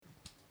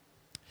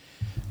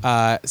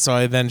So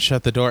I then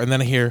shut the door, and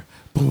then I hear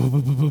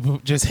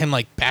just him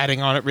like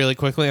batting on it really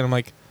quickly, and I'm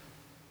like,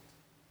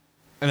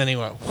 and then he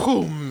went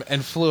whoom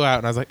and flew out,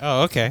 and I was like,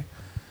 oh, okay.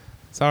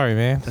 Sorry,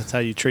 man. That's how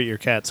you treat your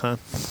cats, huh?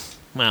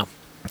 Wow.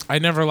 I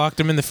never locked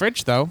him in the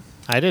fridge, though.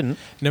 I didn't.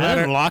 No I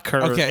matter didn't lock her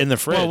in the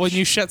fridge. Well, when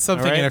you shut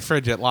something All right? in a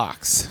fridge, it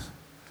locks.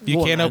 You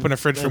Well, can't open a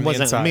fridge it from the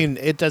wasn't- inside. I mean,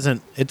 it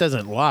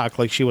doesn't lock.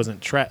 Like she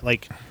wasn't trapped.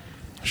 Like,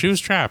 she was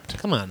trapped.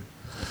 come on.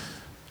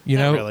 You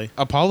Not know, really.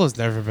 Apollo's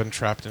never been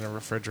trapped in a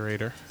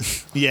refrigerator.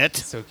 Yet,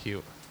 So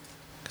cute.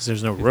 because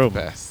there's no He's room. the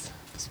best.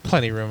 There's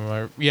plenty of room in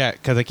my... Yeah,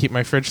 because I keep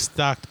my fridge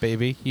stocked,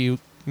 baby. You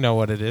know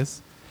what it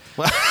is.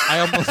 I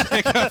almost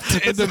pick up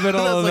in the middle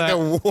of that.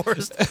 That's like a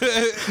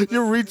worst.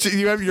 You're reaching.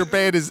 You have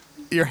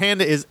your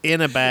hand is in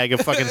a bag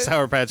of fucking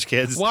Sour Patch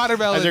Kids.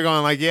 Watermelon. As you're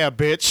going like, yeah,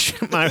 bitch.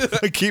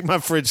 I keep my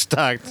fridge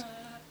stocked.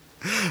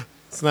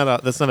 It's not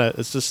a.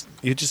 It's just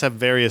you just have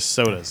various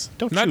sodas.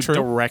 Don't Not chew true.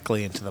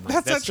 directly into the mic.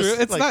 That's not true. just,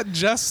 It's like, not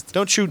just...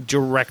 Don't chew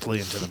directly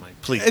into the mic,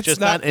 please. It's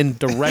Just not- not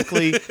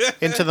indirectly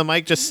into the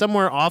mic. Just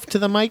somewhere off to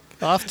the mic,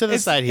 off to the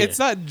side here. It's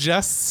not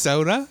just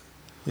soda.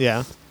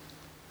 Yeah.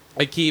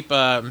 I keep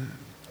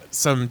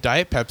some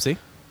Diet Pepsi.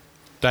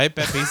 Diet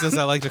Peppies, as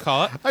I like to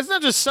call it. It's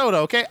not just soda,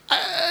 okay?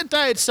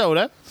 Diet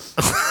soda.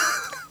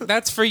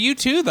 That's for you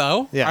too,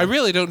 though. Yeah. I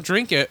really don't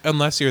drink it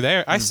unless you're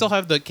there. I still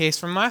have the case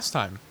from last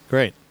time.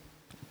 Great.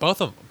 Both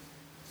of them.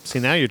 See,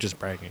 now you're just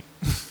bragging.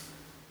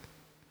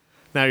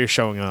 Now you're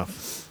showing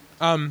off.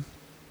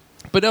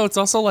 But no, it's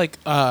also like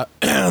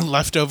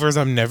leftovers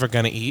I'm never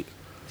going to eat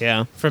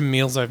Yeah. from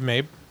meals I've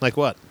made. Like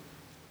what?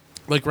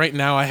 Like right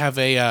now I have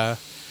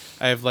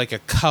like a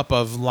cup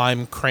of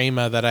lime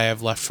crema that I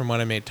have left from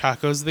when I made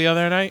tacos the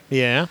other night.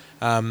 Yeah.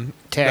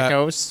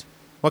 Tacos.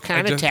 What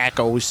kind I of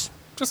tacos?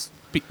 Just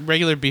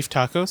regular beef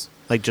tacos.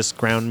 Like just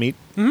ground meat?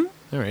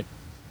 Mm-hmm. All right.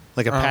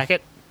 Like a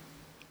packet?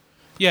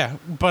 Yeah,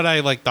 but I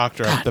like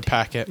doctor up the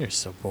packet. You're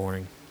so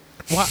boring.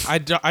 What? I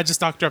just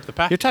doctor up the You're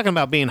packet. talking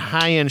about being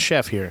high-end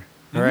chef here,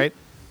 all right?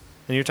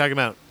 And you're talking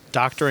about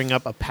doctoring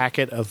up a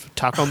packet of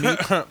taco meat?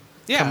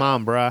 Yeah. Come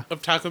on, bruh.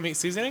 Of taco meat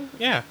seasoning?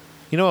 Yeah.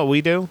 You know what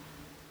we do?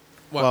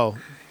 What? Well,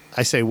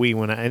 I say we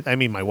when I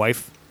mean my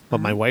wife.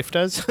 What my wife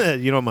does?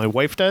 You know what my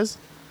wife does?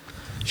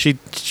 She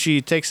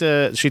takes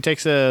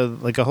a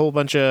like a whole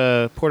bunch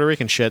of Puerto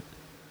Rican shit,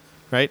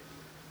 right?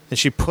 And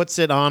she puts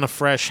it on a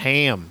fresh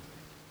ham.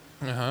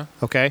 Uh-huh.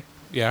 Okay?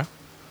 Yeah.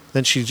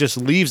 Then she just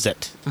leaves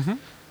it. Mm-hmm.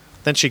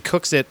 Then she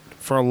cooks it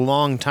for a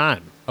long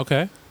time.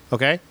 Okay.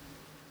 Okay?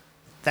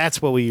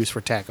 That's what we use for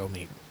taco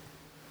meat.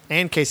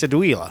 And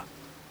quesadilla.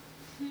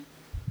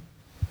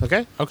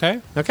 Okay?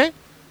 Okay. Okay?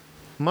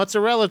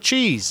 Mozzarella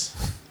cheese.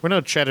 We're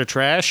no cheddar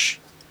trash.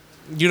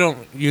 You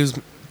don't use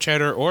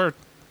cheddar or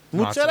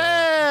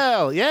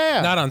Mozzarella!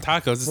 Yeah! Not on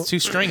tacos. It's too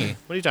stringy.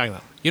 What are you talking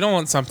about? You don't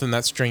want something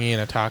that's stringy in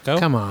a taco.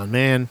 Come on,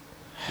 man.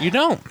 You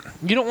don't.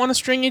 You don't want a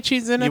stringy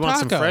cheese in a You taco.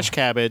 want some fresh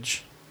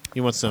cabbage.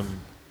 You want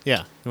some... Yeah.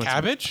 You want some-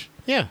 cabbage?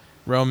 yeah.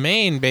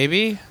 Romaine,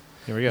 baby.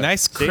 Here we go.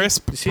 Nice, See?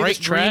 crisp, You see bright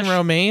this green trash?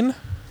 romaine.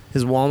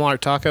 His Walmart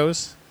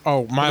tacos.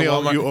 Oh, my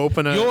Walmart. You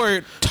open a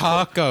Your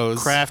tacos.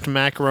 Kraft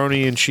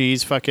macaroni and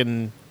cheese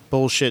fucking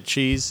bullshit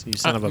cheese. You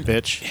son of a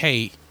bitch.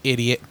 Hey,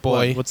 idiot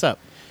boy. What? What's up?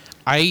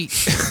 I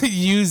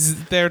use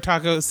their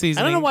taco I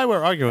seasoning. don't know why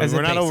we're arguing. as a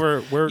We're not base.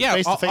 over. We're Yeah.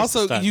 face to face.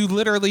 Also, this time. you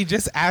literally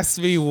just asked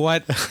me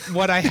what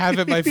I have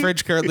in my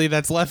fridge currently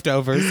that's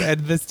leftovers,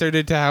 and this turned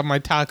into how my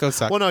taco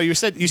sucks. Well, no, you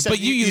said But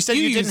you said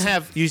you didn't used-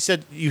 have. You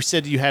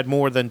said you had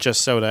more than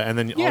just soda, and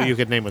then Yeah. all you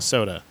could name was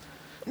soda.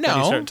 no. Then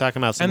you started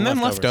talking about some and then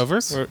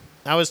leftovers. leftovers.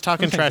 I was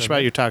talking Okay, trash so-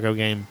 about your taco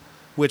game,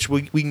 which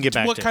we can get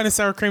back What to. kind of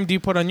sour cream do you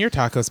put on your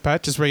tacos,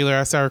 Pat? Just regular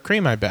ass sour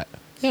cream, I bet.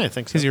 Yeah, I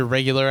think so. Because you're a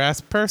regular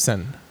ass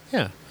person.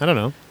 Yeah, I don't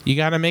know. You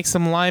got to make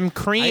some lime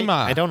crema.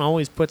 I don't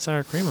always put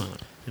sour cream on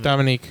it. You know?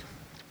 Dominique,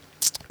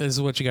 this is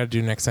what you got to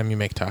do next time you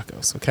make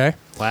tacos, okay?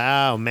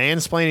 Wow,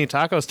 mansplaining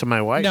tacos to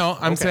my wife. No,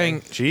 I'm Okay.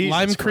 saying Jesus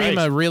lime crema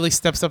Christ. really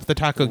steps up the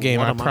taco game,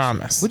 What I a monster.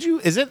 promise. Would you?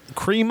 Is it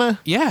crema?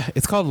 Yeah,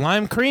 it's called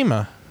lime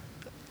crema.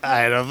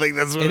 I don't think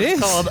that's what It it's is.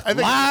 called. I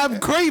think Lime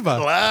crema.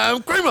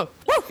 lime crema.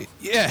 Woo!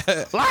 Yeah.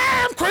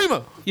 Lime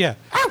crema. Yeah.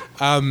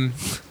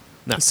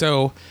 No.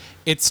 So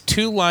it's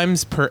 2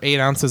 limes per 8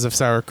 ounces of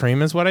sour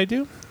cream is what I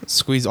do.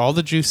 Squeeze all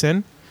the juice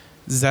in,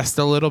 zest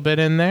a little bit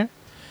in there.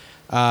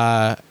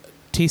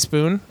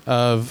 Teaspoon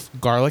of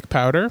garlic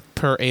powder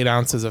per 8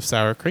 ounces of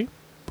sour cream.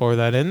 Pour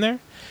that in there.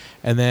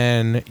 And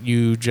then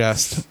you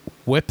just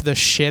whip the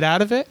shit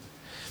out of it.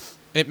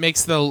 It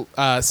makes the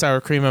sour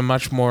cream a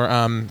much more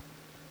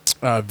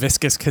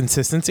viscous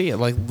consistency.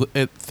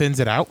 It thins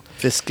it out.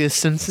 Viscous.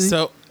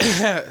 So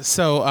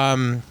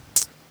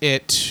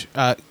it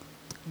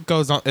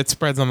goes on. It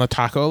spreads on the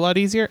taco a lot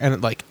easier, and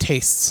it like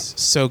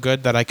tastes so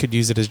good that I could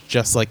use it as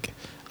just like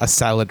a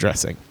salad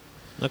dressing.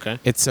 Okay.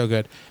 It's so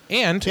good.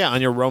 And Yeah,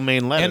 on your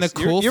romaine lettuce. And a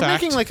cool you're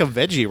fact- making like a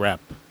veggie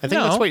wrap. I think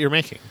No. that's what you're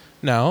making.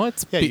 no,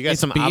 it's Yeah, you got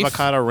it's some beef.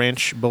 avocado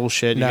ranch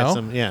bullshit. You No, got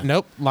some, yeah.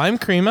 nope. Lime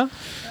crema,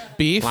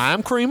 beef,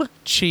 Lime crema.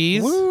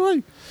 cheese.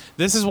 Woo-wee.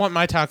 This is what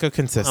my taco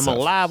consists I'm a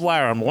of. live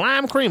wire. I'm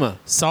lime crema.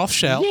 Soft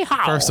shell.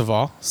 Yeehaw. First of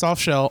all,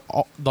 soft shell,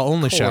 the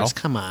only Of shell. course,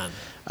 come on.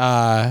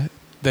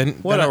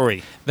 What are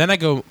we? Then I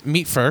go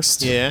meat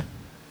first. Yeah.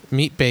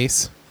 Meat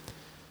base.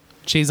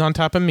 Cheese on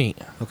top of meat.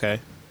 Okay.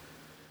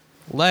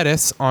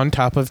 Lettuce on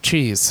top of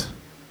cheese.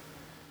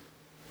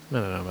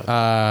 No. About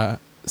that.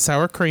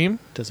 Sour cream.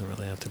 Doesn't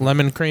really have to be.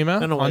 Lemon crema I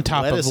don't know why on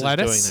top lettuce of is doing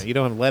lettuce. that. You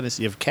don't have lettuce.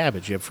 You have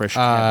cabbage. You have fresh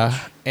cabbage.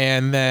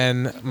 And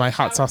then my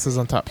hot sauce is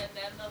on top. And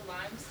then the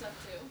lime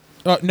stuff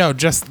too. Oh, no,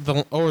 just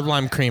or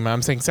lime crema.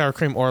 I'm saying sour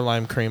cream or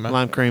lime crema.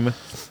 Lime cream.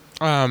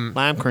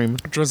 Lime cream.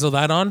 Drizzle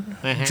that on.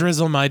 Uh-huh.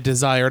 Drizzle my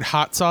desired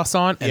hot sauce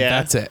on, and Yeah.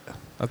 that's it.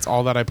 That's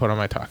all that I put on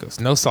my tacos.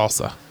 No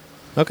salsa.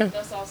 Okay. No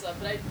salsa,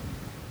 but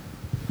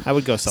I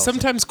would go salsa.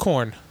 Sometimes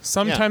corn.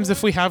 Sometimes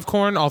if we have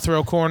corn, I'll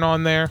throw corn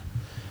on there.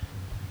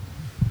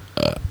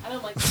 I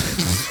don't like.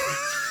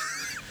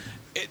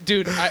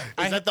 Dude, Is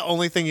that the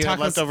only thing you have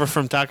tacos- left over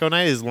from taco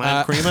night is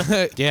lime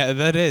crema? Yeah,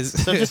 that is.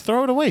 So just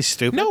throw it away,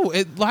 stupid. No,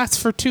 it lasts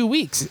for 2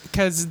 weeks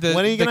because the.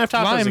 When are you the going to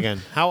have tacos lime-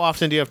 again? How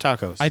often do you have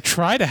tacos? I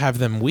try to have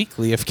them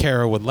weekly if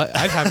Kara would let.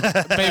 I'd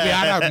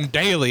have them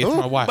daily if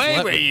my wife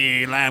let me.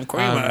 baby, lime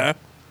crema.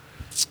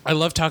 I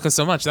love tacos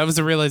so much. That was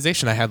the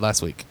realization I had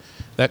last week.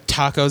 That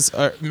tacos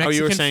are Mexican oh,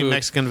 you were saying food.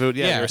 Mexican food?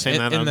 Yeah, you were saying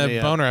that in on the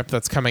boner app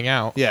that's coming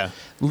out. Yeah.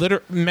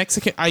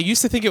 Mexican. I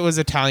used to think it was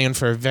Italian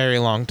for a very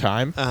long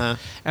time, Uh-huh.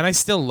 and I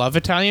still love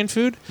Italian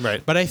food.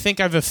 Right. But I think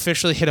I've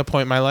officially hit a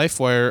point in my life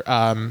where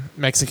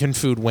Mexican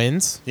food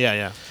wins,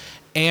 Yeah.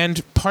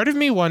 and part of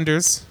me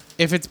wonders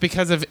if it's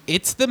because of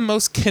it's the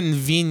most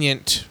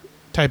convenient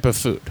type of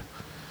food.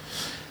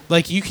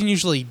 Like you can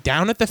usually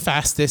down it the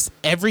fastest.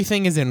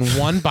 Everything is in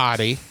one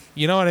body.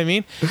 You know what I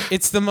mean?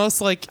 It's the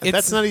most like it's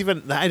That's not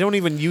even. I don't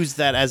even use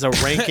that as a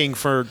ranking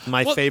for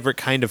my Well- favorite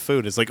kind of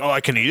food. It's like, oh, I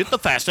can eat it the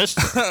fastest.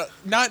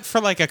 not for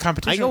like a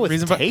competition I go with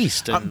reason,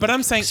 taste and but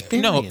I'm saying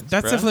no. experience,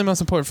 That's bruh. definitely most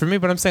important for me.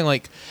 But I'm saying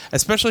like,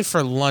 especially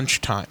for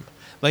lunchtime,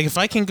 like if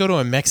I can go to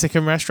a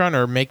Mexican restaurant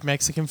or make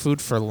Mexican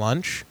food for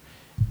lunch,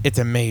 it's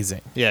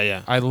amazing.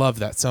 Yeah. I love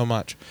that so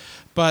much.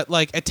 But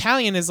like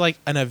Italian is like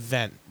an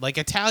event. Like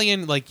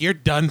Italian, like you're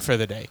done for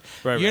the day.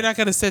 Right, You're right. not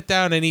gonna sit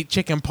down and eat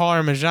chicken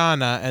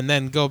parmigiana and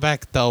then go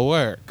back to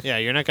work. Yeah,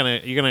 you're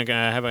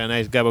gonna have a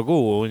nice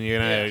gabagool and you're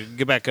gonna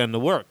get back on to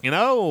work. You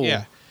know.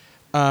 Yeah.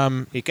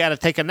 You gotta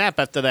take a nap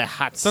after that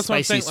hot That's what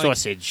I'm spicy saying, like,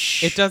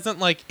 sausage.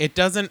 It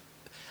doesn't.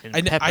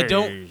 And I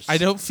don't. peppers. I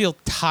don't feel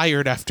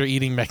tired after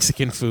eating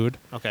Mexican food.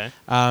 Okay.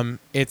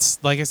 It's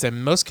like I said,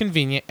 most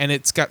convenient, and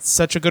it's got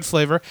such a good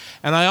flavor.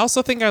 And I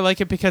also think I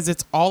like it because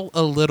it's all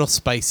a little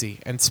spicy,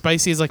 and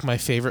spicy is like my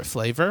favorite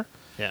flavor.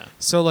 Yeah.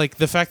 So like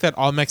the fact that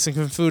all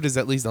Mexican food is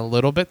at least a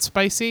little bit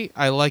spicy,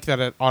 I like that.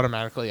 It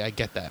automatically, I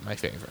get that in my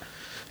favor.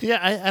 Yeah,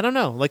 I don't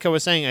know. Like I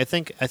was saying, I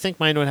think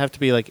mine would have to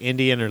be like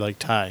Indian or like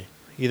Thai.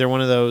 Either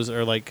one of those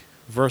are like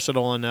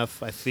versatile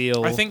enough. I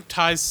feel. I think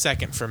Thai's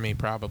second for me,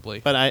 probably.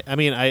 But I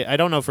mean, I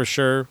don't know for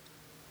sure.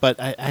 But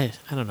I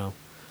don't know.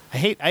 I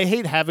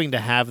hate having to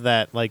have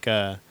that like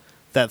that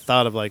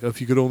thought of like, oh, if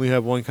you could only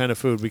have one kind of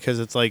food, because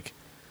it's like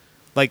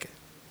like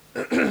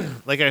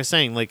I was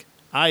saying, like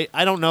I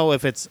don't know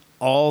if it's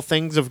all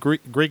things of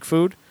Greek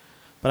food,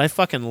 but I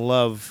fucking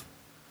love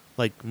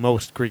like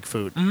most Greek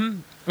food.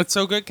 It's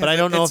so good. 'cause But I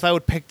don't know it's- if I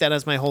would pick that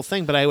as my whole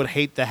thing. But I would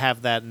hate to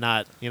have that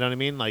not. You know what I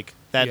mean? Like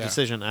that Yeah.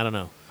 decision. I don't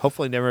know.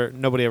 Hopefully,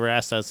 nobody ever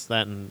asked us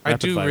that. In I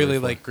do rapid fire really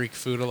before. like Greek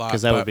food a lot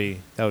Because that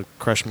would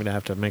crush me to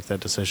have to make that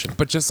decision.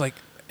 But just like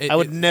I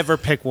would never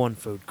pick one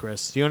food,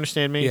 Chris. Do you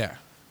understand me? Yeah.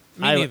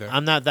 Me neither.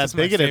 I'm not that That's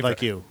my bigoted favorite.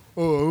 like you.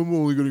 Oh, I'm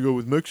only gonna go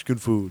with Mexican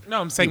food.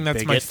 No, I'm saying You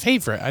that's my bigot.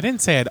 favorite. I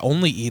didn't say I'd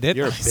only eat it.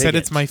 You're a I said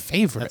it's bigot. my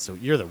favorite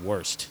You're the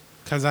worst.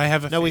 because I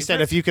have a. No, we said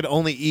favorite. if you could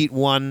only eat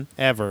one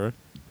ever.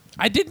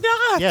 I did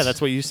not. Yeah,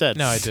 that's what you said.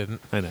 No, I didn't.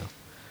 I know.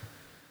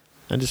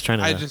 I'm just trying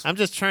to. just- I'm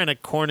just trying to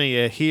corner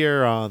you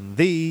here on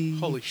the.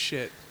 Holy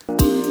shit.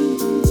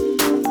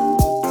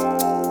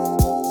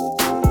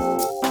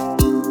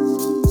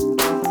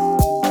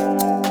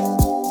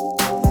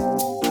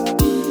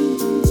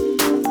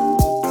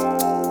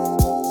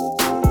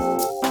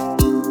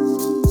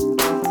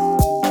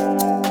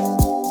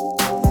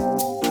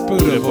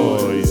 Buddha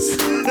boys.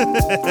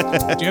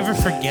 Do you ever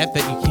forget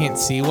that you can't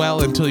see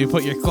well until you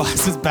put your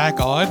glasses back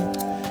on?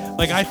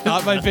 Like I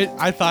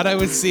thought I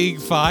was seeing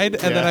fine,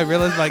 and then Yeah. I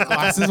realized my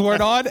glasses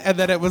weren't on, and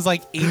then it was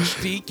like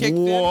HD kicked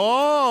in.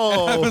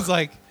 Whoa! I was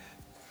like,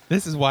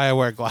 "This is why I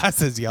wear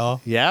glasses,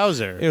 y'all."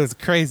 Yowzer! It was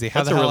crazy.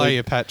 How That's the a hell really- are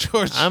you, Pat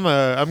George?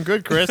 I'm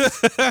good, Chris.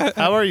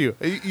 How are you?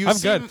 I'm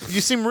good.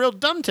 You seem real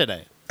dumb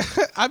today.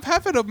 I'm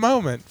having a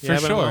moment You for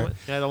having a sure. moment?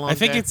 You had a long I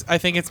think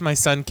day? it's my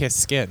sun-kissed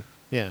skin.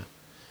 Yeah.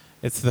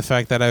 It's the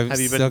fact that I've Have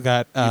you still been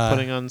got. you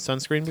putting on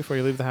sunscreen before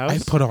you leave the house? I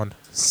put on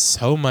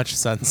so much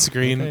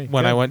sunscreen Okay,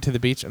 when I good. went to the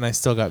beach, and I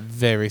still got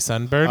very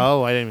sunburned.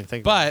 Oh, I didn't even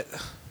think. But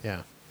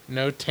yeah,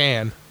 no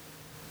tan.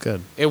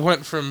 good. It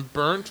went from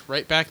burnt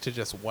right back to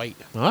just white.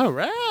 All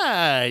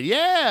right,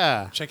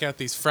 yeah. Check out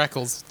these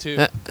freckles too.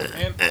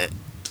 Man,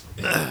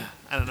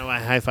 I don't know why I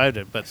high-fived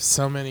it, but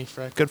so many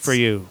freckles. good for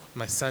you.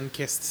 My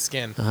sun-kissed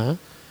skin. Uh-huh.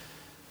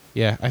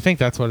 Yeah, I think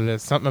that's what it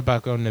is. Something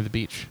about going to the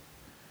beach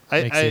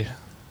makes you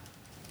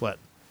What?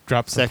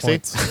 drop some Sexy?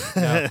 points.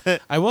 No.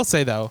 I will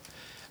say though,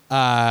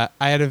 I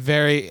had a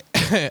very,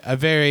 a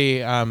very.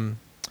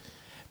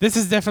 This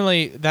is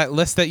definitely that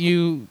list that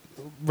you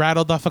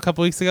rattled off a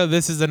couple weeks ago.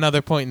 This is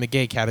another point in the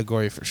gay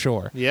category for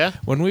sure. Yeah?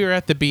 When we were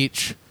at the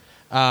beach,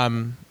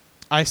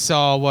 I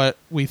saw what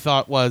we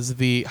thought was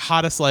the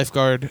hottest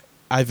lifeguard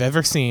I've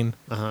ever seen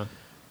Uh-huh.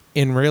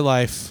 in real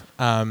life.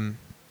 And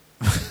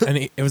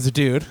it was a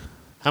dude.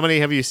 How many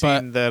have you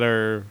seen that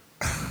are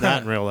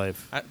not in real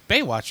life?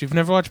 Baywatch. You've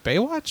never watched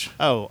Baywatch?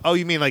 Oh,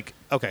 you mean like,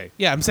 okay.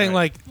 Yeah, I'm saying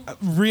Right. like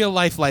real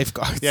life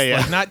lifeguards. Yeah, yeah.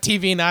 Like not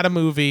TV, not a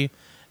movie.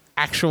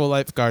 Actual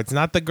lifeguards,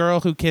 not the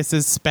girl who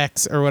kisses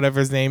Specs or whatever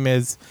his name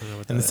is know what in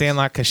the that is.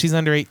 Sandlot because she's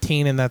under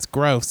 18 and that's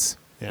gross,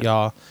 Yeah.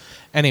 y'all.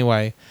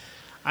 Anyway,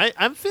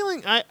 I'm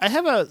feeling, I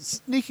have a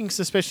sneaking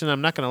suspicion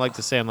I'm not going to like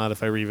The Sandlot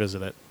if I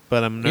revisit it,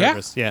 but I'm Yeah?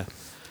 nervous. Yeah.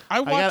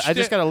 I watched I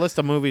just it. got a list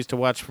of movies to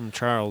watch from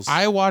Charles,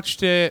 I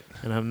watched it.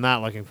 and I'm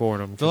not looking forward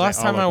to them. The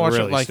last time I watched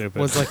it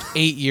was like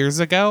 8 years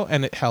ago,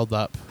 and it held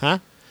up. Huh?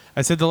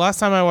 I said the last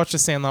time I watched The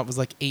Sandlot was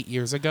like 8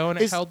 years ago, and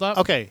it held up.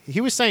 Okay,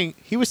 he was saying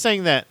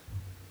that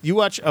you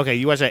watched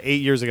that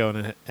 8 years ago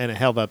and it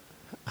held up.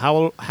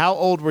 How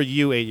old were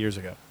you 8 years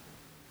ago?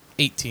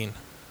 18,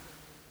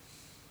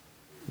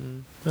 I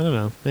don't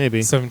know,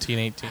 maybe. 17,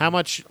 18. How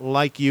much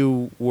like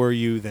you were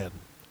you then?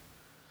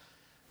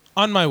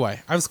 On my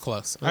way. I was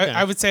close. Okay.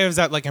 I would say I was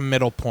at like a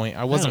middle point.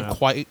 I wasn't know.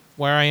 quite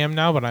where I am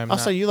now, but I'm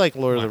Also, not. you like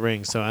Lord of the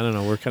Rings, so I don't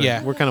know. We're kind of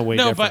Yeah. way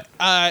no, different.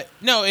 but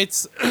no,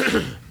 it's.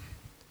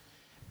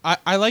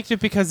 I liked it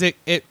because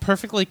it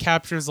perfectly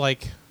captures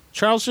like.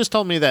 Charles just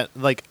told me that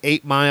like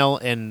 8 Mile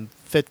and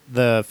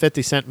the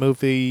 50 Cent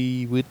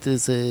movie with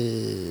this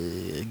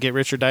Get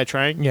Rich or Die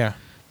Trying, Yeah.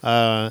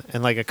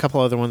 and like a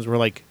couple other ones were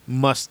like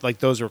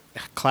those are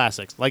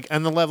classics. Like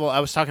on the level I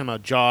was talking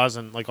about Jaws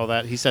and like all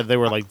that. He said they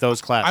were like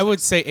those classics. I would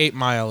say 8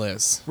 Mile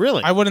is.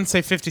 Really? I wouldn't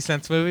say 50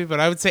 Cent's movie, but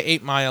I would say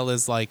 8 Mile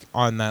is like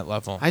on that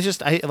level. I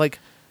like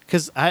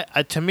because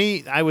to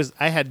me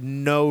I had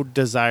no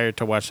desire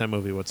to watch that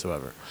movie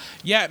whatsoever.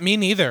 Yeah, me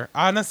neither.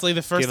 Honestly,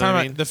 the first know what time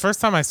I mean? the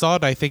first time I saw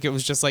it, I think it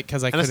was just like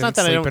because I And couldn't it's not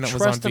that I sleep don't and it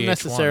was on trust them VH1.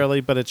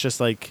 necessarily, but it's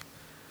just like,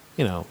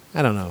 I don't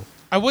know.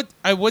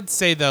 I would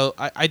say though,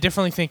 I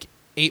definitely think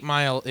 8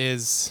 Mile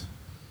is,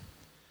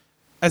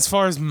 as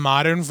far as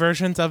modern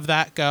versions of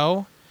that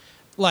go,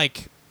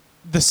 like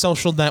The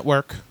Social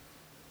Network,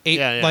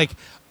 Yeah. like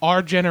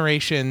our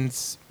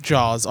generation's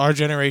Jaws, our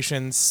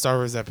generation's Star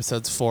Wars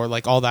Episodes 4,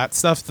 like all that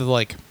stuff, the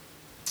like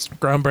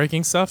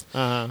groundbreaking stuff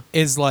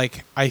is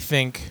like I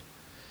think.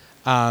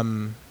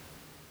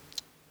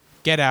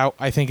 Get Out,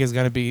 I think, is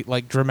going to be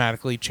like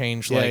dramatically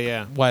changed. Yeah, Like,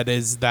 yeah. what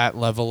is that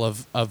level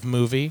of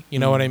movie? You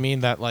know Mm. what I mean?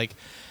 That like,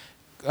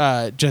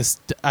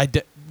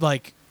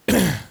 like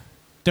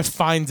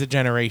defines a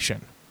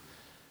generation.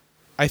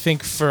 I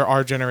think for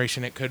our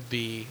generation, it could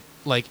be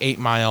like 8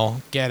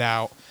 Mile, Get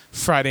Out,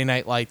 Friday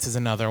Night Lights is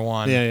another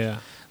one. Yeah.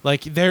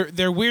 Like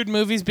they're weird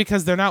movies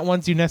because they're not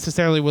ones you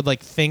necessarily would like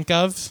think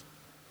of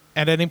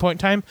at any point in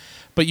time,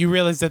 but you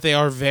realize that they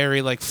are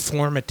very like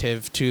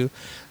formative to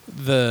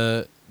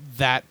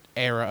that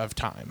era of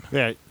time.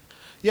 Yeah.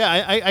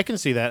 I can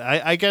see that.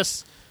 I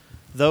guess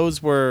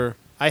those were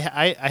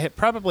I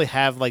probably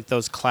have like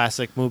those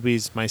classic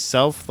movies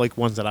myself, like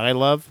ones that I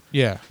love.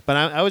 Yeah. But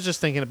I was just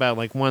thinking about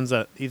like ones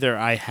that either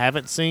I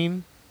haven't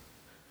seen,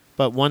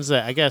 but ones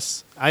that I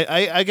guess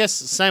I guess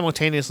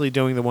simultaneously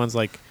doing the ones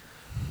like,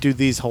 do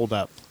these hold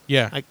up?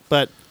 Yeah.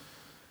 But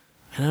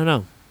I don't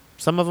know.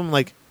 Some of them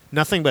like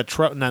Nothing But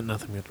not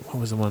Nothing But, what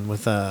was the one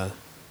with Dan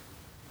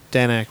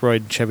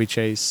Aykroyd, Chevy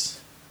Chase?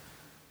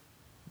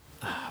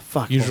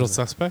 Fuck. Usual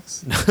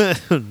Suspects?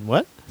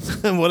 What?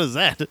 What is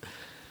that?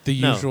 The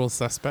No. Usual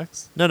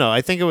Suspects? No.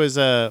 I think it was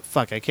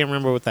fuck. I can't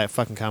remember what that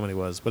fucking comedy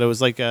was, but it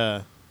was like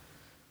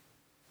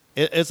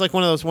it's like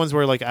one of those ones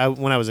where like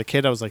when I was a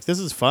kid, I was like, this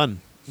is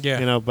fun,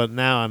 Yeah. But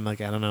now I'm like,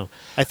 I don't know.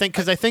 I think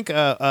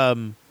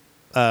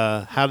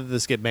How Did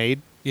This Get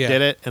Made? Yeah.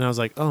 Did it, and I was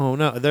like, oh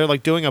no, they're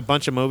like doing a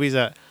bunch of movies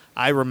that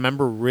I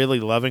remember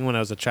really loving when I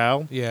was a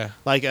child, Yeah.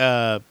 like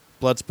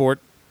Bloodsport,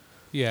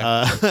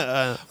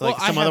 Yeah. like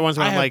some other ones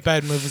where I'm like,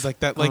 bad movies like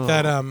that. Like oh,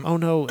 that oh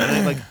no,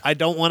 and I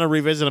don't want to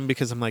revisit them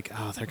because I'm like,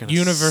 oh, they're gonna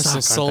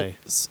Universal suck,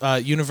 aren't they?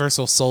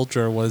 Universal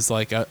Soldier was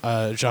like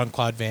a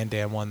Jean-Claude Van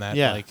Damme one that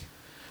Yeah.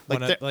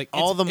 like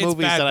all the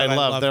movies bad, that I but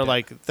love, loved they're it.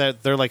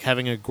 like they're like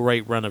having a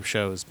great run of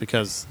shows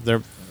because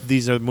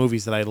these are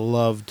movies that I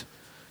loved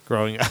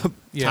growing up.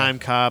 Yeah. Time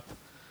Cop,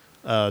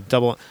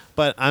 Double.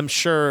 But I'm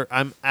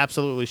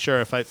absolutely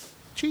sure if I,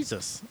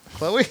 Jesus,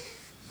 Chloe,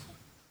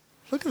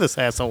 look at this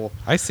asshole.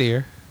 I see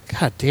her.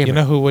 God damn it. You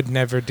know who would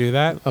never do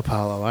that?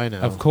 Apollo, I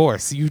know. Of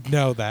course, you'd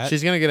know that.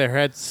 She's gonna get her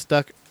head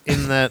stuck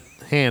in that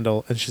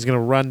handle, and she's gonna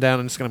run down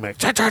and it's gonna be like,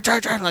 "Cha, cha, cha,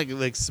 cha,"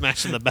 like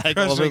smashing the bag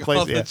all over the Crushing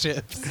all place, the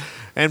chips.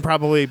 and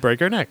probably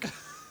break her neck.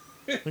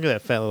 Look at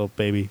that fat little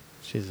baby.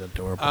 She's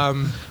adorable.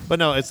 But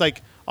no, it's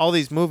like all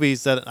these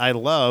movies that I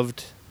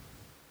loved.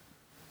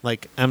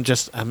 Like I'm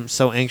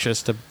so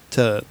anxious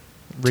to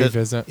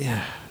Revisit.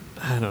 Yeah,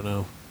 I don't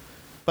know,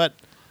 but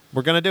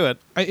we're gonna do it.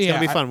 It's yeah, gonna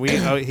be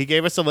fun. He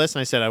gave us a list,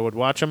 and I said I would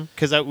watch them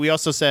because we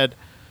also said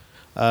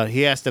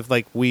He asked if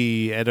like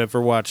we had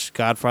ever watched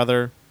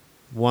Godfather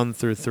 1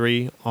 through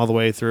 3 all the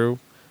way through,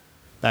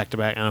 back to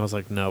back, and I was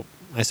like, nope.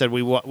 I said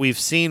we've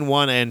seen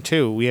 1 and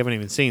 2. We haven't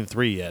even seen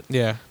 3 yet.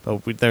 Yeah.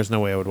 But there's no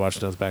way I would watch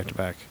those back to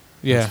back.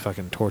 Yeah. It's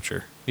fucking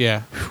torture.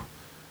 Yeah.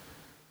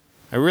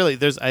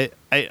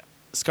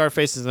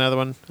 Scarface is another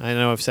one. I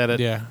know I've said it.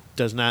 Yeah.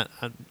 Does not.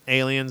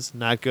 Aliens,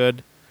 not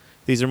good.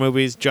 These are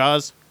movies.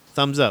 Jaws,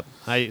 thumbs up.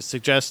 I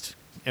suggest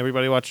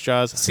everybody watch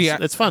Jaws. See,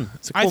 it's fun.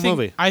 It's a cool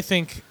movie. I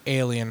think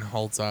Alien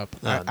holds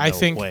up. No I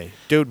think way.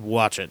 Dude,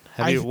 watch it.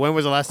 When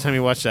was the last time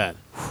you watched that?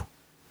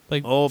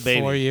 like Oh, baby.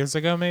 4 years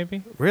ago,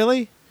 maybe.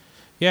 Really?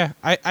 Yeah,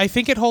 I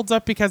think it holds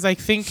up because I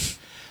think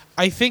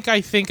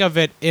of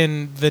it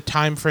in the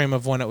time frame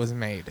of when it was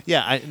made.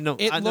 Yeah, no,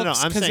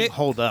 I'm saying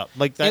hold up.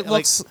 Like that. It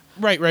looks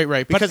right.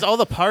 Because all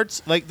the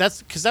parts, like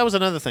that was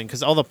another thing.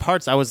 Because all the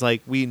parts, I was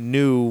like, we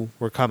knew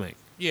were coming.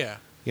 Yeah.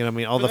 You know what I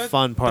mean? All the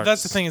fun parts. But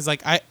that's the thing is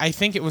like I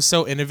think it was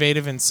so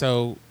innovative and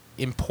so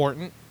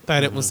important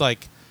that it was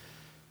like.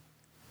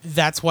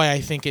 That's why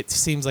I think it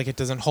seems like it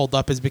doesn't hold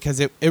up, is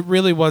because it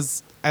really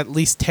was at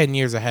least 10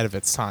 years ahead of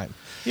its time.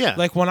 Yeah.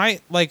 Like when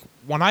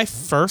I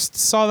first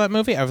saw that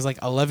movie, I was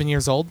like 11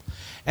 years old,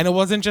 and it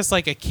wasn't just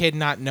like a kid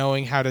not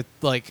knowing how to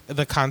like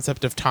the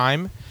concept of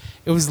time.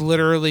 It was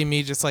literally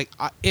me just like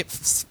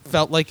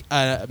felt like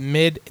a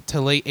mid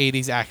to late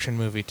 80s action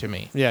movie to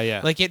me.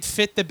 Yeah. Like it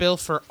fit the bill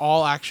for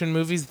all action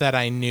movies that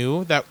I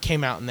knew that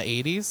came out in the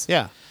 80s.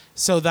 Yeah.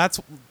 So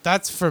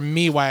that's for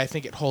me why I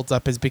think it holds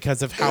up, is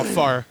because of how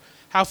far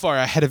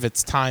ahead of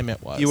its time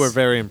it was. You were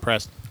very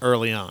impressed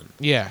early on.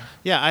 Yeah.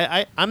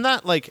 Yeah, I'm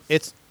not like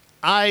it's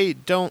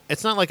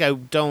not like I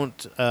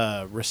don't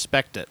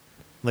respect it.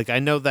 Like I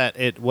know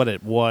that what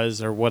it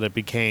was or what it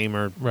became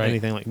or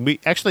anything like. We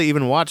actually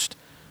even watched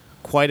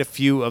quite a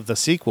few of the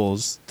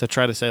sequels to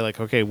try to say like,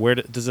 okay, where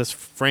does this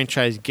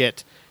franchise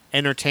get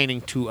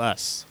entertaining to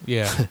us?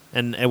 Yeah.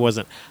 And it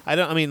wasn't. I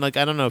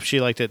don't know if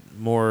she liked it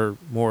more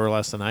or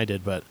less than I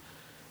did, but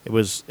it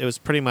was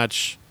pretty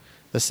much.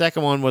 The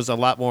second one was a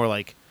lot more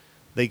like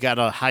they got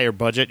a higher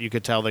budget. You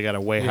could tell they got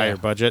a way higher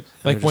budget.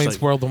 Like Wayne's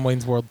World and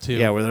Wayne's World 2.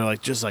 Yeah, where they're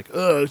like, just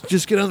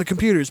get on the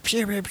computers.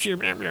 And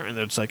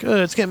they're just like,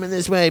 it's coming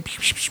this way.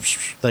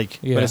 Like,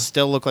 but it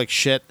still looked like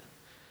shit.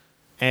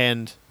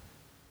 And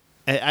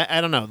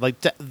I don't know. Like,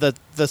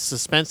 the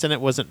suspense in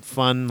it wasn't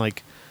fun.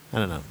 Like, I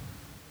don't know.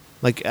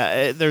 Like,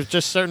 there's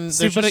just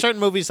certain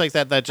movies like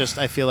that just,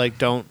 I feel like,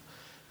 don't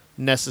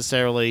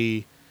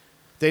necessarily...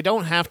 They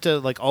don't have to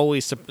like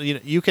always.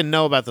 You can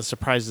know about the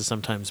surprises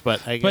sometimes,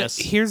 but I guess.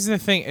 But here's the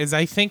thing: is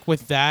I think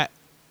with that,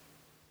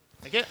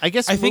 I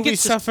guess I think it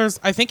suffers.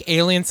 I think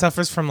Alien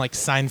suffers from like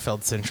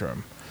Seinfeld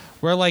syndrome,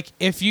 where like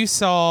if you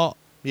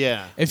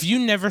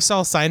never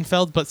saw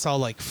Seinfeld but saw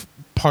like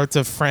parts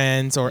of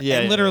Friends or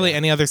literally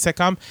any other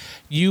sitcom,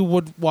 you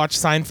would watch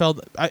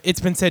Seinfeld. It's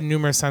been said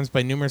numerous times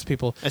by numerous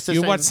people.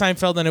 You watch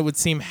Seinfeld and it would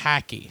seem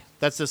hacky.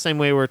 That's the same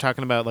way we were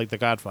talking about like The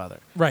Godfather.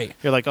 Right.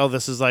 You're like, oh,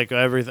 this is like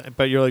everything,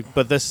 but you're like,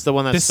 but this is the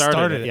one that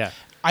started it. Yeah.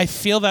 I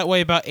feel that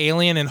way about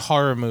Alien and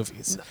horror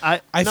movies. I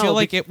feel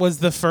like it was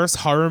the first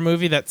horror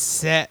movie that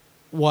set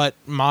what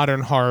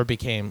modern horror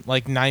became,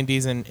 like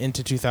 90s and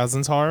into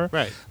 2000s horror.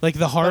 Right. Like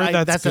the horror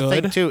that's good.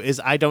 The thing too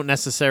is I don't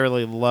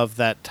necessarily love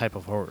that type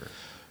of horror.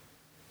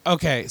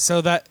 Okay,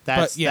 so that's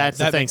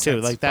the thing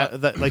too. Like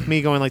that, like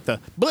me going like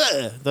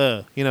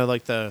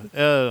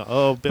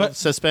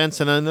suspense,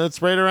 and then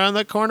it's right around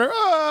the corner.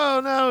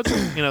 Oh no, it's,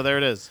 there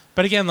it is.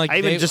 But again, like I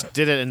even just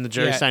did it in the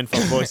Jerry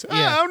Seinfeld voice.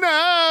 Yeah.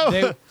 Oh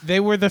no,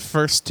 they were the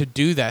first to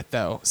do that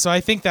though. So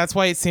I think that's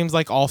why it seems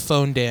like all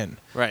phoned in.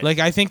 Right. Like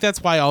I think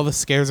that's why all the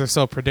scares are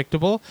so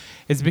predictable,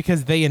 is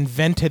because they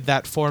invented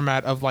that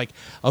format of like,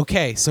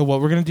 okay, so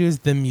what we're gonna do is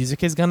the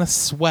music is gonna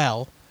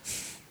swell.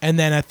 And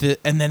then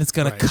it's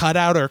gonna cut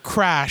out or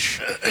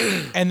crash,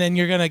 and then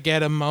you're gonna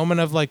get a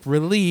moment of like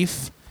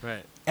relief,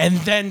 right? And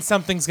then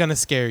something's gonna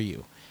scare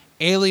you.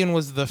 Alien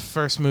was the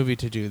first movie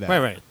to do that.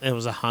 Right. It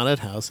was a haunted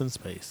house in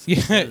space.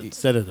 Yeah,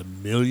 said it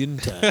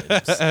 1,000,000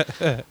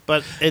 times.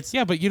 But it's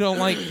but you don't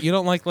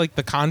like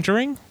The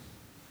Conjuring?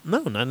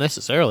 No, not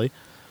necessarily.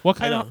 What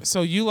kind of?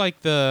 So you like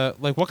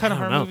what kind of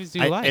horror movies do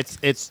you like?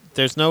 It's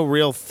there's no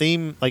real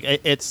theme. Like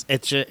it's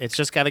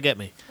just got to get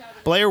me.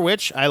 Blair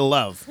Witch, I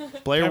love.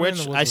 Blair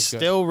Witch, I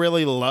still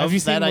really love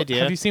that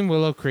idea. Have you seen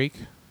Willow Creek?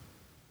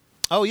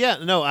 Oh yeah,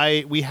 no,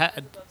 we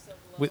had.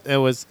 It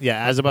was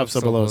As Above,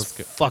 So Below is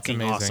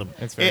fucking awesome.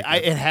 It's very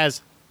good. It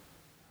has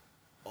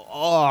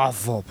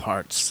awful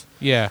parts.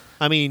 Yeah,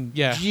 I mean,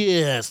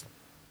 just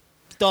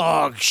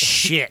dog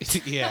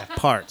shit.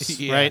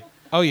 Parts, right?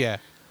 Oh yeah,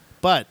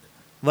 but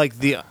like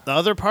the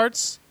other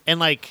parts,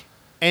 and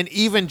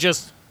even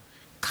just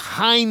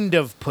kind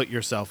of put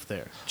yourself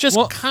there. Just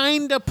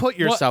kind of put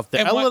yourself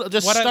there.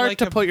 Start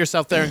to put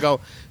yourself there and go,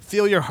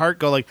 feel your heart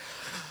go like.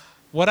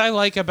 What I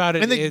like about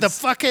it is the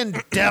fucking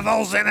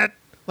devil's in it.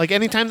 Like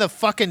anytime the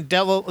fucking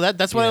devil.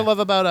 That's what I love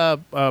about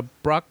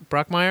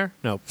Brockmire.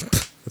 No,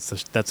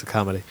 that's a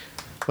comedy.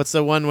 What's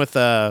the one with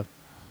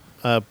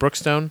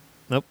Brookstone?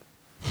 Nope.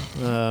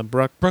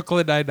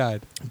 Brooklyn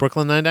Nine-Nine.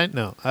 Brooklyn Nine-Nine?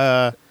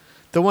 No.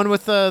 The one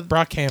with the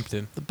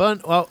Brockhampton.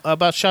 bun. Well,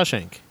 about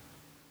Shawshank.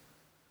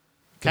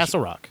 Castle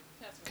Rock.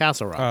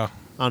 Castle Rock.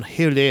 Oh, On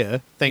Hill.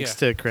 Thanks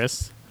Yeah. to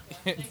Chris.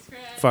 Thanks, Chris.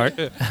 Fart.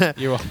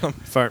 you're welcome.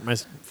 fart,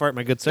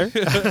 my good sir.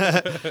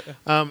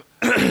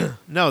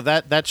 No,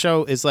 that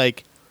show is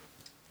like,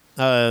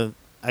 I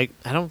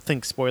don't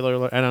think spoiler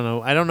alert. I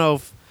don't know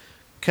if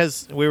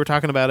because we were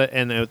talking about it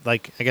and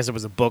like I guess it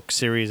was a book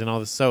series and all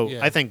this. So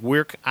Yeah. I think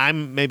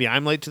I'm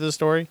late to the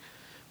story,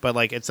 but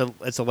like it's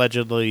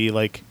allegedly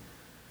like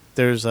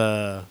there's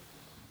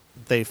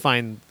they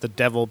find the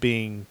devil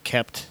being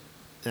kept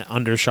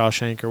under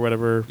Shawshank or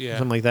whatever, Yeah.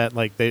 something like that.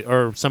 Like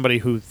or somebody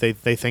who they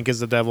think is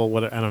the devil.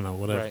 Whatever, I don't know,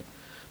 whatever. Right.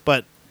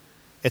 But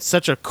it's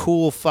such a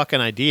cool fucking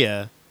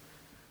idea.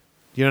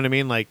 You know what I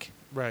mean? Like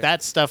Right.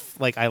 that stuff.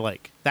 Like I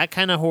like that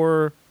kind of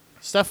horror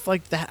stuff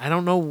like that. I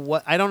don't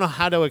know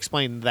how to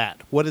explain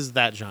that. What is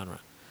that genre?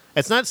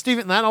 It's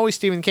not always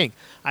Stephen King.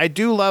 I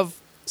do love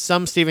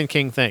some Stephen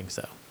King things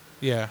though.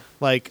 Yeah.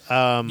 Like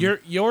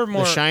You're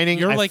more. The Shining.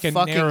 You're I like a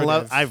fucking narrative.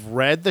 love. I've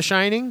read The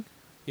Shining.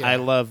 Yeah. I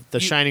love The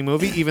You- Shining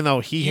movie, even though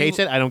he you- hates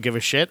it. I don't give a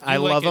shit. I You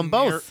like love a them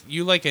both.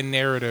 you like a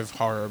narrative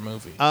horror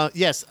movie.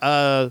 Yes.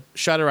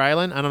 Shutter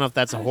Island. I don't know if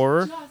that's a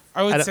horror.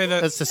 I would I say don't-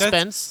 that that's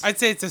suspense? I'd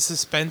say it's a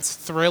suspense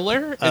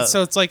thriller, and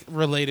so it's like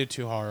related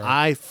to horror.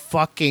 I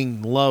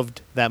fucking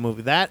loved that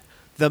movie.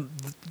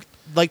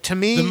 Like to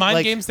me, the mind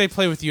like, games they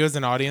play with you as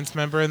an audience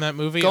member in that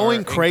movie.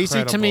 going are crazy to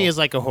incredible. me is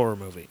like a horror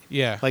movie.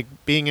 Yeah. Like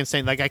being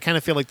insane. Like I kind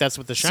of feel like that's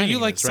what The so Shining you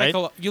like is, right?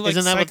 you like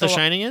Isn't that what The psycholo-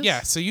 Shining is?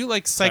 Yeah. So you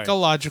like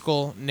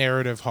psychological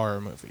narrative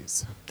horror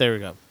movies. There we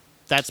go.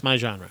 That's my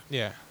genre.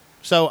 Yeah.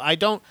 So I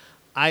don't.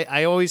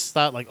 I always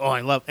thought like, oh,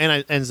 I love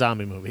and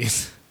zombie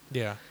movies.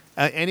 Yeah.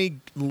 Any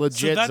So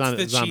legit that's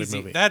the zombie cheesy.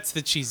 movie. That's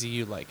the cheesy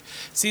you like.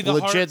 See the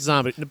Legit horror,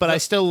 zombie. But I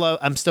still love.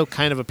 I'm still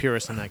kind of a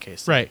purist in that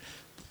case. right.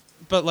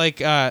 But like,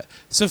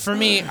 so for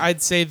me,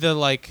 I'd say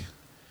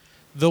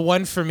the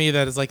one for me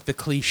that is like the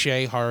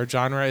cliche horror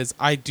genre is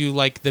I do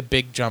like the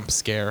big jump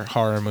scare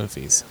horror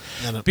movies.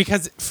 No.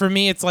 Because for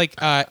me it's like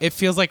it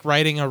feels like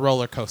riding a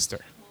roller coaster.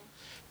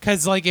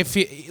 Cuz like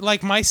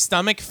like my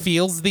stomach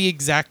feels the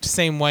exact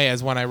same way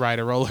as when I ride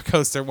a roller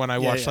coaster when I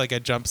watch yeah. like a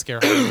jump scare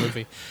horror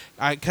movie.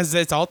 Cuz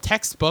it's all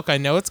textbook, I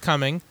know it's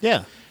coming.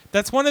 Yeah.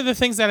 That's one of the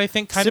things that I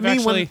think kind To of me,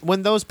 actually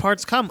when those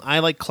parts come, I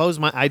like close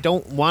my. I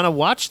don't want to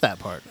watch that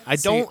part. I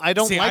don't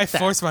See, like I that.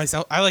 force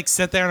myself. I like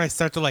sit there and I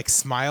start to like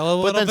smile a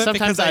little then bit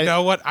because sometimes I I-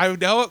 know what I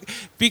know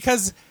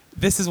because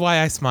this is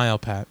why I smile,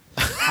 Pat.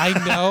 I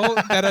know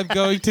that I'm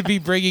going to be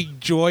bringing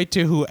joy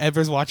to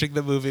whoever's watching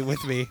the movie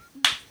with me.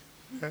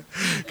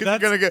 You're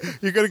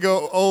gonna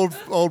go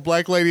old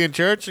black lady in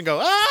church and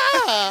go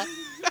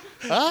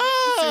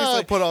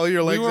Seriously, put all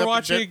your legs we were up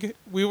watching.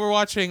 We were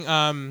watching.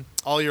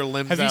 all your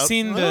limbs Have you out.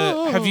 seen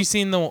the? Have you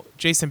seen the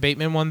Jason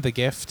Bateman one, The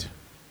Gift?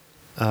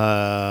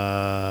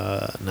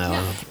 No.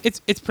 It's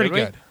pretty Did we?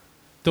 good.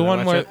 The Did I one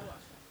watch where it?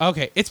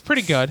 okay, it's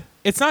pretty good.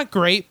 It's not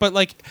great, but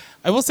like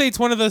I will say it's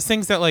one of those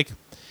things that like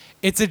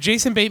it's a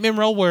Jason Bateman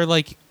role where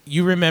like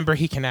you remember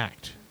he can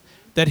act.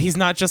 That he's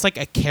not just like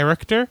a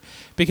character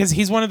because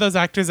he's one of those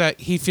actors that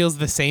he feels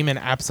the same in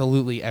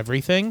absolutely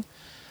everything.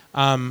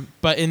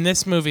 But in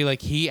this movie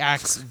like he's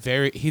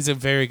a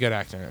very good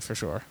actor in it for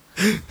sure.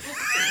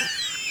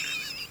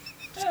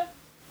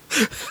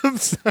 I'm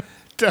sorry.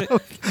 Dom,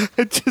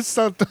 I just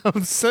saw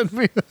Dom send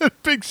me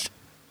that picture.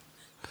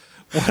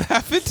 What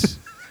happened?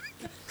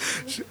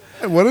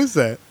 What is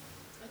that?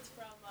 It's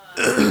from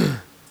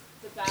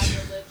the Bad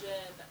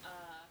Religion,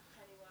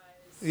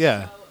 Pennywise.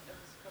 Yeah. show.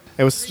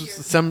 It was 3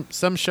 years ago.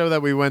 some show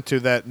that we went to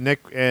that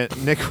Nick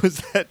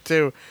was at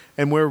too,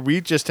 and were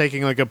we just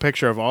taking like a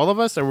picture of all of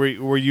us, or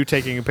were you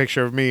taking a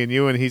picture of me and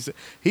you? And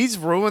he's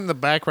ruined the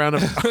background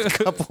of a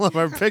couple of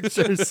our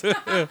pictures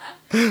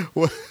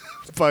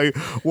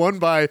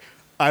by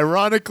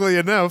ironically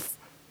enough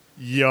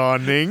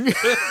yawning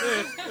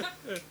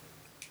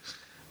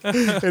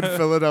in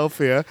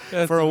Philadelphia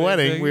That's for a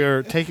wedding.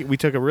 amazing. We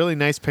took a really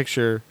nice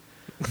picture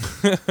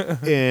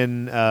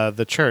in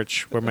the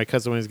church where my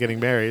cousin was getting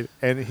married,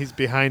 and he's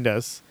behind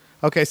us.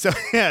 Okay, so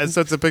yeah,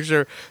 so it's a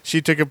picture.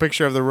 She took a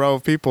picture of the row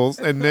of people,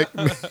 and Nick,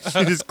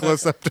 she just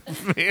close up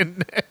to me and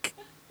Nick.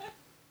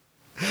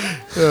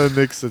 Oh,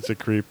 Nick's such a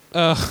creep.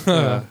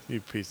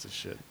 You piece of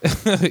shit.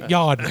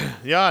 Yawn.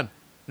 Yawn,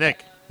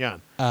 Nick,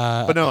 yawn.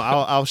 But no,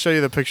 I'll show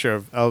you the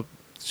picture I'll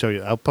show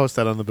you. I'll post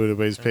that on the Buddha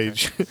Bays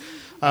page.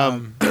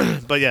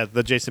 But yeah,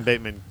 the Jason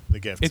Bateman, The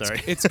Gift. It's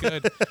Sorry. it's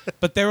good.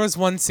 But there was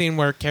one scene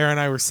where Kara and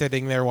I were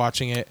sitting there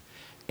watching it,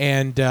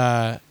 and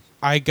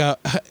I got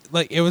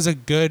like it was a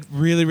good,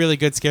 really, really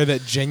good scare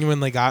that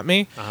genuinely got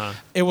me. Uh-huh.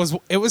 It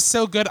was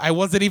so good I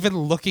wasn't even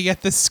looking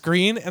at the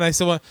screen, and I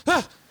still went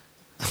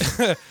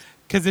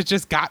because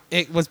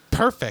it was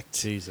perfect.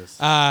 Jesus.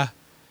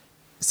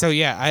 So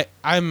yeah,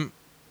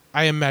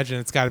 I imagine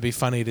it's got to be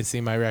funny to see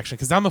my reaction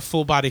because I'm a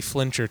full body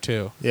flincher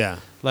too. Yeah.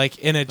 Like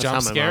in a That's jump how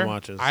my mom scare,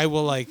 watches. I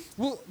will like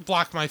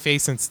block my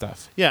face and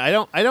stuff. Yeah,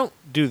 I don't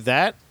do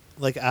that.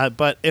 Like,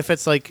 but if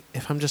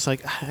I'm just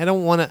like, I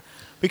don't want to,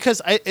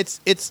 because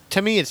it's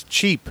to me it's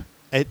cheap.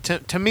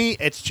 To me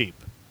it's cheap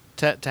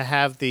to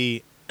have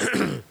the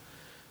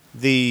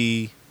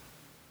the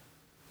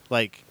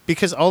like,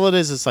 because all it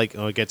is like,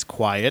 oh, it gets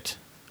quiet,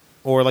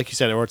 or like you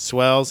said, or it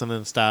swells and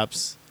then it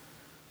stops,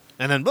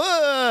 and then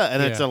blah,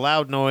 and it's Yeah. a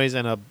loud noise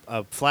and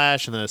a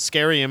flash and a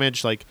scary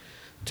image. Like,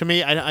 to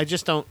me, I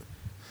just don't.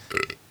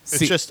 It's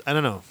See- just, I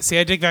don't know. See,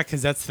 I dig that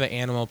because that's the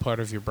animal part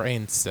of your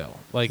brain still.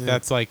 Like Yeah.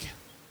 that's like,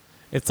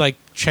 it's like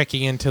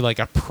checking into like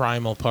a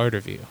primal part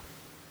of you.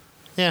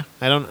 Yeah,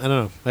 I don't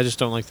know. I just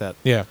don't like that.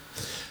 Yeah,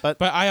 But-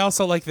 but I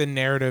also like the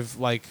narrative,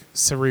 like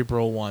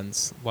cerebral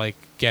ones, like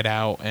Get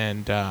Out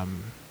and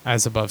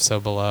As Above, So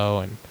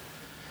Below,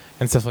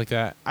 and stuff like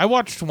that. I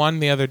watched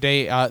one the other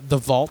day, The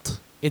Vault.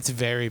 It's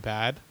very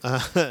bad,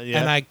 Yeah.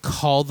 and I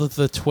called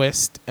the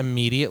twist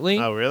immediately.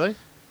 Oh, really?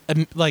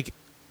 Like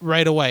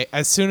right away.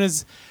 As soon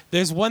as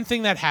there's one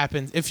thing that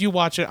happens, if you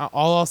watch it,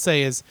 all I'll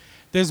say is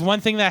there's one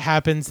thing that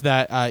happens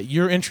that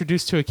you're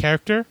introduced to a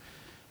character,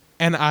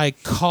 and I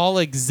call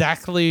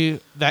exactly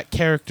that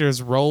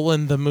character's role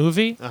in the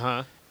movie,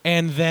 Uh-huh.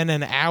 and then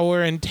an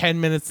hour and 10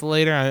 minutes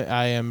later,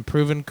 I am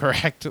proven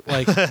correct.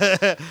 Like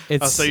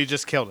it's Oh, so you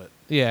just killed it.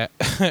 yeah,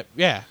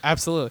 yeah,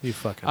 absolutely. You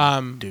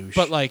fucking douche.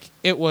 But like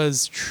it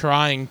was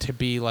trying to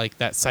be like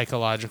that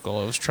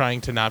psychological. It was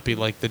trying to not be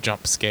like the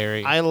jump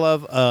scary. I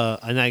love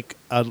I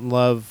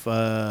love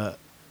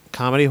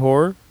comedy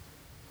horror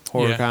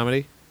Yeah.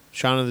 comedy.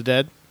 Shaun of the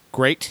Dead,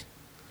 great.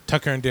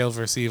 Tucker and Dale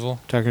vs.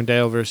 Evil. Tucker and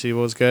Dale versus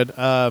Evil was good.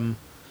 Fuck.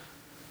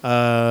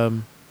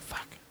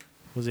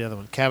 What was the other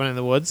one? Cabin in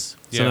the Woods.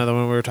 It's Yeah. another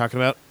one we were talking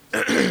about.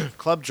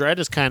 Club Dread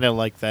is kind of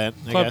like that.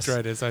 I Club guess.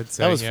 Dread is, I'd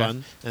say. That was yeah.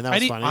 fun, and that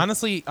was funny.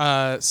 Honestly,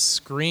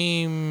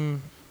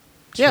 Scream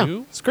 2.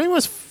 Yeah, Scream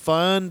was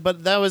fun,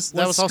 but that was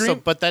also,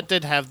 Scream- but that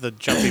did have the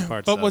jumpy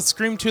parts. But though. was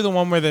Scream 2 the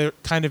one where they're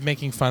kind of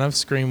making fun of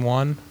Scream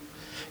 1?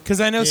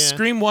 Because I know Yeah.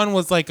 Scream 1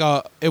 was like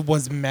it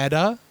was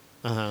meta,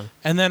 Uh-huh.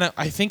 and then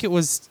I think it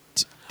was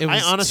I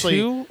honestly,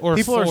 2 or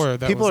people 4. are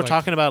that people was are like-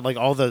 talking about like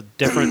all the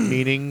different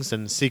meanings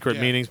and secret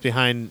Yeah. meanings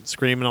behind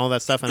Scream and all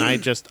that stuff, and I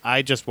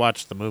just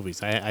watched the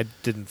movies. I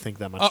didn't think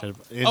that much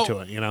into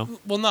it, you know.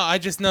 Well, no, I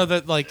just know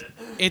that like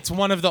it's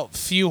one of the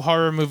few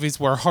horror movies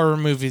where horror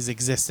movies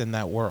exist in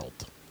that world.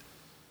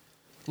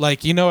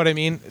 Like, you know what I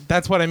mean?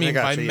 That's what I mean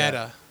by gotcha, yeah.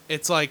 meta.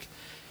 It's like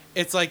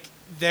they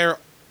They're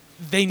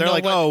know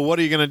like, what, oh, what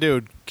are you gonna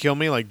do? Kill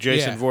me like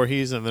Jason Yeah.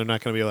 Voorhees? And they're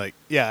not gonna be like,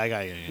 yeah, I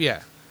got you.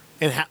 yeah.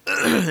 In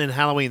in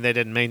Halloween, they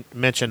didn't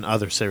mention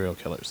other serial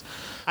killers.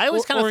 I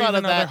always kind of or thought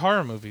even of other that.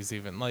 horror movies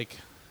even like.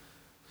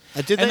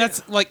 Did And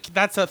they?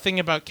 that's a thing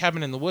about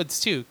Cabin in the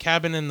Woods too.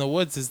 Cabin in the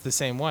Woods is the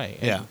same way.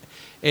 And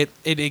Yeah.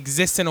 It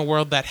exists in a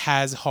world that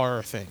has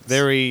horror things.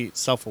 Very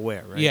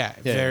self-aware, right? Yeah,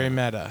 very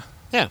meta.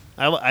 Yeah,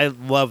 I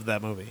love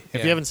that movie. If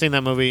Yeah. you haven't seen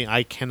that movie,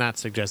 I cannot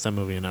suggest that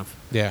movie enough.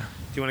 Yeah. Do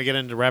you want to get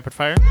into rapid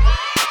fire?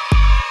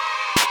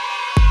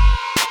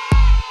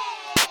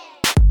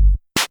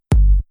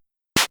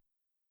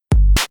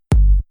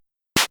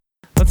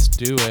 Let's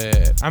do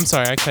it. I'm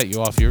sorry, I cut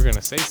you off. You were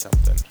gonna say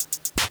something.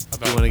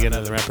 About You want to get into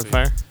another the rapid movie.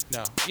 fire?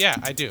 No. Yeah,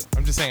 I do.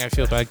 I'm just saying I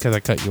feel bad because I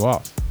cut you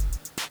off.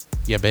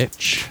 Yeah,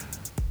 bitch.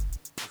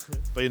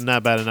 But you're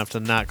not bad enough to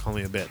not call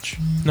me a bitch.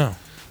 No.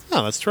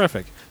 Oh, that's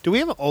terrific. Do we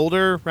have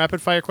older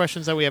rapid fire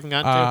questions that we haven't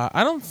gotten to?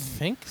 I don't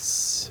think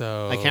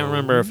so. I can't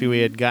remember if we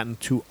had gotten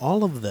to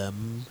all of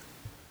them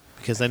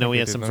because I know think we we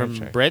had did. some Let me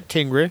from check. Brett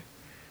Tingre.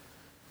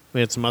 We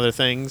had some other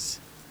things.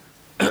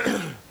 But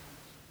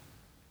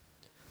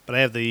I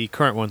have the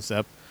current ones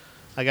up.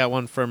 I got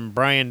one from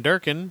Brian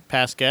Durkin,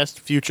 past guest,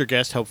 future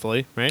guest,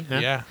 hopefully, right? Huh?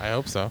 Yeah, I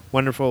hope so.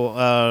 Wonderful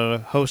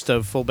host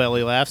of Full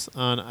Belly Laughs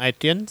on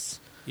iTunes.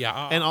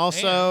 Yeah. And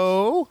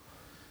also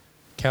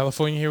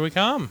California, Here We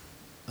Come.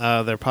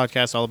 their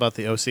podcast all about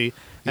the OC.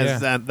 And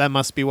Yeah. that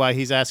must be why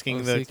he's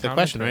asking OC the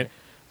question, right?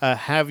 commentary.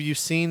 Have you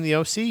seen the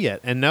OC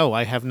yet? And no,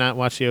 I have not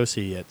watched the OC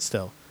yet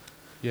still.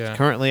 Yeah.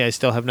 Currently, I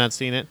still have not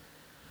seen it.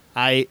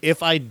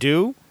 If I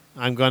do,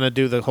 I'm going to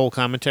do the whole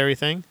commentary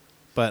thing.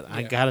 But I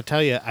Yeah. got to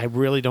tell you, I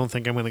really don't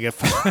think I'm going to get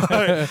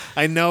far.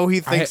 I know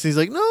he thinks, he's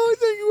like, no, I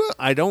think you will.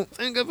 I don't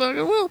think I fucking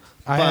will.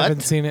 I But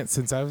haven't seen it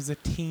since I was a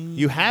teen.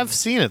 you have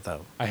seen it,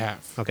 though. I have.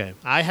 Okay.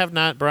 I have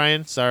not,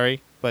 Brian.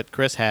 Sorry. But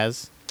Chris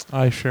has.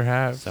 I sure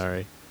have.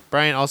 Sorry.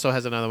 Brian also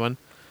has another one.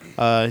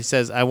 He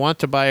says, I want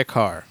to buy a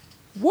car.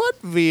 What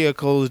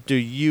vehicles do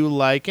you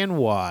like and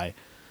why?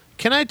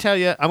 Can I tell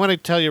you? I'm going to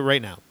tell you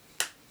right now.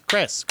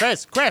 Chris.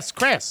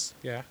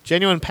 Yeah.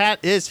 Genuine Pat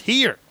is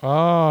here.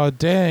 Oh,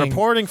 dang.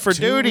 Reporting for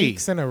 2 duty.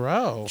 weeks in a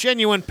row.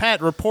 Genuine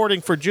Pat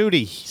reporting for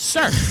Judy.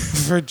 Sir.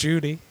 For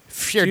Judy.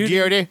 Sure, Judy.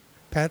 Judy.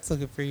 Pat's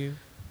looking for you.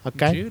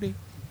 Okay. Judy.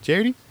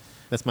 Judy.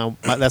 That's my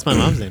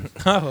mom's name.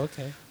 Oh,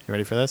 okay. You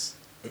ready for this?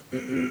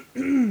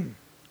 I'm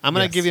going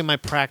to Yes. give you my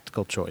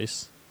practical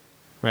choice,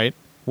 right?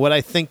 What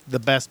I think the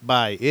best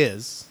buy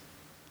is.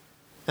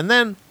 And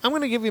then I'm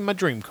going to give you my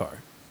dream car.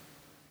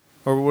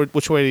 Or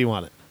which way do you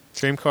want it?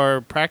 Dream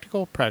car,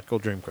 practical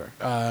dream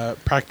car.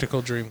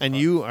 Practical dream. And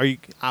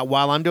car.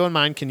 while I'm doing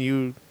mine, do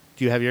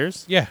you have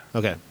yours? Yeah.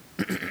 Okay.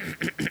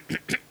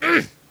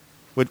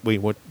 What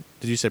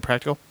did you say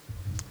practical?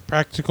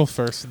 Practical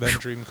first, then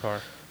dream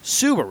car.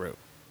 Subaru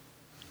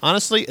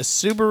Honestly, a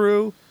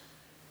Subaru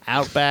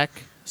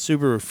Outback,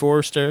 Subaru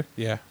Forester,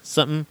 Yeah.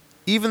 something.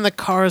 Even the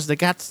cars that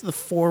got the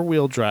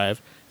 4-wheel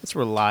drive, it's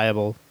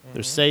reliable.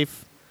 They're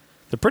safe.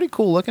 They're pretty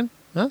cool looking,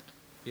 huh?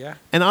 Yeah.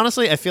 And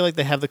honestly, I feel like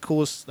they have the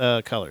coolest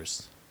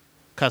colors,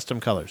 custom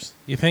colors.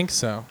 You think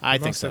so? I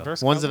The think most so.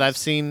 diverse Ones that colors? I've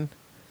seen,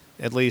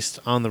 at least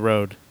on the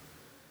road.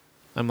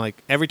 I'm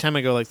like, every time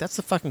I go, like, that's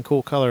the fucking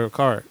cool color of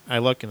car. I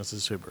look and it's a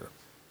Subaru.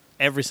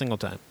 Every single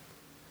time.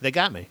 They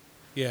got me.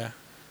 Yeah.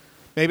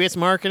 Maybe it's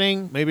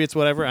marketing. Maybe it's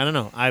whatever. I don't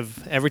know.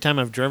 Every time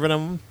I've driven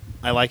them,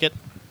 I like it.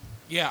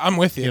 Yeah, I'm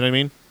with you. You know what I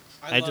mean?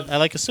 I love- I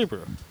like a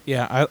Subaru.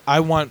 Yeah,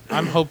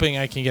 I'm hoping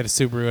I can get a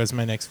Subaru as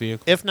my next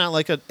vehicle. If not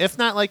like you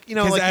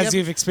know, Because like as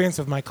you've experienced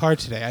with my car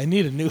today, I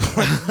need a new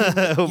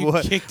one. You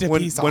kicked a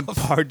piece when off.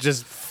 part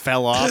just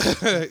fell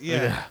off.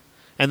 Yeah.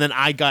 And then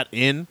I got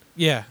in.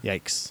 Yeah.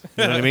 Yikes.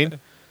 You know what I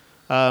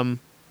mean?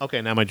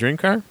 Okay, now my dream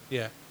car,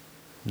 Yeah.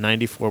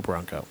 94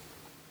 Bronco.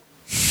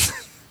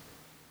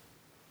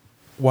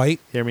 White.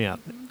 Hear me out.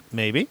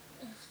 Maybe.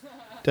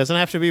 Doesn't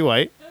have to be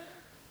white.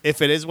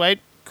 If it is white,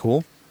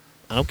 cool.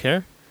 I don't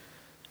care.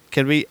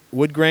 Can be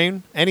wood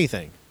grain,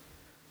 anything.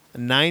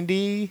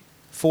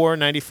 94,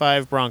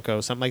 95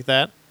 Bronco, something like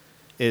that,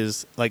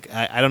 is like,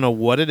 I don't know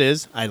what it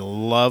is. I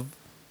love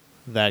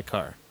that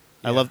car.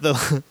 I Yeah. love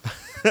the.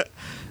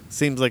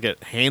 Seems like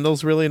it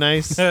handles really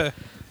nice.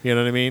 You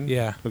know what I mean?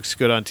 Yeah. Looks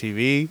good on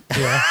TV.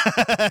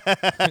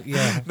 Yeah.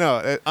 Yeah.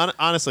 No,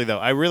 honestly though,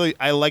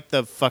 I like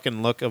the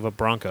fucking look of a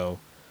Bronco,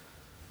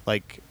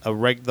 like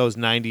those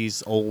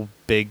 '90s old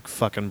big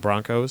fucking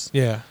Broncos.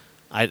 Yeah.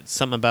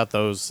 Something about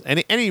those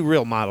any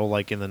real model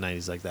like in the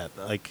 '90s like that.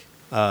 Like,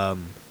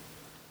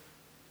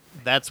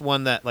 that's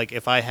one that like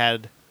if I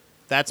had,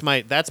 that's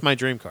my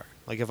dream car.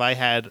 Like if I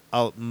had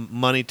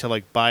money to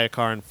like buy a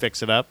car and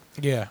fix it up,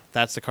 Yeah.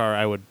 that's the car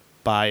I would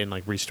buy and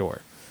like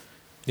restore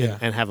Yeah.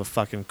 and have a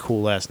fucking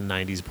cool ass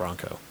 '90s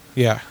Bronco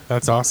Yeah.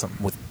 That's awesome.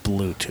 with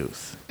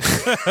Bluetooth.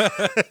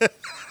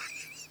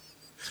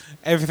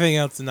 Everything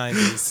else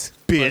 90s.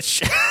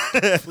 Bitch.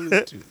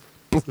 Bluetooth.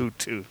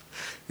 Bluetooth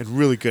and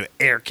really good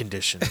air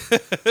conditioning.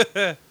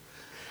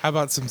 How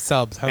about some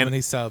subs? How And-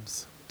 many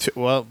subs?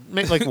 Well,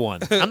 make like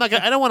one. I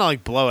don't want to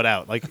like blow it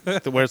out like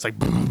where it's like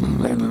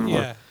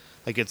Yeah.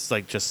 like it's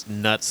like just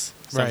nuts.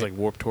 Sounds Right. like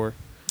Warped Tour.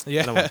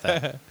 Yeah. I don't want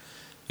that.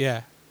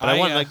 Yeah. But I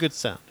want like good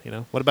sound, you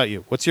know? What about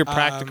you? What's your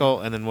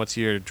practical and then what's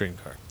your dream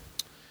car?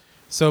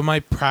 So my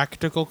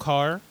practical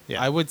car,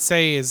 Yeah. I would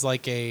say, is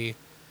like a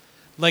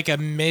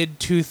mid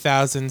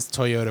 2000s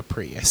Toyota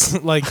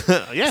Prius, like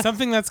Yeah.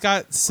 something that's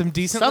got some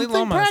decently low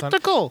Something miles on it.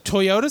 practical.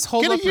 Toyotas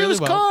hold Get a up really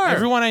used well. car.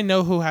 Everyone I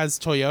know who has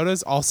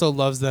Toyotas also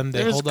loves them. They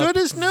They're as hold good up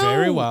as new.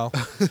 very well.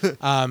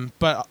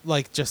 But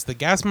like just the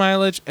gas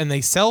mileage, and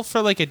they sell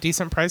for like a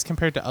decent price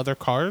compared to other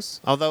cars.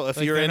 Although if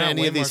Like, you're they're in not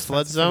any way of these more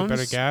flood expensive for the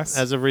better zones, gas.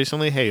 as of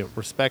recently, hey,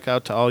 respect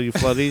out to all you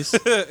floodies.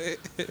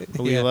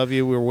 We Yeah. love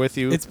you. We're with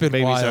you. It's been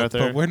Babies wild, out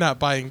there. but we're not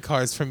buying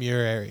cars from your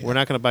area. We're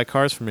not going to buy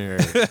cars from your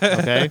area,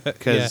 okay?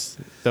 Because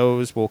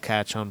those will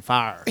catch on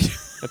fire.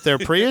 If they're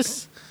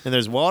Prius and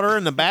there's water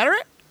in the battery,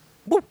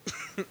 whoop,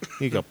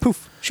 you go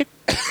poof, shit.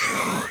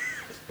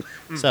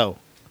 So,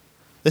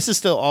 this is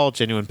still all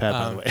genuine Pat,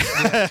 by the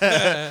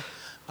way.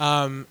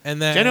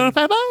 And then Genuine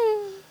Pat.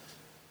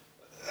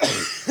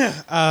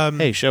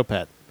 Hey, show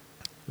Pat.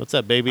 What's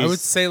up, babies? I would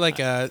say like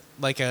a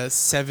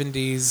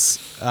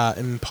 70s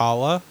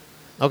Impala.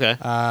 Okay.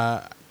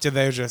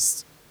 They're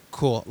just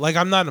cool. Like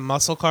I'm not a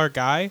muscle car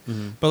guy,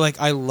 but like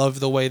I love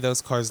the way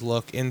those cars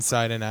look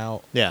inside and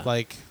out. Yeah.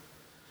 Like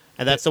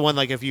And that's the one,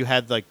 like, if you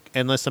had, like,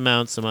 endless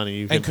amounts of money,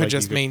 you and could like,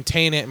 just you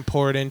maintain it and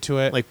pour it into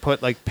it. like,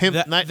 put, like, pimp,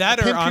 that, not, that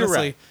pimp or your honestly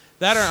ride.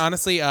 that or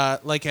honestly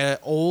like a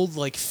old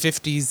like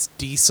 50s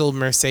diesel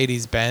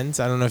Mercedes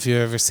Benz. I don't know if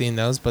you've ever seen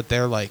those, but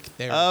they're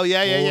Oh,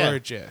 yeah.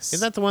 gorgeous.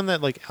 Isn't that the one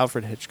that, like,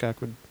 Alfred Hitchcock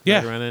would Yeah.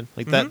 ride around in?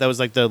 Like, that was,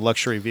 like, the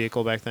luxury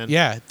vehicle back then?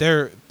 Yeah,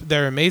 they're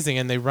amazing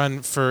and they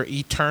run for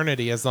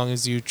eternity as long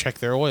as you check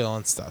their oil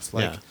and stuff.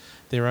 Like Yeah.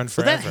 they run Would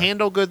forever. that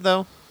handle good,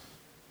 though?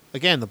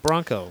 Again, the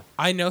Bronco.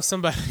 I know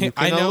somebody. You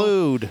can I know.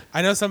 elude.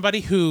 I know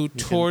somebody who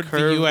You toured can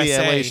curve the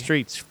USA LA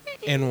streets.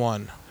 in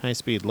one. High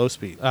speed, low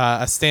speed.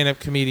 A stand-up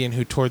comedian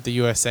who toured the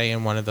USA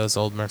in one of those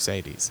old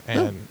Mercedes,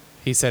 and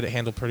he said it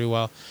handled pretty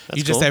well. That's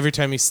you just cool. every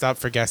time you stop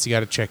for gas, you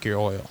got to check your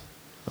oil.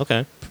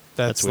 Okay.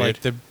 That's weird.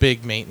 like the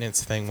big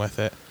maintenance thing with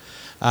it.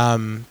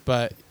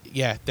 But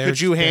yeah,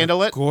 Could you they're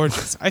handle it?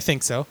 Gorgeous. I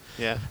think so.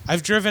 Yeah.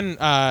 I've driven.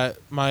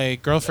 My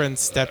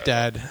girlfriend's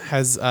stepdad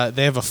has.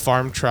 They have a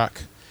farm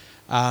truck.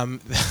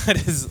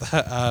 That is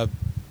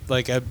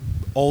like a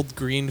old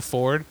green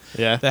Ford.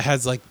 Yeah. That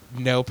has like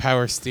no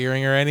power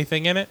steering or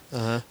anything in it.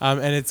 Uh-huh.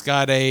 And it's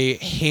got a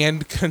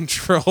hand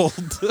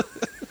controlled.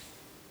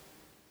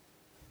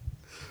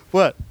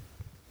 What?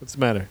 What's the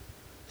matter?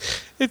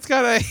 It's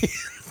got a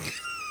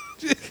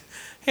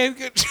hand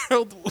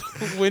controlled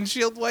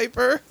windshield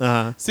wiper.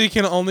 Uh-huh. So you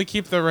can only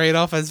keep the rain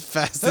off as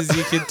fast as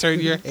you can turn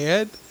your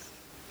hand.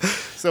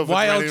 So if it's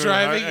While raining really hard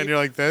driving, and you're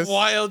like this?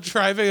 while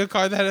driving a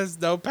car that has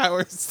no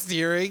power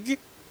steering.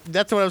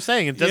 That's what I'm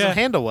saying. It doesn't Yeah.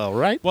 handle well,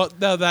 right? Well,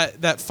 no,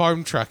 that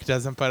farm truck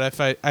doesn't. But if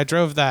I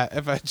drove that,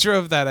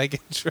 I can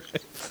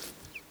drive.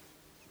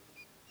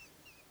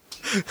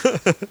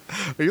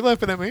 Are you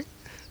laughing at me?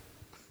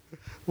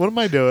 What am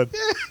I doing?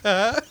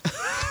 I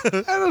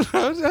don't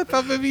know. I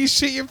thought maybe you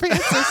shit your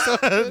pants or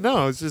something.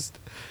 No, it's just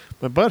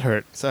my butt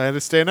hurt, so I had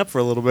to stand up for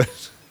a little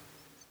bit.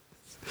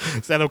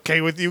 Is that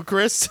okay with you,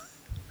 Chris?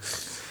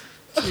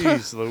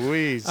 Jeez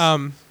Louise.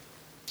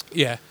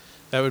 Yeah,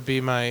 that would be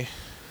my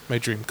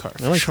dream car.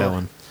 I like for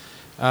that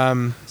sure.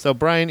 one. So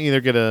Brian either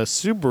get a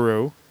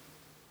Subaru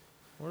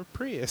Or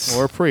Prius.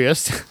 or a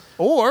Prius,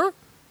 or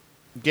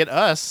get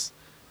us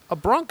a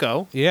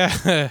Bronco,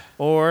 yeah.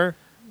 or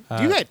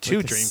you got two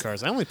like a dream s-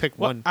 cars. I only picked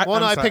Well, one. I'm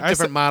I sorry. picked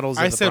different models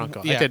I of the said,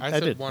 Bronco. Yeah, I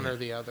did. one or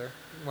the other.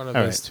 One of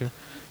All those right.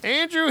 two.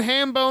 Andrew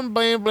Hambone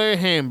Bambler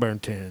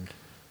Hamburton.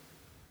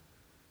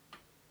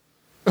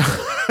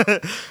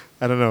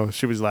 I don't know.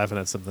 She was laughing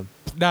at something.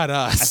 Not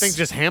us. I think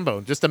just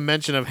Hambone. Just a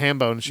mention of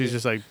Hambone. She's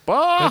just like,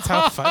 that's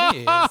how funny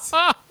it is.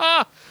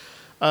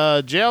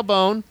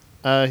 Jailbone,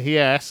 he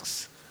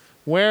asks,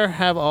 where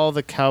have all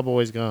the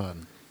cowboys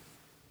gone?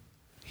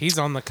 He's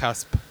on the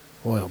cusp.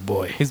 Oh,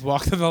 boy. He's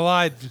walking the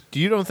line.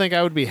 You don't think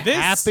I would be This-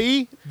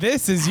 happy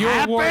This is your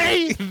Happy?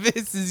 warning.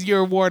 This is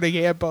your warning,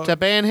 Hambo. to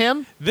ban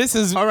him? This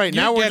is All right,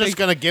 you're now we're getting- just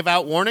going to give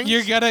out warnings?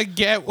 You're gonna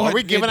get what Are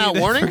we giving out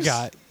Nadine warnings?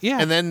 Forgot. Yeah.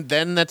 And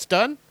then that's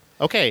done?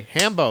 Okay,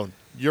 Hambone,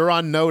 you're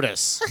on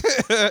notice.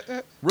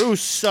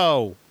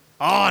 Russo,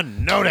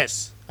 on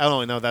notice. I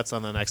don't know. That's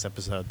on the next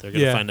episode. They're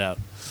going to Yeah. find out.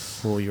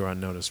 Oh, you're on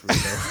notice,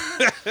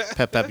 Russo.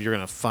 Pep, you're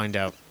going to find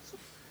out.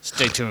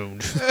 Stay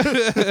tuned.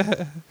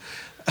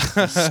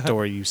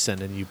 Story you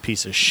send in, you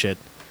piece of shit.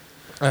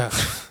 Ugh.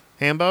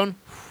 Hambone?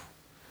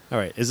 All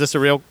right. Is this a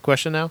real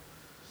question now?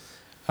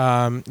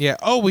 Yeah.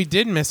 Oh, we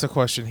did miss a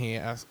question he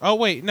asked. Oh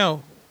wait,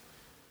 no.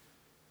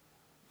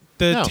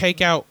 The No.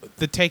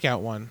 takeout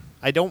one.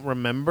 I don't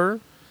remember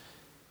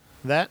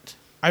that.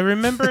 I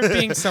remember it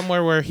being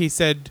somewhere where he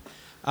said,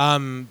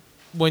 when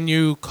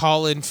you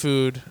call in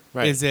food,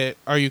 Right.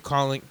 are you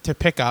calling to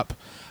pick up?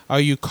 Are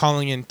you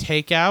calling in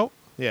takeout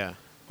Yeah.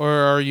 or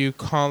are you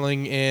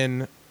calling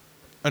in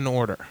an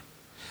order?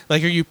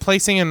 Like, are you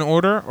placing an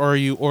order or are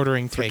you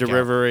ordering For takeout?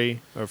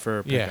 delivery or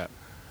for Yeah. pickup?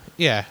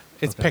 Yeah,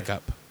 it's Okay.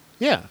 pickup.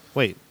 Yeah.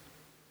 Wait.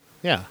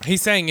 Yeah.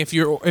 He's saying if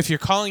you're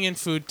calling in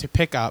food to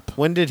pick up,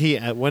 When did he?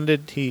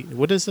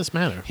 What does this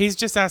matter? he's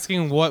just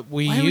asking what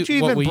we Why would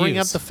you what even we bring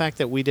up use. the fact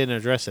that we didn't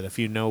address it if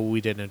you know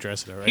we didn't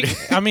address it already?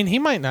 I mean, he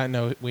might not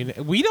know. We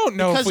don't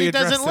know Because if we he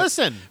addressed doesn't it.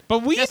 listen.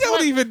 But we Guess don't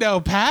what? even know,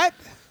 Pat.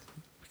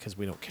 Because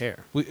we don't care.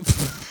 We,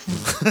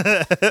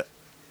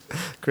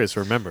 Chris,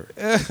 remember.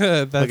 that's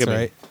Look at me.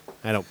 right.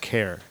 I don't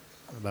care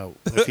about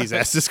if he's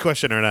asked this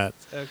question or not.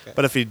 Okay.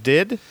 But if he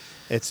did,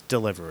 it's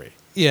delivery,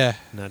 Yeah.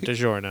 not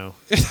DiGiorno.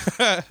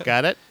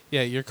 Got it?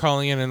 Yeah, you're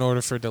calling in an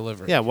order for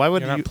delivery. Yeah, why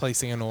would you're you- not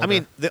placing an order? I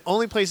mean, the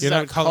only places you're I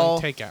not would calling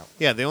call... takeout.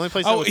 Yeah, the only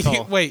place I Oh, would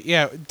call... wait,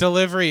 yeah,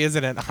 delivery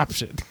isn't an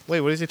option.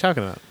 Wait, what is he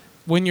talking about?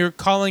 When you're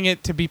calling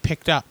it to be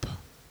picked up.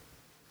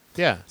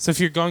 Yeah. So if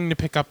you're going to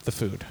pick up the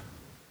food,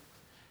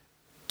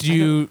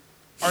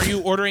 are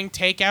you ordering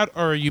takeout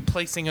or are you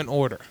placing an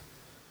order?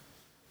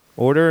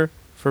 Order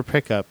for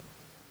pickup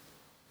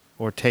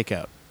or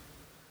takeout.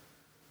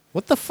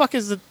 What the fuck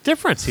is the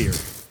difference here?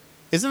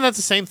 Isn't that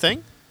the same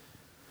thing?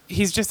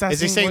 He's just asking. Is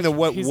he saying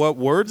what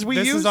words we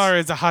this use? is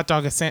is a hot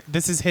dog.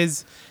 This is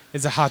his.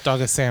 Is a hot dog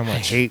a I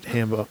sandwich? hate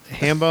Hambone.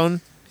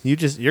 Hambone,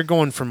 you're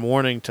going from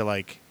warning to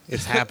like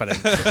it's happening.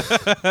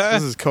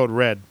 This is code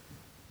red.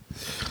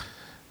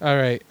 All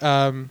right.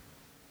 I'm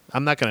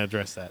not going to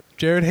address that.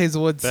 Jared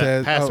Hazelwood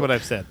said. Past what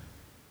I've said.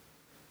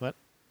 What?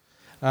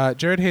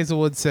 Jared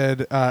Hazelwood said.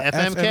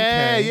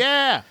 FMK,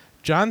 yeah.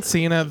 John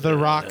Cena, The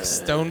Rock,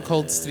 Stone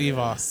Cold Steve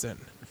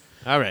Austin.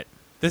 All right.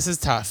 This is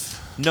tough.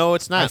 No,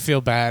 it's I not.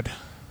 feel bad.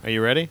 Are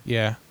you ready?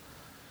 Yeah.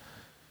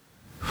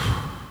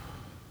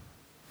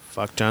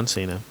 Fuck John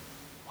Cena.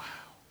 Wow.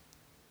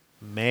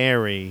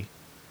 Marry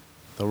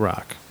The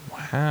Rock.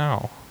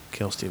 Wow.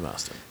 Kill Steve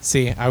Austin.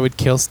 See, I would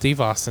kill Steve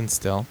Austin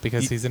still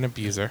because he's an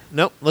abuser.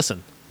 Nope.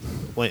 Listen.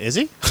 Wait, is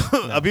he?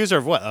 Abuser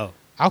of what?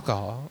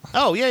 Alcohol.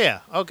 Oh,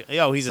 yeah. Okay.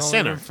 Oh, he's a It's only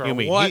sinner. room for You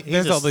mean what?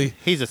 he's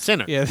There's a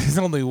sinner. Yeah, there's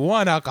only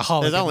one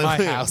alcoholic There's only in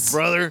my house.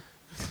 brother.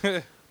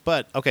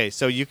 But okay,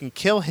 so you can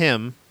kill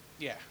him,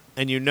 Yeah.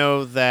 and you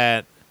know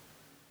that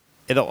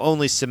it'll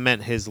only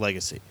cement his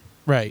legacy,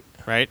 Right.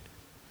 right?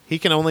 He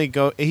can only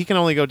go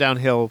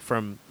downhill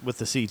with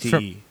the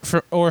CTE.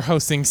 Or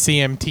hosting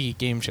CMT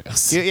game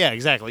shows. Yeah,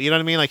 exactly. You know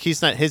what I mean? Like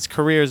he's not. His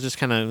career is just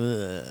kind of.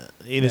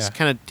 It is Yeah.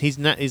 kind of. He's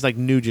not. He's like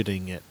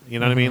nugenting it. You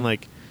know what I mean? Mhm.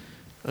 Like,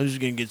 I'm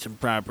just gonna get some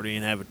property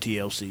and have a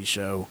TLC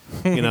show.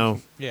 You know.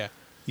 Yeah.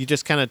 You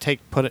just kind of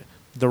put it.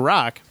 The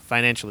Rock,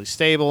 financially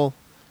stable.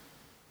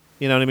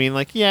 You know what I mean?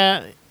 Like,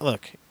 yeah.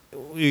 Look,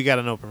 you got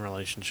an open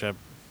relationship.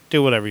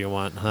 Do whatever you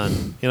want,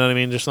 hun. You know what I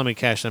mean? Just let me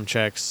cash them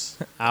checks.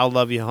 I'll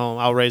love you home.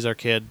 I'll raise our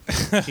kid.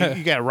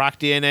 You got Rock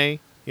DNA.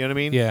 You know what I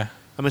mean? Yeah.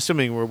 I'm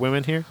assuming we're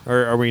women here,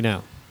 or are we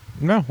now?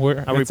 No,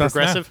 Are we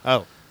progressive?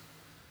 Oh,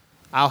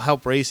 I'll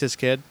help raise his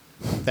kid.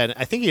 That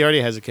I think he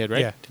already has a kid,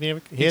 right? Yeah. Didn't he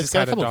have? He Has just got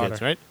had a a couple daughter.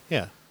 kids, right?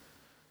 Yeah.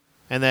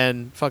 And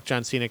then fuck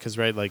John Cena because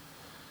right, like,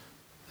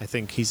 I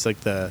think he's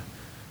like the.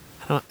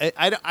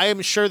 I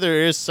am sure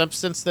there is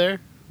substance there,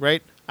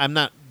 right? I'm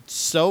not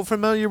so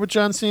familiar with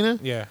John Cena,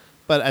 Yeah.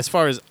 but as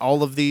far as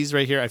all of these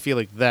right here, I feel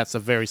like that's a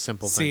very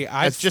simple See, thing.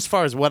 I've- That's just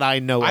far as what I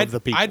know of the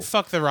people. I'd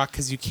fuck The Rock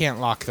because you can't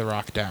lock The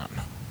Rock down.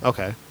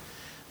 Okay.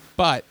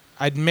 But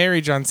I'd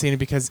marry John Cena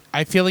because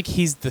I feel like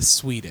he's the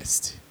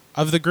sweetest.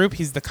 Of the group,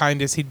 he's the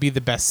kindest. He'd be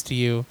the best to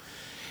you.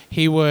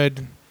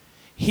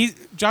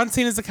 John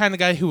Cena's the kind of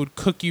guy who would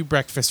cook you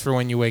breakfast for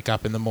when you wake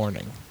up in the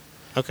morning.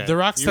 Okay. The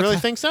Rock's You the really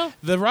ki- think so?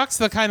 The Rock's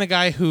the kind of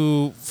guy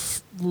who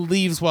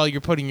leaves while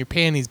you're putting your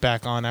panties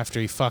back on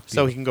after he fucked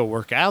So you. he can go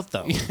work out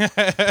though. You know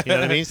what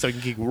I mean? So he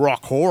can keep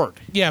rock hard.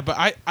 Yeah, but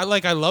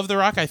I love The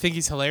Rock. I think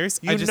he's hilarious.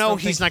 I You just know don't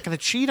he's think- not going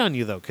to cheat on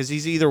you though, because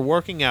he's either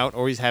working out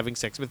or he's having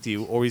sex with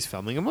you or he's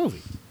filming a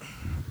movie,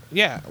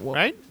 Yeah, well,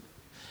 right?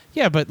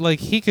 yeah, but like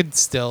he could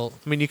still.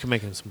 I mean, you can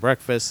make him some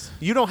breakfast.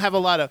 You don't have a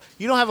lot of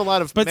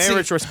But see-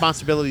 marriage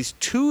responsibilities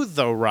to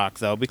The Rock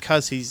though,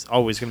 because he's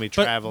always going to be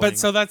traveling. But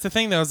so that's the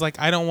thing though. Is like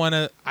I don't want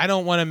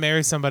to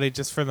marry somebody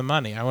just for the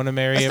money. I want to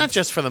marry. it's him. not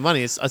just for the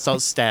money; it's all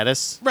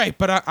status. Right,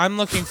 but I'm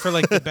looking for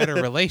like the better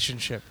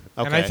relationship,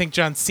 and I Okay. think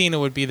John Cena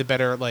would be the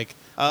better like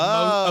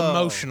Oh.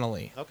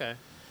 emotionally. Okay.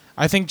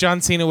 I think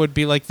John Cena would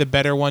be like the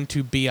better one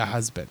to be a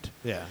husband.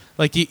 Yeah.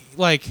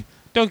 Like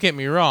don't get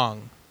me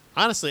wrong.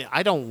 Honestly,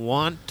 I don't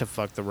want to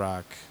fuck The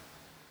Rock,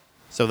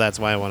 so that's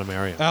why I want to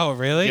marry him. Oh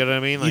really? You know what I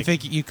mean? you Like-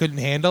 think you couldn't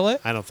handle it?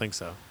 I don't think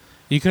so.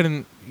 You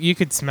couldn't. You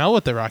could smell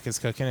what The Rock is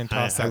cooking and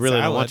toss I that really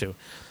salad. don't want to.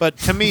 But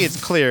to me,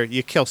 it's clear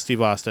you kill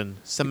Steve Austin,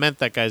 cement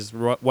that guy's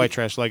white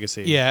trash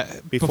legacy. Yeah,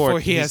 Before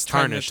he he's has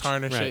time tarnished. to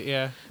tarnish Right. it.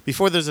 Yeah,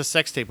 Before there's a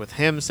sex tape with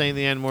him saying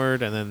the N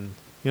word, and then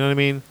you know what I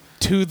mean.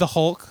 to the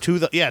Hulk. To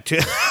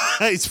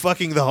he's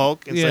fucking the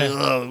Hulk and Yeah. saying,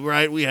 "Oh,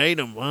 right, we hate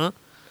him, huh?"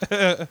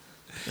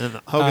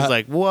 And Hogan's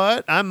like,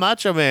 "What? I'm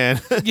Macho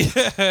Man."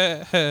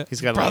 Yeah,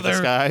 He's got a Brother.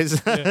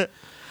 disguise. Yeah.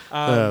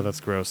 That's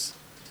gross.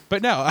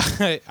 But no,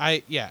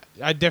 I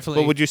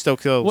definitely. But would you still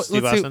kill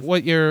Steve let's see Austin?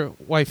 what your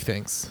wife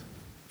thinks.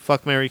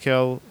 Fuck, marry,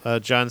 kill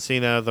John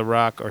Cena, The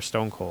Rock, or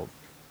Stone Cold?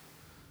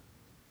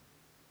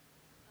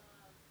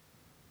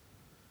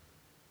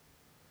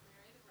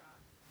 Marry the Rock.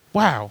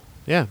 Wow,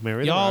 Yeah,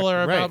 marry y'all The Rock.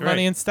 are Right, about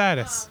money right. and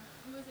status.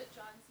 Who is it?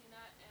 John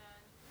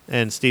Cena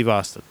And Steve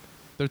Austin.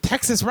 The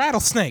Texas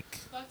rattlesnake.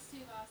 and fuck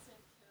Steve Austin,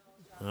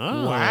 kill Oh,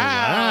 John.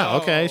 wow.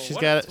 Okay, she's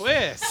What got a it.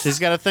 twist. She's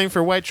got a thing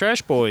for white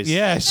trash boys.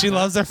 Yeah, she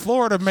loves her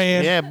Florida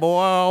man. Yeah,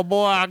 boy, oh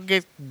boy, I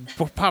get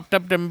popped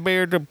up them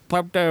beard,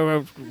 popped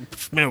up,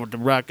 smell what the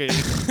rock is.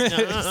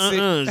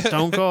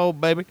 Stone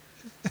Cold, baby.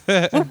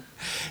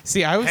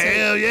 See, I was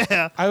Hell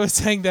yeah. I was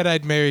saying that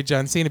I'd marry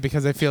John Cena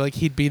because I feel like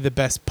he'd be the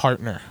best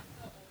partner.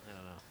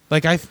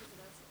 Like I.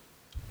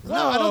 No,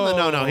 I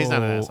don't. No, he's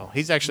not an asshole.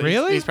 He's actually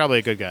Really? He's probably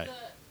a good guy.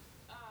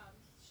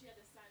 She had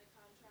to sign a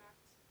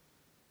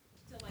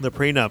contract. To, like, The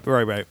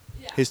prenup, right.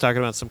 Yeah. He's talking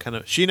about some kind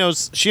of. She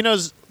knows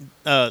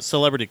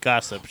celebrity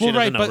gossip. She Well, doesn't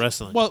right, know but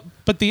wrestling.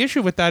 but the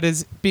issue with that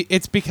is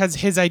it's because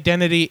his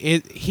identity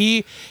is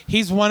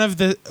he's one of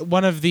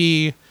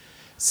the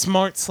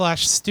smart /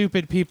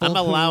 stupid people. I'm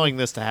allowing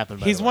this to happen.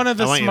 By He's the way. one of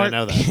the I want smart. You to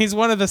know that. He's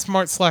one of the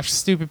smart /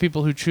 stupid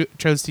people who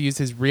chose to use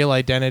his real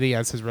identity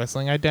as his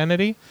wrestling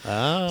identity.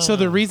 Oh. So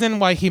the reason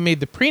why he made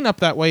the prenup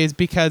that way is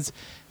because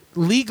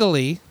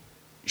legally,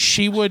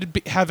 she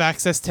would have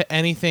access to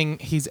anything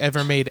he's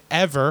ever made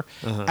ever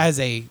as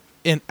a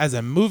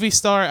movie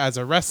star, as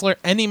a wrestler,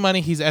 any money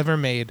he's ever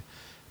made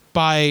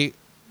by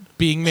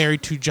being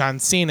married to John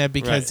Cena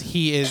because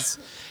Right.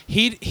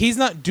 he's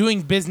not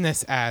doing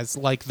business as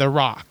like The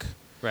Rock.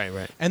 Right.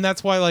 And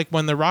that's why, like,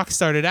 when The Rock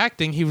started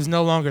acting, he was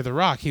no longer The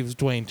Rock. He was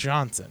Dwayne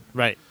Johnson.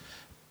 Right.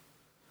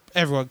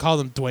 Everyone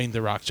called him Dwayne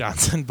The Rock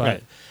Johnson,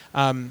 but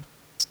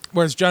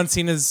whereas John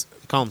Cena's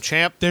Call him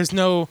champ. there's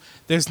no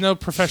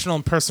professional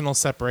and personal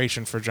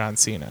separation for John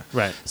Cena.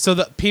 Right. So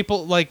that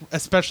people like,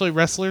 especially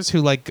wrestlers who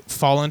like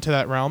fall into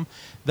that realm,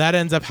 that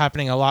ends up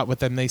happening a lot with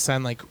them. They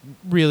sign like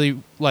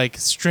really like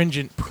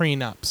stringent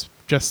prenups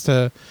just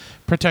to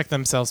protect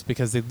themselves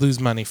because they lose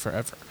money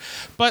forever.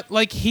 But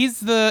like he's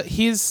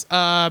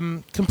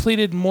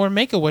completed more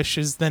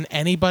Make-A-Wishes than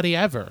anybody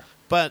ever.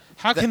 But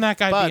How can that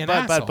guy be an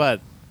asshole?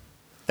 But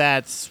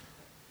that's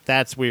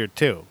weird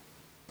too.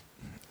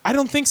 I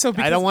don't think so.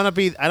 Because I don't want to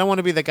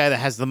be the guy that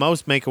has the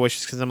most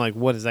Make-A-Wishes because I'm like,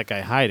 what is that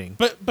guy hiding?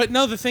 But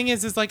no, the thing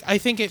is like I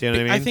think it. Do you know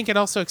what I I mean? think it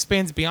also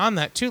expands beyond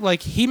that too.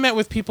 Like he met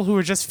with people who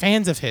were just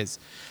fans of his.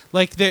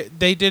 Like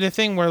they did a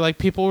thing where like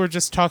people were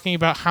just talking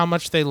about how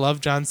much they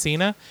love John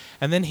Cena,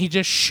 and then he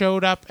just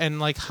showed up and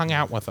like hung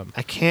out with them.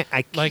 I can't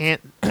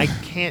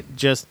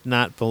just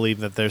not believe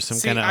that there's some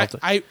See, kind of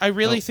I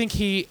really Oh. think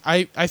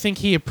I think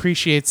he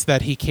appreciates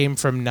that he came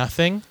from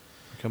nothing.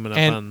 coming up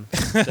and- on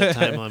the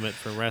time limit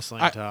for wrestling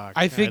talk.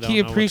 I think don't he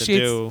know what to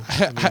appreciates. do.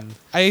 I mean,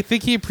 I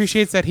think he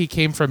appreciates that he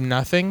came from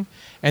nothing,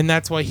 and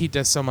that's why he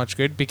does so much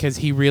good because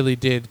he really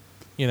did,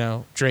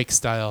 Drake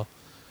style,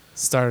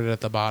 started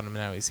at the bottom.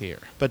 Now he's here.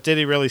 but did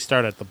he really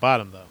start at the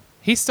bottom though?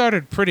 He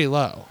started pretty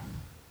low.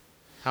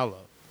 How low?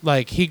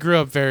 Like, he grew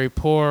up very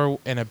poor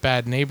in a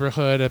bad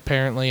neighborhood,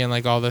 apparently, and,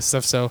 like, all this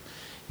stuff. So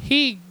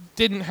he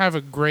didn't have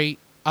a great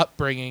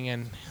upbringing,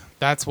 and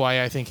that's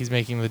why I think he's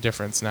making the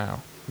difference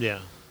now. Yeah.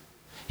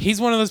 He's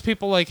one of those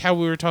people, like how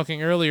we were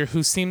talking earlier,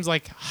 who seems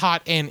like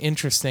hot and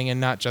interesting and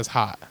not just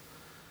hot.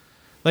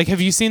 Like, have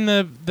you seen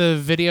the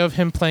video of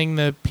him playing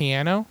the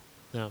piano?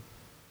 No.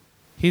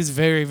 He's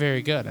very,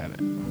 very good at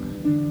it.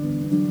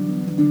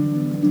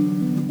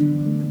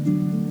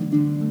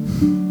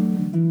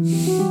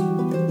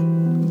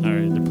 All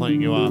right, they're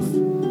playing you off.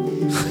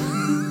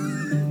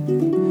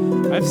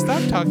 I've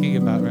stopped talking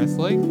about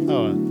wrestling.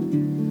 Oh.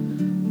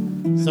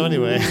 So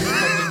anyway,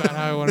 Talking about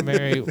how I want to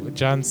marry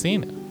John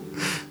Cena.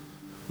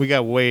 we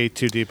got way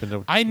too deep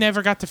into. I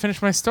never got to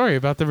finish my story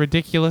about the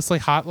ridiculously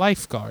hot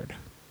lifeguard.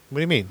 What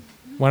do you mean?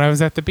 When I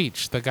was at the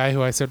beach, the guy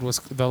who I said was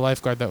the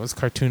lifeguard that was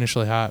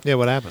cartoonishly hot. Yeah,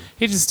 what happened?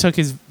 He just took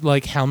his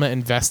like helmet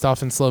and vest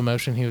off in slow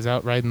motion. He was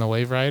out riding the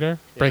wave rider,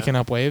 breaking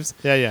up waves.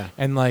 Yeah, yeah.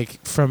 And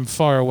like from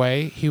far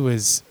away, he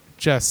was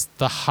just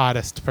the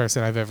hottest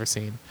person I've ever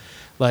seen.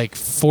 Like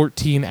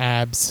 14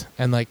 abs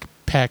and like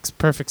pecs,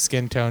 perfect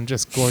skin tone,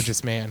 just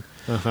gorgeous man.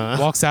 Uh-huh.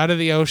 Walks out of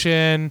the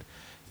ocean,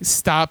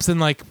 stops and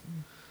like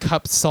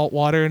cups salt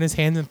water in his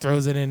hands and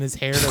throws it in his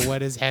hair to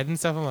wet his head and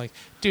stuff. I'm like,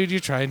 dude, you're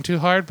trying too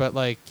hard, but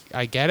like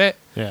I get it.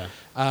 Yeah.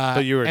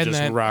 But you were and just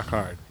then- rock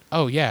hard.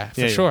 Oh yeah,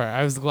 for Yeah, sure.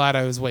 I was glad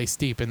I was waist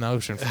deep in the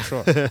ocean for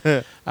sure.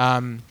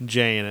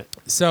 Jay in it.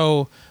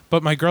 So,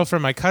 but my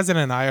girlfriend, my cousin,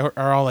 and I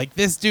are all like,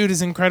 this dude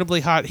is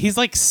incredibly hot. He's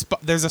like,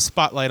 there's a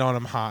spotlight on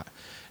him hot.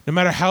 No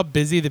matter how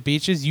busy the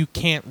beach is, you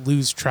can't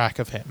lose track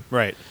of him.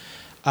 Right.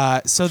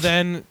 So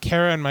then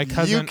Kara and my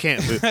cousin. You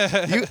can't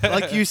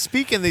lose. You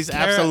speak in these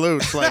Kara-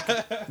 absolutes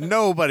like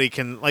nobody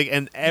can like,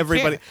 and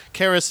everybody.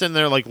 Kara's sitting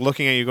there like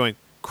looking at you going,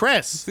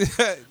 Chris,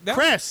 No,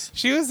 Chris,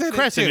 She was in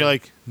Chris, it too. and you're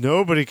like,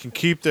 nobody can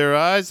keep their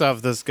eyes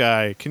off this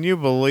guy. Can you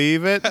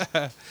believe it?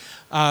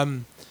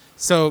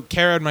 So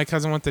Kara and my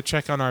cousin went to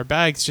check on our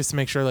bags just to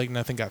make sure like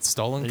nothing got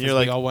stolen. And 'cause you're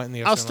like, we all went in the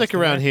ocean. I'll and stick left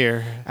around them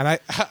here. And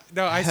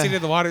I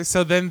seated the water.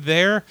 So then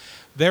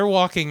they're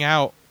walking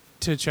out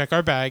to check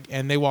our bag,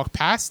 and they walk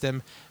past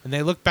him, and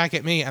they look back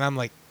at me, and I'm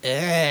like,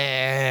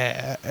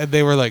 eh. And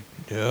they were like,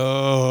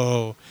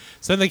 no.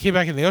 So then they came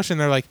back in the ocean.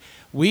 They're like,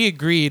 we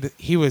agreed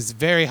he was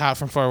very hot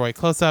from far away.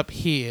 Close up,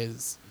 he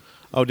is.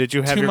 Oh, did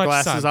you have Too your much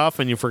glasses sun. off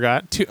and you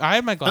forgot? I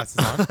had my glasses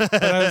on,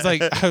 but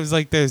I was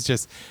like, there's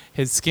just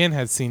his skin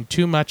had seen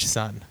too much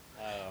sun,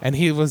 and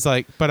he was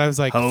like, but I was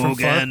like,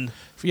 Hogan.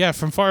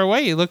 from far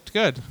away, he looked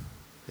good.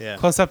 Yeah.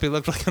 Close up, he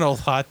looked like an old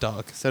hot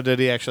dog. So did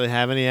he actually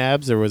have any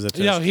abs, or was it?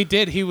 Just... No, he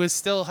did. He was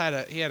still had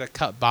a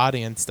cut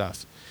body and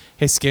stuff.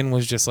 His skin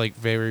was just like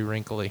very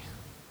wrinkly.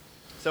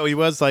 So he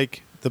was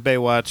like the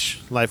Baywatch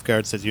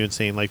lifeguards that you had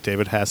seen, like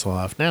David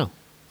Hasselhoff. Now.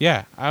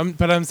 Yeah,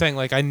 but I'm saying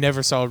like I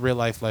never saw a real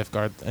life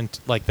lifeguard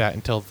like that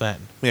until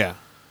then. Yeah.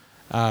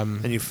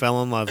 And you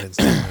fell in love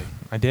instantly.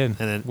 I did.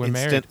 And then we're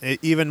married.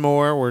 even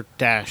more, we're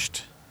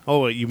dashed.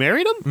 Oh, you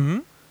married him? Mm-hmm.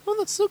 Oh,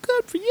 that's so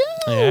good for you.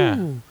 Yeah.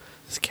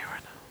 Does Kara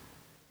know?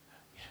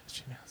 Yeah,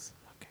 she knows.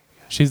 Okay,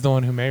 good. She's the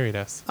one who married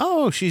us.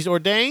 Oh, she's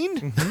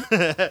ordained?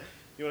 Mm-hmm.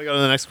 You want to go to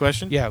the next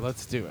question? Yeah,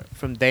 let's do it.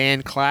 From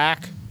Dan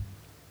Clack.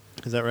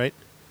 Is that right?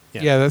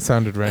 Yeah, that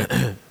sounded right.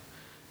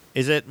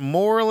 Is it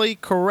morally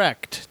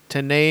correct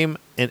to name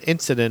an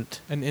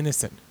incident... An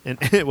innocent.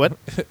 What?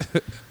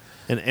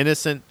 An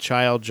innocent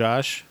child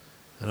Josh?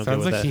 I don't Sounds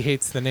get like what he that...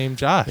 hates the name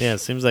Josh. Yeah, it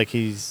seems like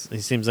he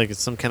seems like it's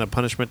some kind of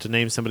punishment to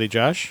name somebody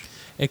Josh.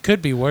 It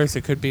could be worse.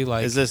 It could be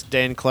like. Is this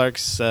Dan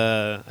Clark's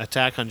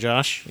attack on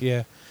Josh?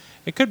 Yeah.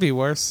 It could be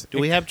worse. Do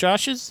we have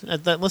Joshes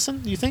that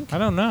listen, do you think? I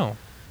don't know.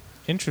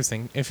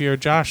 Interesting. If you're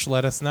Josh,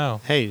 let us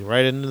know. Hey,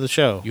 right into the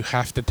show. You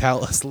have to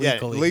tell us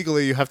legally. Yeah,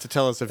 legally you have to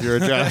tell us if you're a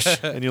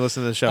Josh and you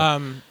listen to the show.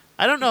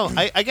 I don't know.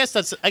 I guess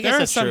that's There are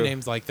that's some true.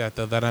 names like that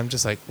though that I'm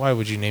just like, why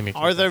would you name your kid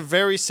Are there that?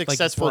 very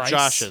successful Bryce?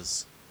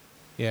 Joshes?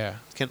 Yeah.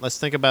 Let's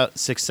think about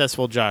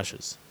successful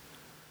Joshes.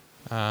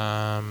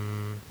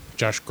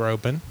 Josh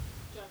Groban.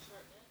 Josh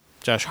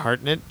Hartnett. Josh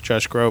Hartnett,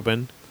 Josh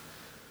Groban,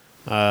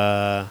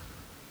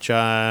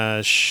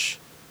 Josh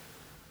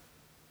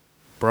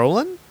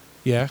Brolin.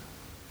 Yeah.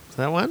 Is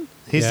that one?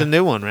 He's Yeah. the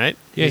new one, right?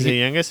 Yeah, He's the he-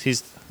 youngest.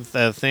 He's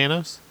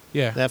Thanos.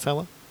 Yeah. That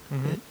fella.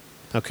 Mm-hmm.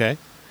 Okay.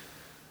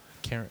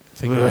 Can't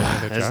think of any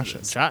other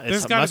Joshes. It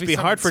gotta must be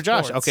some hard in for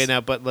Josh. sports. Okay,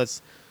 now, but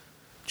let's.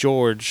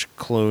 George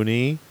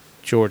Clooney,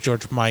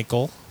 George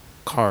Michael,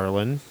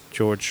 Carlin,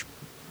 George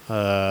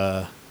Wallace.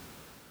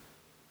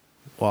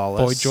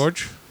 Boy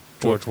George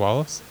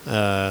Wallace.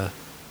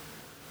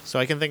 So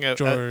I can think of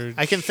George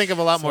I can think of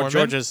a lot more Foreman?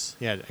 Georges.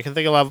 Yeah, I can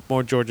think of a lot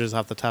more Georges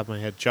off the top of my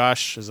head.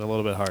 Josh is a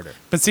little bit harder.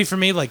 But see, for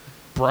me, like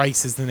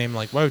Bryce is the name.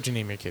 Like, why would you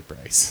name your kid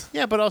Bryce?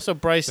 Yeah, but also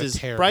Bryce It's a is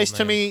terrible Bryce to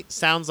name. me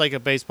sounds like a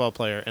baseball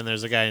player, and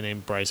there's a guy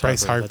named Bryce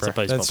Bryce Harper. That's a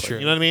Harper. baseball That's player. true.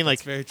 You know what I mean?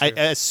 That's Like very true.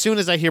 as soon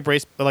as I hear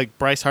Bryce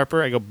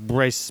Harper, I go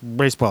Bryce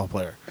ball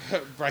player.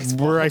 Bryce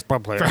Ball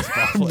player.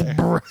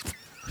 player.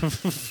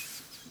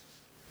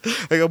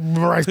 I go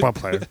Bryce ball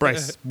player.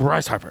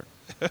 Bryce Harper.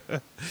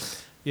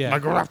 Yeah.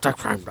 Like a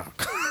crime dog.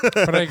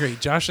 But I agree.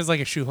 Josh is like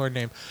a shoehorn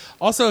name.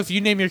 Also, if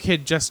you name your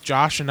kid just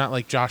Josh and not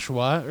like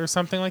Joshua or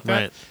something like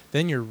that, Right.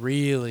 then you're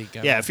really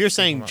gonna. Yeah, if you're fuck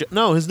saying him up.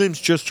 no, his name's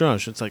just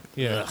Josh. It's like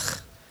Yeah. ugh.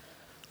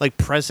 Like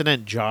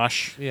President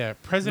Josh. Yeah,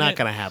 President. Not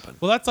gonna happen.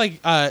 Well, that's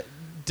like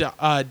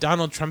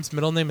Donald Trump's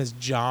middle name is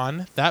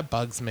John. That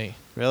bugs me.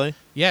 Really?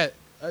 Yeah,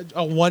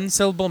 a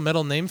one-syllable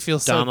middle name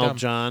feels so Donald dumb.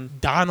 John.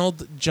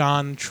 Donald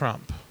John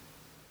Trump.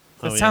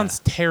 That Oh, sounds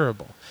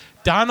terrible.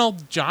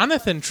 Donald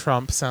Jonathan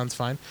Trump sounds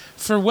fine.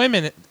 For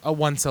women, a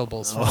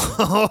one-syllable is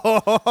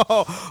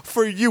fine.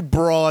 For you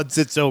broads,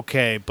 it's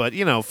okay, but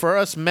for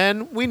us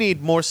men, we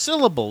need more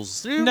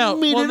syllables. No,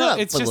 Meet well, it no, up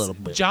it's a just little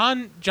bit.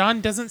 John. John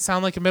doesn't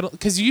sound like a middle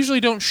because you usually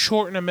don't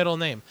shorten a middle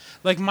name.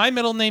 Like my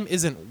middle name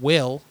isn't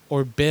Will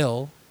or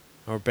Bill.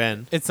 Or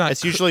Ben. It's not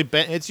It's cr- usually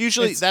Ben. It's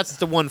usually it's- that's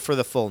the one for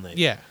the full name.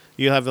 Yeah,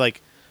 You have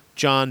like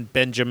John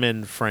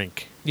Benjamin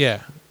Frank.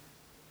 yeah.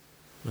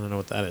 I don't know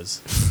what that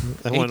is.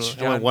 John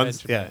Benjamin.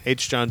 Yeah,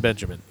 H. John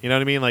Benjamin. You know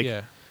what I mean? Like,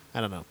 Yeah.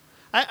 I don't know.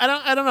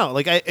 I don't know.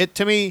 Like,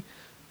 to me,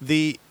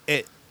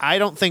 I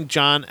don't think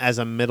John as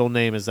a middle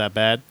name is that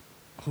bad.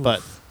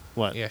 But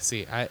what? Yeah,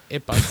 see,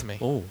 it bugs me.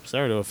 Oh,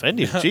 sorry to offend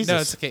you. Jesus, No,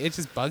 it's okay. It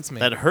just bugs me.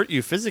 that hurt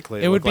you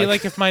physically. It would looked be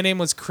like if my name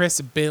was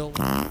Chris Bill.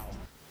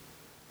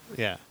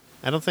 yeah.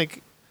 I don't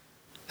think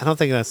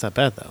that's that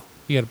bad though.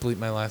 You got to bleep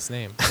my last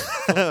name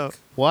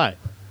Why?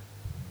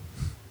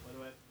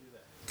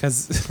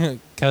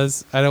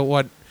 because I don't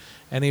want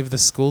any of the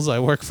schools I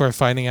work for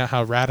finding out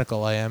how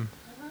radical I am.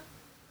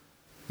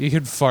 You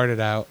can fart it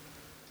out.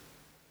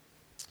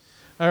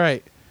 All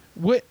right.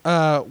 What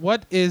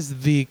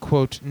is the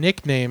quote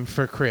nickname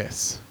for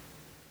Chris?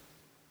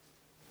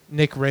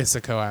 Nick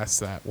Rasico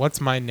asked that.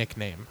 What's my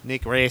nickname?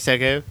 Nick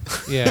Reyesego.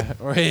 Yeah,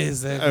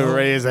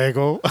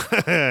 Rasico.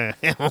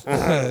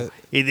 Reyesego.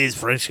 It is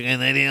French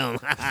Canadian.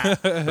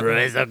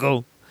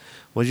 Reyesego.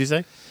 What'd you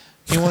say?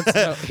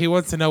 He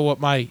wants to know what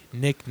my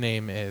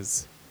nickname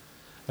is.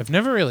 I've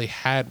never really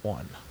had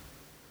one.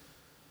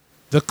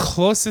 The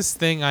closest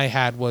thing I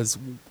had was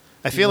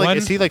I feel like one-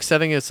 is he like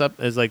setting us up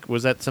as like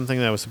was that something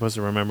that I was supposed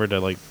to remember to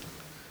like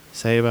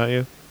say about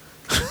you?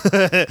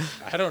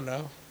 I don't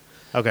know.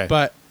 Okay.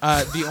 But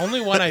the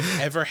only one I've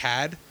ever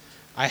had,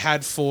 I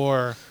had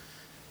from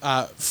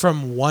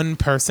one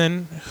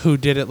person who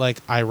did it like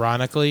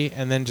ironically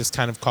and then just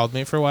kind of called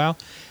me for a while.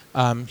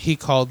 He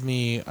called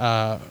me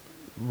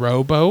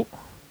Rowboat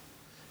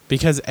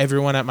because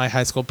everyone at my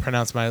high school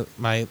pronounced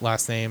my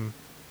last name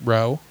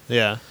Row.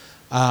 yeah.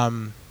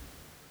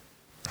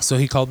 So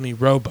he called me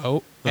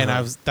Rowboat, and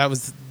Uh-huh. that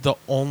was the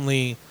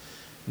only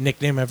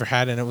nickname I ever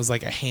had, and it was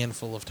like a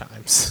handful of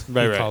times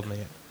Right, he right. called me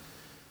it,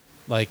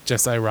 like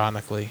just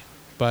ironically.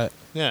 But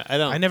Yeah, I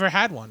don't I never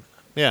had one.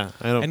 Yeah,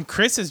 I don't And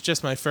Chris is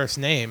just my first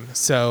name,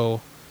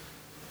 so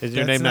is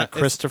your that's name not- not it's-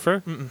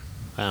 Christopher? mm-mm.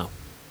 Wow.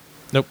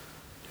 Nope.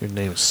 Your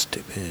name is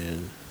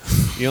stupid.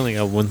 You only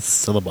got one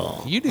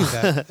syllable. You knew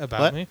that about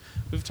What? me.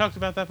 We've talked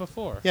about that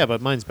before. Yeah,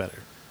 but mine's better.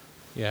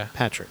 Yeah.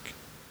 Patrick.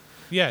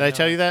 Yeah. Did I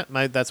tell you that?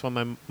 That's what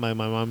my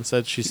mom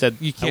said. She said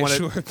You can't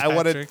short I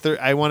wanted Patrick.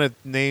 I wanted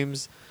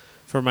names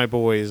for my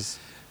boys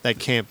that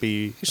can't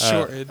be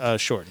Shortened.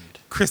 shortened.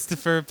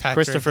 Christopher,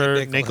 Patrick, Christopher,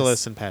 and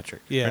Nicholas, and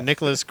Patrick. Yeah. Or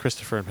Nicholas,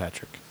 Christopher, and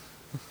Patrick.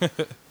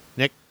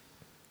 Nick,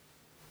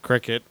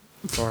 Cricket,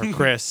 or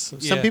Chris. Some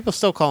Yeah. people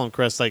still call him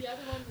Chris. Like The other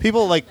one was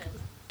people like Benjamin.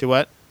 do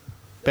what?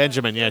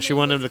 Benjamin. Yeah, she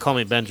wanted him to call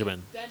me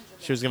Benjamin. Benjamin.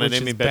 She was gonna Which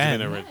name me is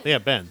Benjamin. Ben. Yeah,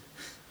 Ben.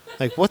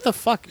 Like what the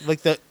fuck?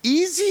 Like the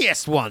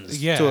easiest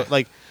ones. Yeah. To,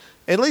 like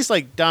at least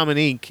like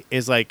Dominique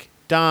is like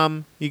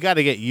Dom. You got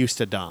to get used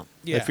to Dom.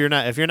 Yeah. If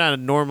you're not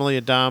normally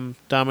a Dom,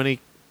 Dominique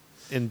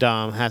and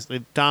Dom has to.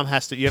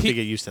 You have to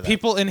get used to that.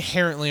 People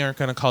inherently aren't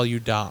going to call you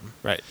Dom.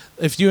 Right.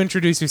 If you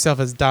introduce yourself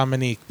as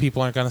Dominique,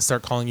 people aren't going to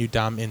start calling you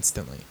Dom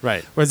instantly.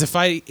 Right. Whereas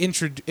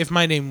if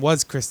my name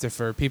was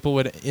Christopher, people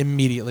would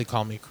immediately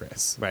call me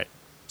Chris. Right.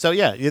 So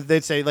yeah,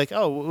 they'd say like,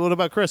 "Oh, what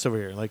about Chris over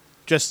here?" Like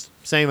just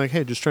saying like,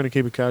 "Hey, just trying to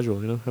keep it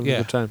casual, having Yeah. a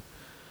good time."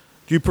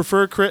 Do you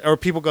prefer Chris? Or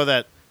people go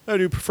that, "Oh,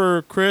 do you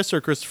prefer Chris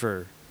or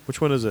Christopher? Which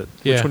one is it?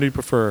 Yeah. Which one do you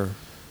prefer?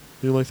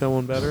 Do you like that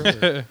one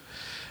better?"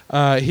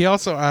 or- He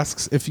also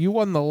asks if you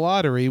won the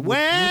lottery.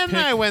 when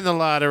I win the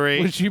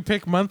lottery, would you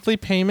pick monthly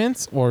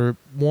payments or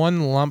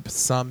one lump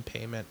sum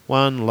payment?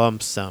 one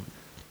lump sum,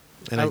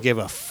 and I give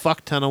a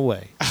fuck ton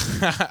away.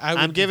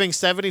 I'm giving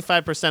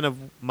 75% of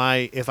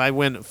my if I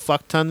win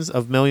fuck tons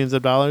of millions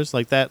of dollars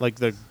like that, like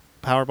the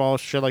Powerball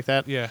shit like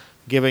that. Yeah.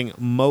 Giving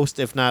most,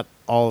 if not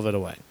all of it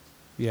away.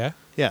 Yeah.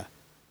 Yeah.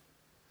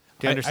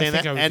 Do you I understand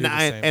think that? I would And do the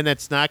same. and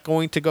it's not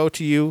going to go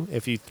to you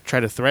if you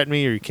try to threaten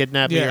me or you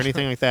kidnap me Yeah. or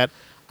anything like that.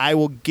 I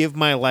will give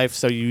my life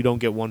so you don't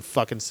get one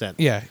fucking cent.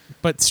 Yeah.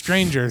 But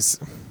strangers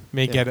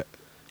may Yeah. get it.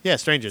 Yeah,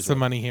 strangers. Some will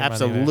money here, money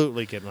there.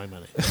 absolutely get my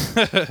money.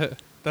 That's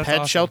Pet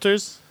awesome.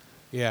 shelters,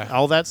 Yeah.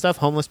 all that stuff,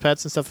 homeless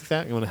pets and stuff like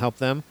that. You want to help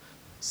them?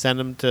 Send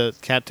them to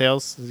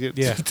Cattails.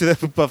 Yeah. To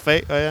the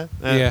buffet. Oh yeah.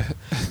 Yeah.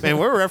 Man,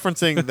 we're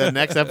referencing the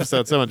next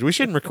episode so much. We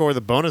shouldn't record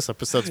the bonus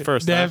episodes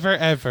first. huh? Never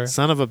ever.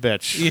 Son of a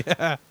bitch.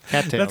 Yeah.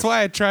 Cattails. That's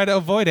why I try to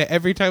avoid it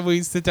every time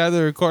we sit down to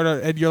record,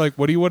 and you're like,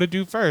 "What do you want to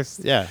do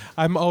first?" Yeah.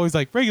 I'm always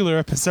like, "Regular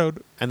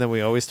episode." And then we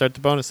always start the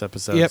bonus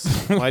episodes.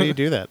 Yep. Why do you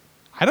do that?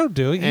 I don't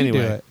do it. You Anyway.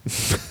 do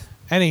it.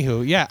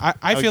 Anywho, yeah,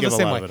 I would feel the give a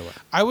same lot way. of it away.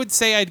 I would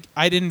say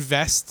I'd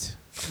invest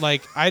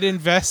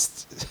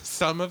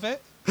some of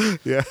it.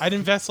 Yeah. I'd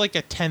invest like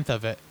a tenth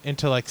of it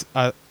into like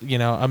a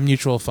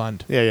mutual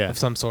fund Yeah. of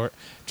some sort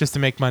just to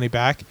make money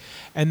back,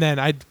 and then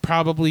I'd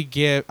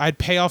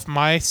pay off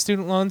my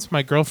student loans,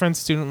 my girlfriend's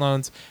student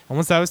loans, and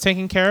once that was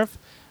taken care of,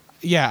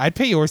 yeah, I'd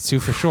pay yours too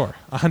for sure,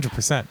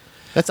 100%.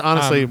 That's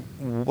honestly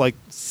like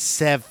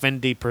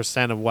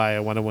 70% of why I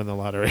want to win the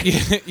lottery.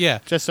 Yeah,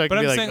 Just so I can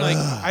but be I'm like,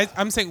 saying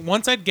I'm saying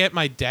once I'd get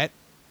my debt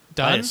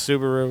buy a done,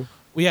 Subaru.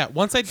 yeah,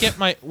 once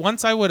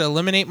I would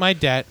eliminate my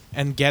debt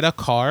and get a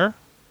car,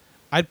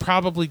 I'd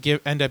probably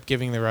end up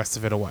giving the rest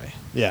of it away.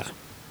 Yeah.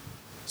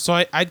 So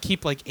I'd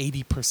keep like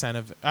 80%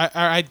 of it.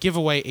 I'd give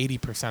away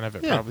 80% of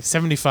it, Yeah. probably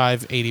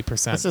 75,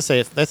 80%.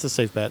 That's a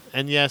safe bet.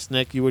 And yes,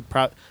 Nick, you would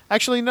probably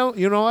actually no.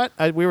 You know what?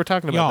 We were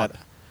talking about that.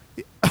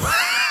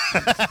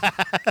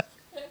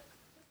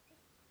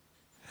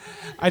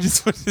 I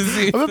just want to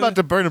see. I'm about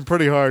to burn him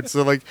pretty hard.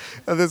 So like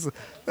this,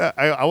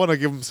 I want to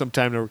give him some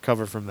time to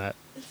recover from that.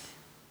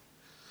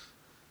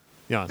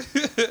 Yawn.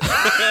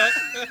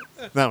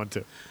 That one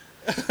too.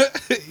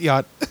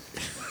 Yeah.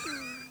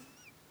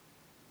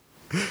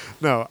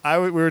 No,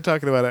 we were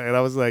talking about it, and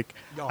I was like,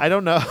 Yawn. I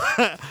don't know.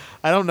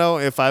 I don't know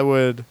if I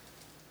would.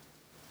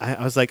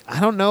 I was like, I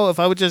don't know if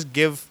I would just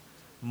give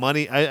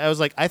money. I was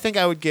like, I think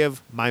I would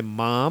give my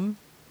mom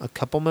a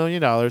couple $1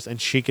 million,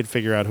 and she could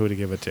figure out who to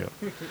give it to.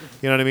 You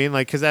know what I mean?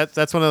 Like, because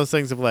that's one of those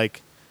things of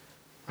like,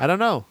 I don't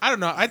know. I don't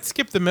know. I'd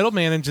skip the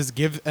middleman and just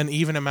give an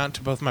even amount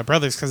to both my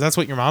brothers because that's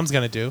what your mom's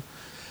going to do.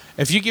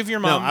 If you give your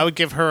mom. No, I would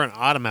give her an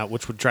odd amount,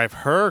 which would drive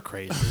her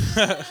crazy,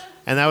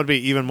 and that would be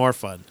even more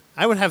fun.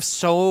 I would have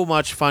so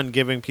much fun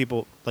giving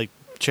people like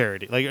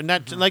charity, like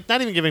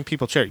not even giving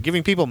people charity,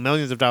 giving people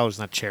millions of dollars,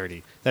 not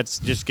charity. That's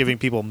just giving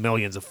people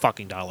millions of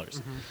fucking dollars.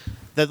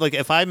 That like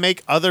if I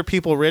make other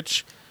people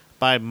rich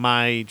by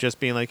my just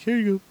being like, here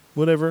you go,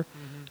 whatever.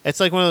 It's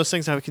like one of those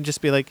things I can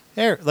just be like,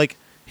 here,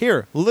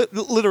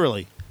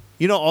 literally.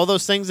 You know all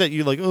those things that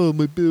you like, oh,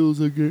 my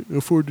bills, I can't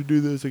afford to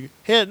do this. Here,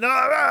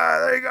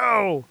 there you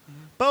go.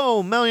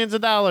 Boom, millions of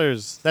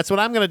dollars. That's what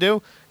I'm going to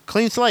do.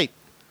 Clean slate.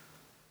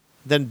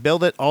 Then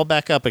build it all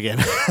back up again.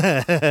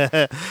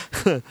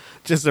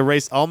 Just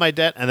erase all my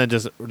debt and then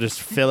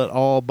just fill it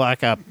all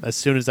back up as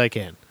soon as I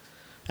can.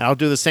 And I'll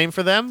do the same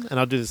for them, and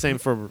I'll do the same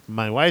for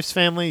my wife's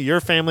family,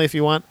 your family if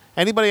you want.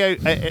 Anybody,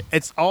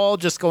 it's all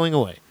just going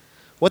away.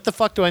 What the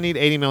fuck do I need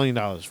 $80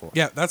 million for?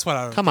 Yeah, that's what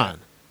I would. Come on.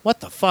 What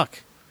the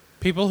fuck?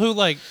 People who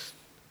like.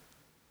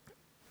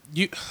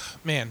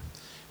 Man,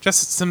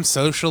 just some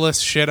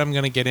socialist shit I'm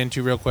going to get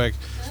into real quick.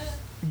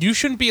 You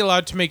shouldn't be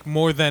allowed to make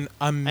more than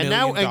 $1 million.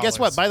 And guess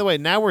what? By the way,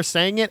 now we're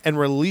saying it and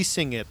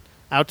releasing it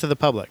out to the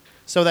public,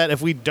 so that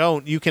if we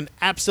don't, you can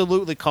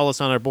absolutely call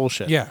us on our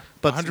bullshit. Yeah,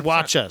 but 100%.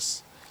 watch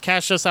us,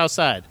 cash us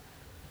outside,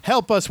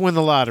 help us win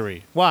the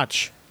lottery.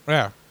 Watch.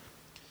 Yeah.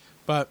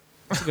 But.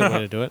 That's a good way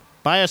to do it.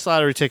 Buy us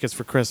lottery tickets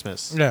for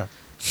Christmas. Yeah.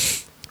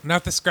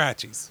 Not the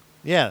scratchies.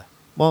 Yeah.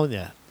 Well,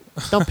 yeah.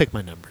 Don't pick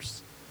my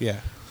numbers.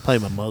 Yeah. Play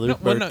my mother's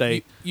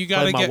birthday. You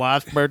gotta play my get,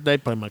 wife's birthday.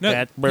 Play my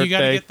cat's birthday. You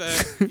gotta get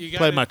the. You gotta,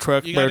 Play my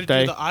truck you gotta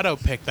birthday. do the auto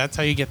pick. That's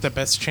how you get the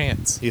best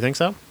chance. You think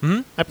so?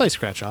 Hmm? I play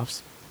scratch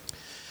offs.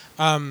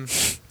 Um,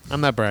 I'm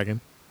not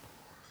bragging.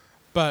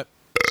 but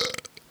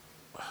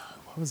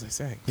what was I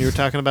saying? You were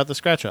talking about the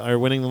scratch off or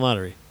winning the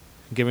lottery,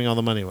 and giving all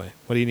the money away.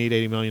 What do you need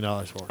 $80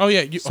 million for? Oh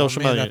yeah,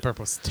 Social man, media. that burp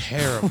was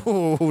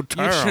terrible. Oh,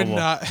 terrible. You should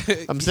not.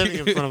 I'm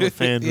sitting in front of a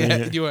fan. Yeah, right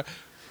here. you were.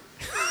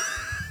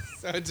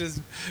 So I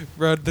just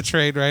rode the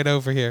train right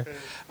over here.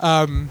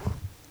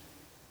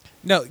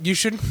 No, you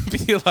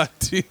shouldn't be allowed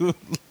to.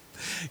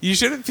 You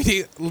shouldn't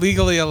be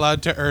legally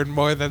allowed to earn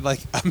more than like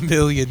 $1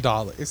 million.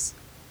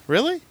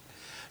 Really?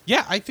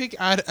 Yeah, I think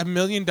at $1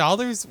 million,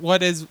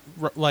 what is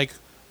like?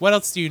 What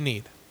else do you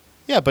need?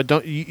 Yeah,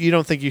 but you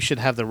don't think you should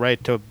have the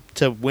right to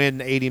win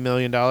 $80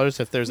 million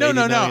if there's No. $80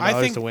 million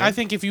I to win?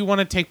 think if you want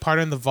to take part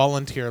in the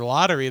volunteer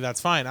lottery,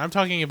 that's fine. I'm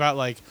talking about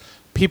like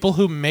people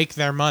who make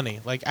their money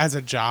like as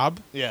a job.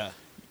 Yeah.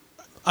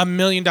 $1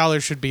 million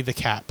should be the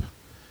cap.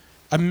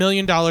 $1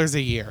 million a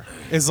year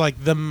is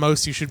like the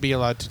most you should be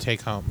allowed to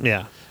take home.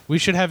 Yeah. We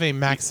should have a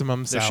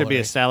maximum salary. There should be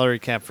a salary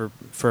cap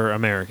for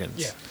Americans.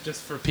 Yeah,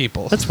 just for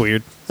people. That's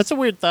weird. That's a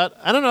weird thought.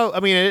 I don't know. I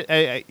mean,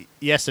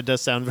 yes, it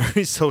does sound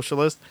very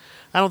socialist.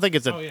 I don't think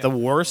it's the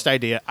worst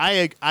idea.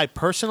 I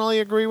personally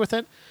agree with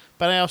it,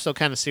 but I also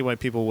kind of see why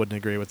people wouldn't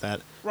agree with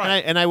that. Right.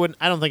 And I wouldn't.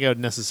 I don't think I would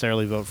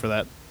necessarily vote for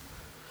that.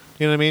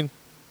 You know what I mean?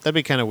 That'd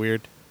be kind of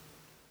weird.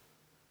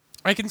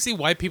 I can see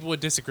why people would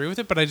disagree with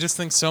it, but I just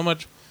think so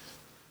much.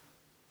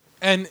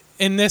 And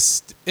in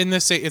this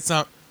state, it's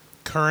not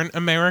current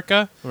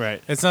America.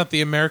 Right. It's not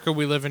the America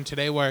we live in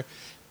today, where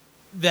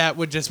that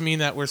would just mean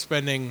that we're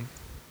spending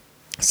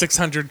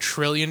 $600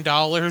 trillion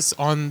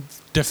on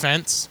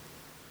defense,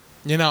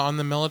 on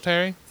the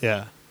military.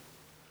 Yeah.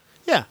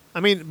 Yeah. I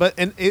mean, but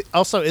and it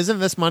also isn't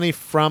this money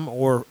from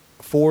or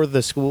for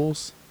the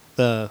schools,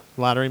 the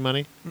lottery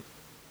money?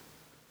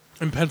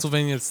 In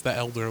Pennsylvania, it's the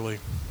elderly.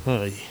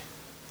 Oy.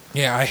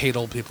 Yeah, I hate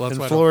old people. That's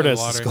In why Florida, I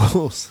it's don't the play the lottery.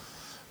 schools.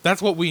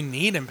 That's what we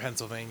need in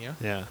Pennsylvania.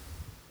 Yeah.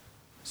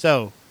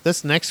 So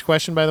this next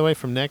question, by the way,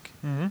 from Nick,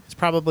 Mm-hmm. is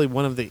probably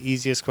one of the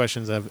easiest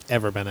questions I've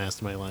ever been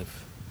asked in my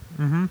life.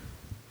 Mm-hmm.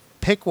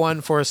 Pick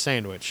one for a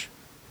sandwich: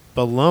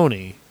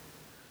 bologna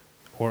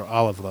or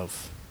olive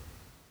loaf.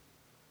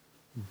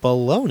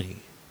 Bologna,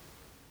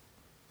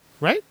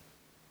 right?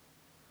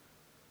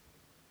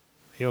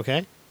 You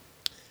okay,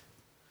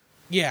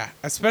 Yeah,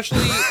 especially.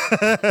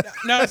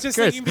 No, I was just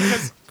Chris. thinking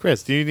because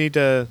Chris? Do you need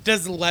to?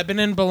 does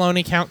Lebanon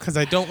bologna count? Because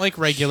I don't like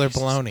regular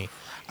bologna.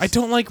 I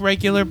don't like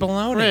regular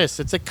bologna. Chris,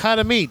 it's a cut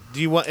of meat.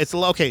 Do you want? It's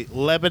okay.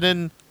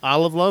 Lebanon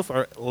olive loaf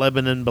or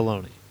Lebanon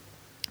bologna?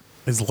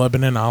 Is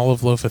Lebanon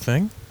olive loaf a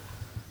thing?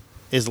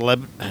 Is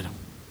Lebanon? I don't.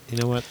 You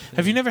know what?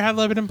 Have you never had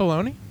Lebanon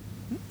bologna?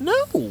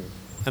 No,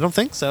 I don't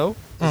think so.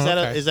 Oh,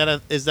 okay. Is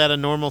that a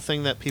normal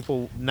thing that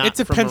people not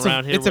from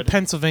around here? It's a would-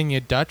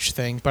 Pennsylvania Dutch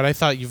thing, but I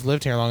thought you've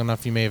lived here long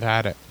enough. You may have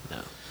had it. No.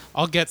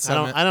 I'll get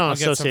some. I don't I'll get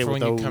some associate for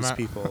with when you come those out.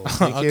 people.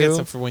 Thank I'll you. get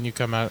some for when you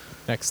come out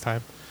next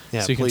time.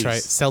 Yeah, so you please. can try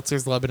it.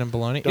 Seltzer's Lebanon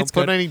bologna. Don't it's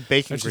put good. any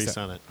bacon That's just grease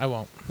on it. I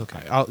won't.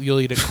 Okay. You'll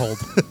eat it cold.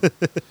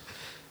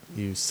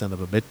 You son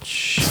of a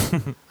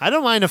bitch. I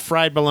don't mind a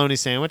fried bologna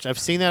sandwich. I've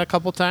seen that a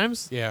couple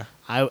times. Yeah.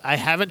 I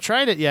haven't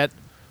tried it yet,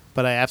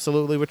 but I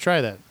absolutely would try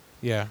that.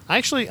 Yeah.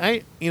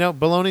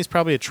 Bologna is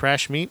probably a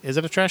trash meat. Is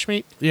it a trash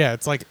meat? Yeah.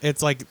 It's like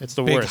It's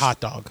the big worst. hot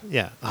dog.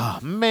 Yeah. Oh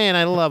man,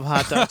 I love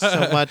hot dogs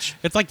so much.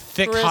 It's like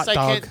thick Chris, hot I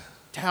dog. can't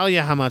tell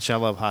you how much I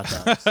love hot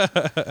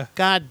dogs.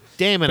 God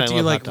damn it, I Do love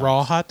you like hot dogs.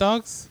 raw hot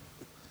dogs?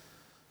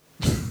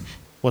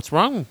 What's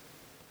wrong?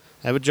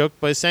 I would joke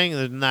by saying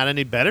they're not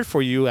any better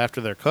for you after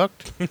they're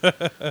cooked.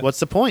 What's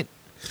the point?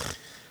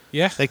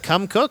 Yeah. They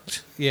come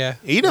cooked. Yeah.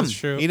 Eat them. That's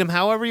true. Eat them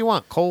however you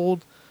want.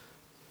 Cold.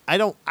 I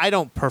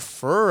don't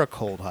prefer a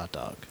cold hot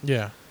dog.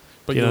 Yeah.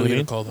 But You know you'll what I eat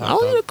mean? a cold hot I'll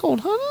dog. eat a cold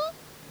hot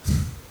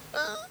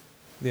dog.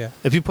 Yeah.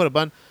 If you put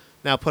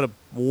a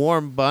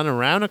warm bun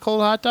around a cold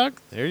hot dog.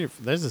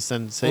 There's a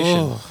sensation.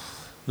 Oh,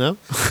 No,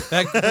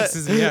 this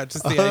is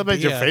just the that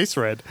made your idea. face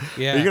red.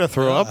 Yeah. Are you gonna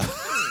throw up?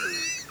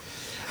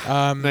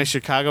 Um, Nice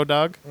Chicago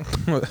dog.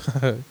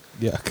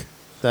 yuck.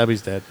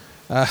 Dabby's dead.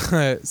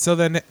 So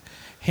then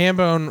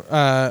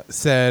Hambone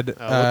said,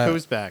 Oh, look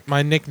who's back.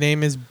 my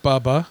nickname is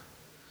Bubba.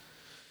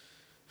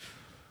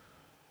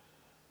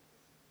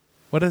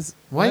 What is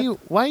Why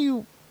what?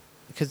 you?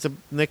 Because the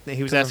nickname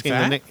he was 'Cause I'm asking the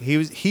fat? Nick.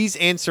 He's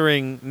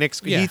answering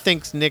Nick's. Yeah. He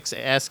thinks Nick's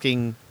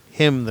asking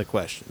him the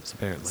questions.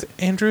 Apparently.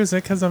 Andrew, is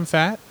it because I'm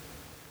fat?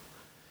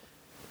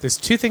 There's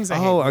two things I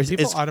hate. When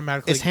people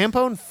automatically. is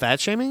Hampone fat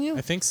shaming you?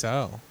 I think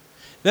so.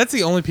 That's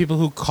the only people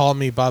who call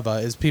me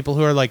Bubba is people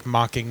who are like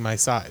mocking my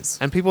size.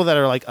 And people that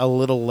are like a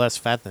little less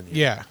fat than you.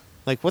 Yeah.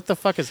 Like what the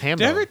fuck is Hampone?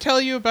 Did I ever tell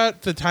you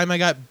about the time I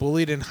got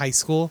bullied in high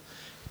school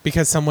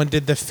because someone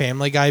did the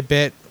Family Guy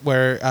bit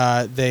where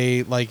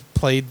they like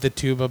played the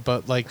tuba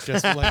but like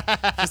just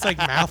like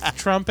mouth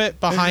trumpet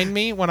behind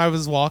me when I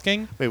was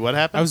walking? Wait, what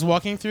happened? I was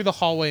walking through the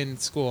hallway in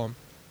school,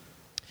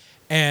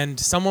 and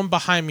someone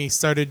behind me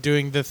started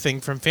doing the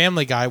thing from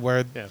Family Guy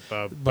where,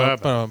 Yeah,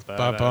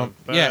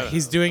 Yeah,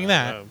 he's doing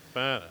that.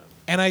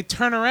 and I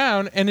turn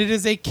around, and it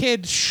is a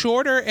kid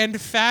shorter and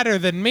fatter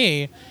than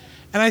me,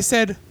 and I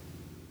said,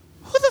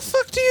 "Who the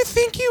fuck do you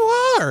think you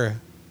are?"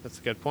 That's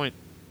a good point.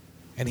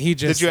 And he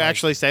just Did you like,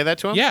 actually say that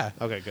to him? Yeah.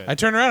 Okay, good. I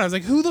turned around. I was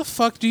like, "Who the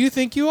fuck do you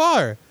think you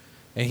are?"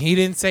 And he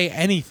didn't say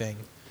anything.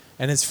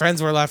 And his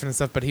friends were laughing and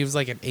stuff, but he was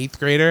like an 8th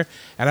grader,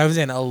 and I was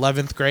in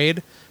 11th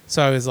grade.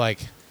 So I was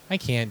like, I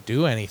can't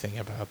do anything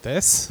about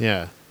this.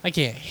 Yeah. I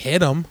can't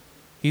hit him.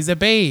 He's a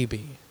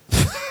baby.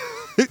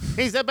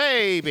 He's a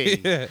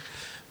baby.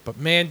 But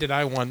man, did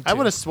I want to. I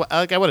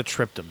would have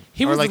tripped him.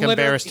 He or was like literally-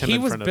 embarrassed him he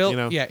in was front built, of,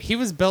 you know. Yeah, he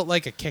was built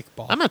like a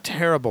kickball. I'm a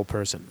terrible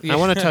person. Yeah. I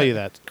want to tell you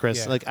that, Chris.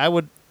 Yeah. Like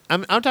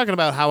I'm talking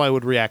about how I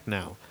would react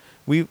now.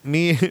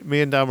 Me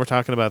and Dom were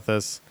talking about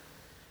this,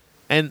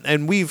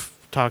 and we've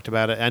talked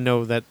about it. I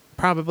know that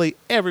probably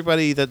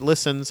everybody that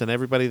listens and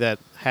everybody that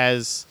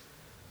has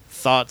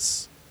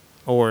thoughts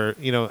or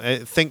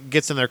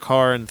gets in their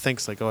car and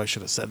thinks like, oh, I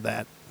should have said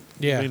that.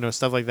 Yeah.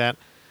 Stuff like that.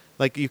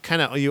 Like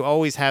you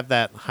always have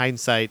that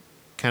hindsight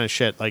kind of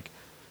shit. Like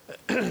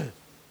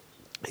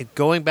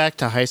going back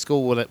to high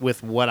school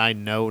with what I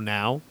know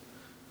now.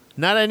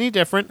 Not any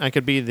different. I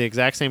could be the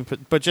exact same,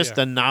 but just Yeah.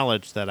 the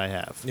knowledge that I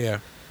have, Yeah.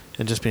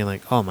 and just being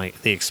like, oh my,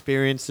 the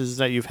experiences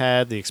that you've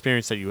had, the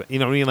experience that you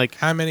know what I mean, like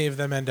How many of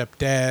them end up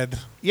dead?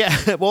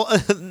 yeah, well,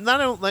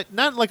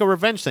 not like a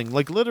revenge thing,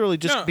 like literally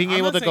just No, being I'm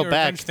able not to saying go a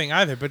back. revenge thing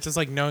either, but just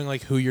like knowing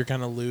like who you're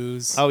gonna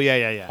lose. Oh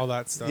yeah, all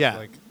that stuff. Yeah.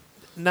 Like,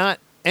 not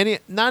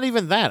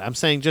even that. I'm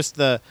saying just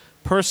the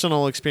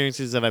personal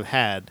experiences that I've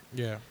had.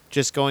 yeah.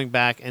 Just going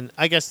back, and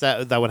I guess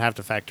that would have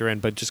to factor in,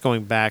 but just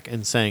going back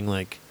and saying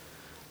like,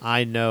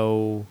 I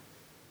know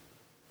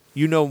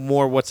you know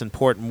more what's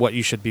important, what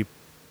you should be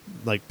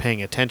like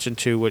paying attention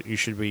to, what you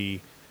should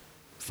be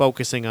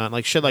focusing on,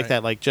 like shit like Right.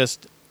 that, like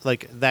just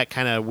like that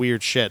kind of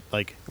weird shit,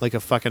 like a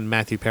fucking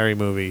Matthew Perry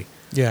movie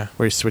Yeah.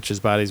 where he switches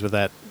bodies with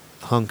that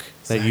hunk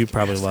that you Zach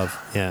probably Efron.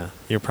 love. Yeah,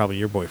 you're probably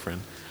your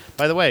boyfriend.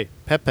 By the way,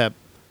 Pep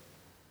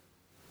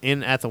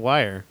in at the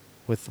wire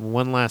with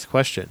one last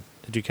question.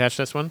 Did you catch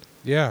this one?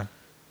 Yeah.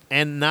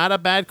 And not a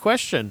bad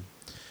question.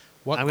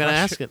 What I'm gonna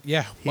ask question- it.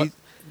 Yeah. He- What,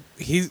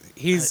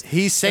 he's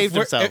He saved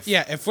if we're- himself.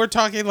 if we're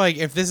talking like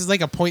if this is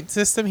like a point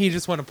system, he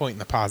just want to point in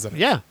the positive.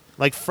 Yeah,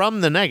 like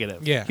from the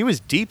negative. Yeah. He was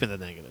deep in the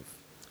negative.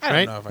 I don't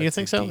right? know if you I'd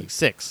think say so? deep. Like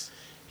 6.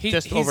 He,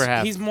 just he's, over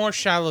half. He's more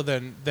shallow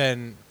than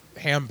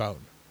Hambone.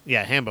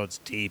 Yeah, Hambone's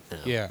deep now.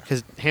 Yeah.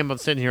 because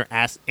Hambone's sitting here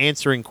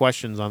answering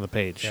questions on the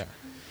page. Yeah.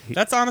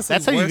 That's honestly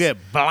That's how you worse.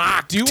 get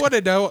blocked. Do you want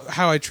to know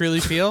how I truly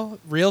feel?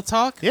 Real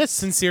talk? Yes.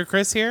 Sincere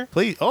Chris here.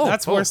 Please. Oh,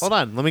 That's oh, worse. hold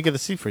on. Let me get a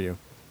seat for you.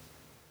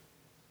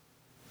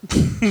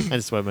 I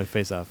just wiped my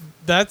face off.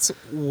 That's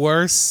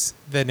worse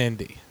than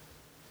Indy.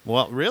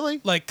 Well,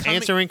 really? Like coming-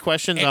 answering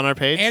questions on our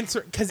page?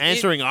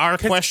 Answering our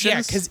questions?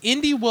 Yeah, because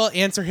Indy will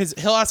answer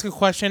he'll ask a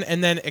question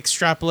and then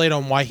extrapolate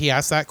on why he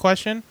asked that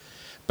question,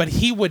 but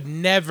he would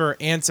never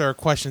answer a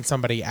question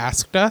somebody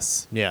asked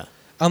us Yeah.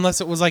 unless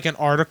it was like an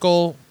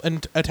article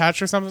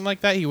attached or something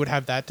like that. He would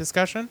have that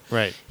discussion.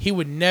 Right. He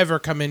would never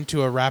come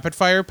into a rapid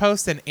fire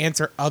post and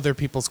answer other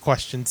people's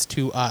questions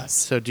to us.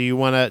 So do you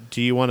want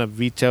to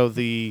veto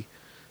the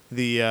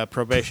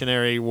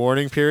probationary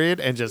warning period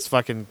and just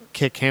fucking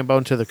kick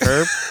Hambone to the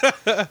curb?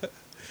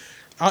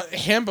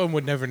 Hambone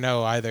would never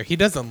know either. He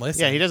doesn't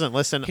listen. Yeah, he doesn't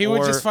listen. He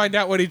would just find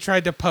out when he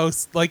tried to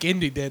post, like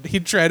Indy did.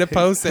 He'd try to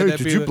post and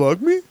it'd be like-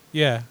 block me?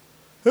 Yeah.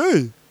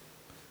 Hey.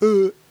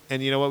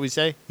 And you know what we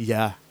say?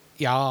 Yeah.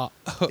 Yeah.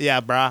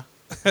 Yeah, brah.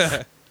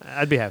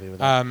 I'd be happy with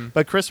that.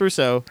 But Chris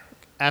Russo,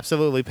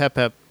 absolutely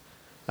Pep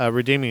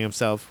redeeming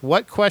himself.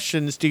 What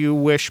questions do you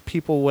wish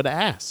people would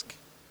ask?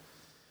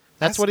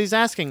 That's what he's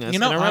asking us. You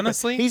know, in our rapid-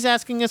 honestly- he's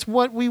asking us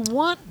what we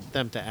want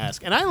them to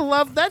ask, and I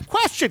love that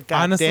question.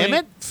 God Honestly, damn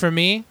it! for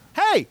me,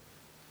 Hey,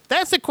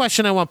 that's the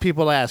question I want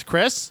people to ask,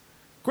 Chris.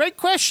 Great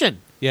question.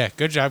 yeah,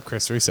 good job,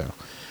 Chris Russo.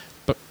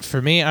 But for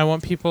me, I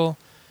want people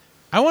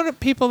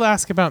to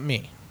ask about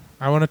me.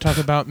 I want to talk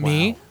about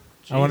me.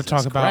 I want to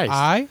Jesus talk about Christ.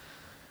 I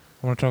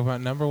want to talk about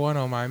number one,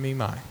 oh my, me,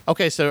 my.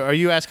 Okay, so are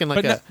you asking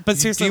like But no- but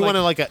seriously, do you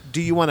want to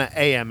do you want an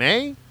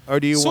AMA or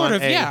do you Sort want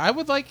of, a yeah. I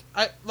would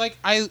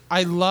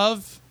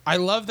I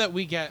love that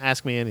we get.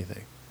 ask me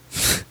anything?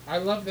 I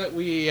love that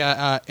we.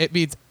 It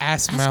means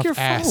ass, Ask mouth, your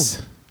phone.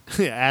 ass.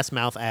 Yeah, ass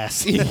mouth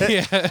ass.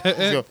 Yeah,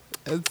 Go.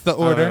 it's the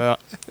order.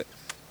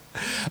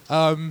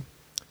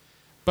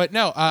 But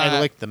no,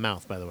 I lick the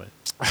mouth, by the way,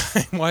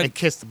 one, and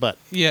kiss the butt.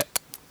 yeah.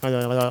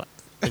 Lick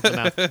the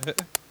mouth.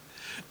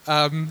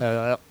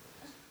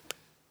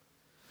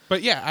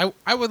 But yeah,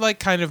 I would like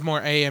kind of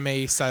more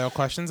AMA style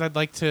questions. I'd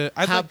like to.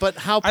 But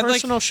how I'd like-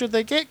 personal should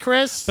they get,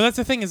 Chris? But that's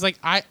the thing is like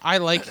I'm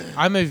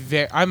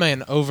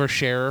an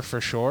oversharer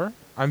for sure.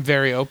 I'm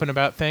very open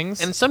about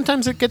things. And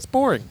sometimes it gets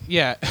boring.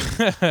 yeah,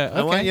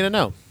 I want you to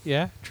know.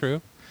 yeah,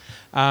 true.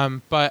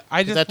 But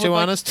I just Is that would too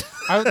like- honest?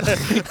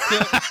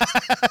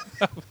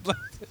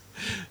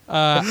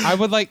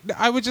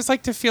 I would just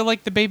like to feel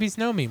like the babies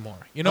know me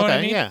more. You know what I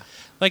Okay, mean? yeah.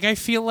 Like I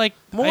feel like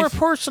More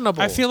personable.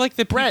 I feel like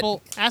the Brett,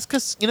 people. ask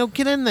us,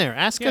 get in there.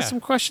 Ask Yeah. us some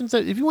questions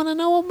that if you want to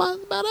know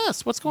about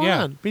us, what's going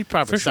Yeah, on. We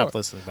probably for stopped sure.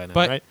 listening by now,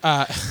 But right?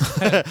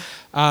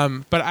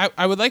 but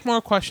I would like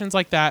more questions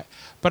like that.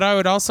 But I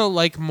would also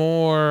like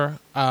more.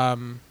 I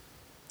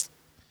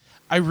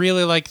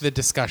really like the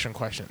discussion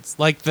questions,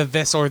 like the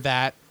this or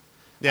that.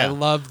 Yeah. I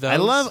love those. I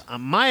love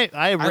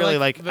I really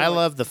like I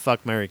love the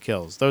fuck Mary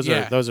kills. Those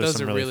Yeah, are those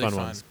some are really really fun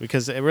fun. ones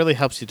because it really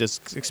helps you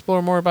just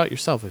explore more about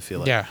yourself. I feel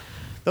like Yeah.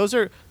 those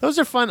are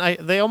fun.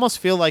 They almost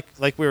feel like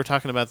we were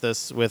talking about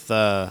this with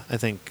I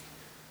think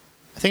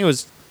it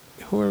was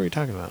who were we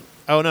talking about?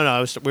 Oh no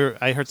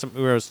I heard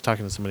we were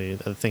talking to somebody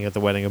I think at the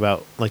wedding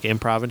about like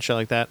improv and shit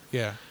like that.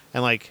 Yeah.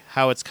 And like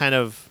how it's kind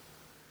of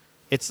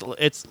it's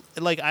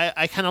like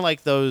I kind of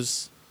like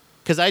those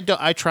because I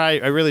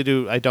really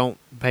do I don't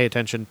pay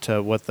attention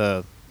to what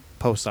the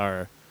posts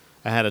are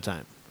ahead of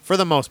time for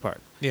the most part.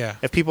 Yeah.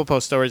 If people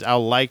post stories,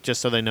 I'll like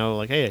just so they know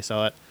like hey I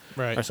saw it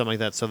Right. or something like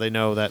that so they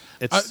know that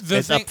it's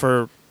the thing- up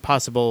for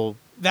possible.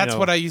 That's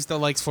what I use the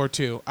likes for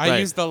too. I Right.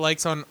 use the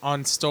likes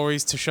on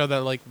stories to show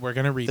that like we're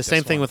gonna read the this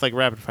same thing one. with like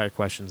rapid fire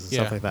questions and Yeah.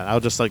 stuff like that. I'll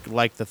just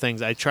like the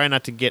things. I try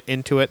not to get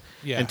into it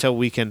Yeah. until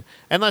we can,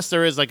 unless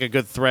there is like a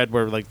good thread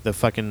where like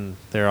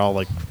they're all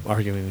like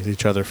arguing with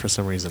each other for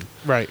some reason.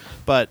 right.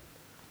 But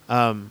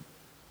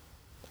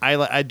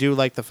I do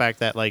like the fact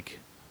that like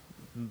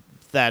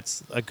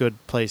that's a good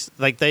place.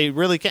 Like they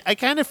really can. I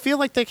kind of feel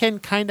like they can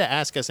kind of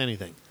ask us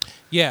anything.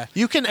 Yeah.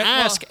 You can well-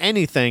 ask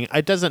anything.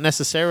 It doesn't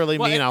necessarily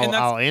Well, mean and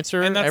that's- I'll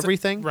answer and that's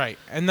everything. right.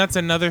 And that's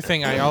another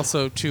thing I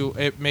also too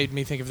it made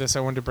me think of this I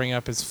wanted to bring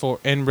up is for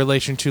in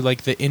relation to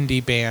like the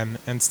indie ban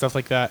and stuff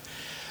like that.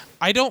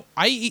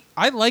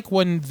 I like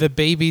when the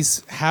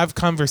babies have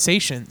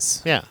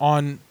conversations Yeah.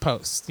 on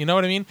posts. You know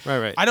what I mean?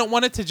 Right. I don't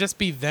want it to just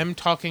be them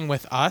talking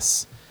with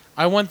us.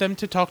 I want them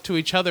to talk to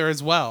each other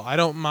as well. I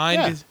don't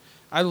mind. Yeah.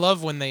 I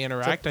love when they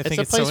interact. I think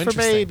it's it's a place so for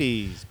interesting.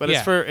 babies, but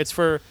Yeah. it's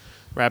for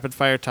rapid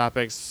fire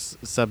topics,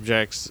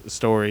 subjects,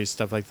 stories,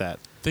 stuff like that.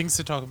 Things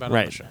to talk about on the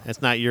Right. show.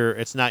 It's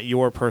not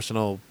your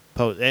personal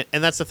post,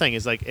 and that's the thing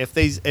is like if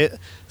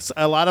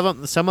a lot of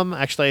them, some of them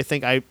actually, I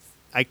think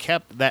I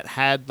kept that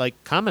had like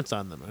comments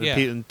on them, Yeah.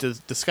 and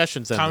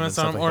discussions on Comments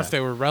them, on and them, stuff or like if that.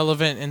 they were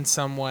relevant in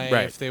some way,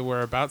 Right. if they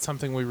were about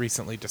something we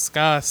recently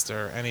discussed,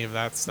 or any of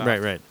that stuff.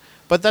 Right.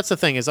 But that's the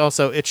thing is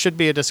also it should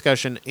be a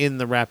discussion in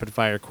the rapid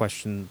fire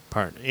question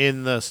part,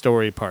 in the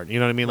story part. You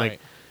know what I mean? Right. Like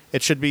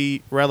it should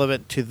be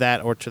relevant to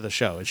that or to the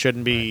show. It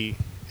shouldn't be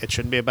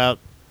about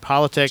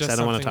politics. Just I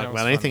don't want something to talk that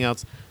was about anything funny.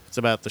 else. It's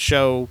about the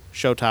show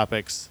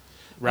topics,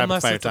 rapid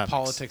Unless fire it's topics. a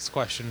politics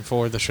question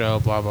for the show,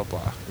 blah blah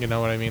blah. You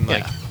know what I mean?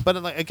 Like, Yeah.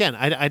 But like, again,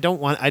 I don't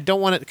want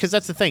it because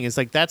that's the thing is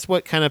like that's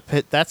what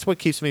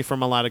keeps me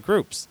from a lot of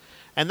groups,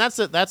 and that's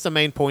the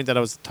main point that I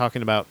was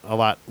talking about a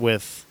lot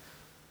with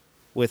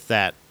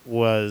that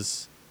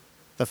was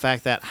the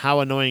fact that how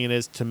annoying it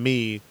is to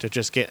me to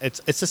just get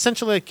it's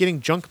essentially like getting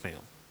junk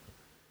mail.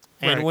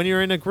 And Right. when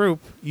you're in a group,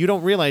 you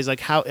don't realize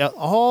like how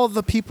all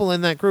the people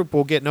in that group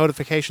will get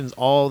notifications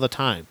all the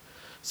time.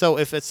 So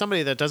if it's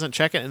somebody that doesn't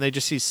check it and they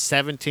just see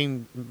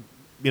 17,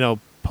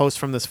 posts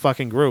from this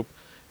fucking group,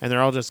 and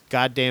they're all just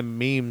goddamn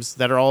memes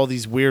that are all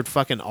these weird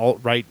fucking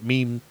alt-right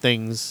meme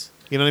things.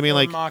 You know what I mean? or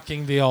Like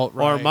mocking the alt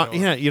right.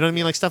 yeah, you know what I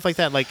mean? Like stuff like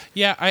that. Like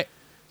Yeah,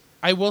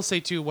 I will say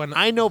too when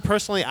I know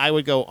personally, I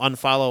would go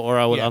unfollow or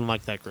I would Yeah.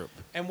 unlike that group,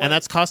 And and, when-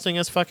 that's costing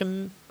us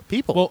fucking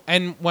people. well,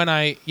 and when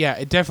it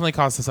definitely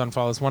cost us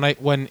unfollows.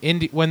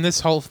 When this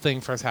whole thing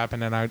first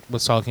happened, and I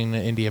was talking to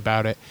Indy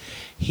about it,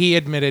 he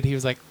admitted he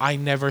was like, I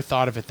never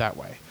thought of it that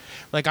way.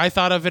 Like I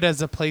thought of it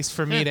as a place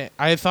for me Yeah.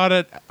 I thought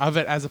of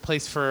it as a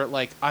place for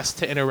like us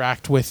to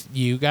interact with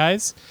you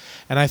guys,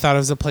 and I thought it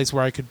was a place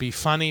where I could be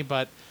funny,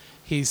 but.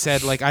 He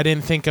said, like, I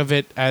didn't think of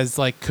it as,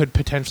 like, could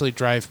potentially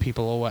drive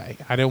people away.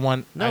 I didn't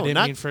no, mean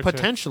not for it to...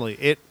 potentially.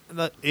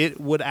 It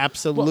would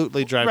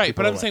absolutely drive right,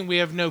 people but I'm away. saying we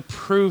have no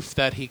proof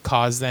that he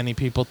caused any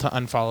people to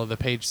unfollow the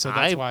page, so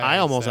that's why I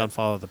almost said,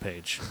 unfollowed the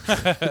page. Do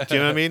you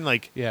know what I mean?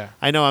 Like, Yeah.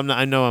 I know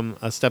I'm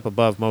a step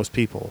above most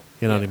people.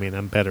 You know Yeah. what I mean?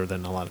 I'm better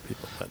than a lot of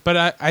people.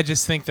 But I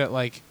just think that,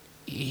 like,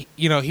 he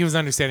was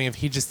understanding of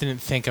he just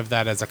didn't think of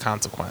that as a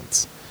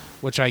consequence,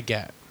 which I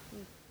get.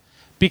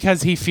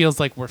 Because he feels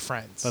like we're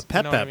friends. But you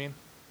Pep know what I Pep. mean?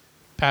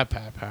 Pep,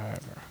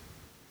 however,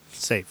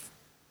 Safe.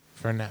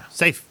 for now.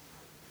 Safe.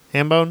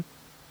 Hambone.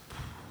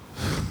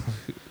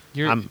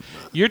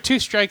 You're 2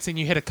 strikes and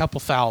you hit a couple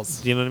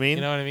fouls. Do you know what I mean?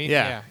 You know what I mean?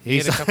 Yeah.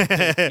 You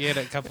hit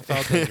a couple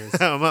foul dangers.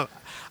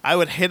 I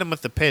would hit him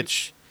with the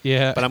pitch,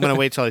 Yeah. but I'm going to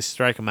wait till I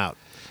strike him out.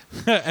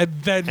 and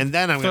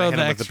then I'm throw going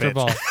to hit the him with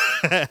the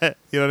extra pitch. ball.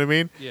 You know what I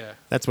mean? Yeah.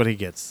 That's what he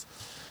gets.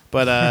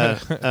 But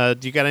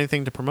do you got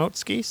anything to promote,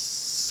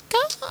 Skis?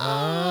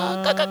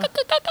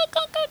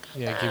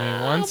 Yeah, give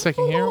me 1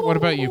 second here. What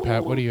about you,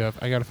 Pat? What do you have?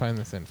 I got to find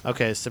this info.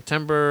 Okay,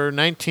 September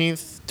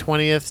 19th,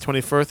 20th,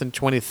 21st, and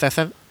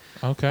 22nd.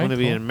 Okay. I'm going to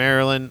be cool. in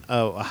Maryland,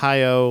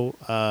 Ohio,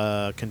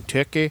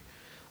 Kentucky.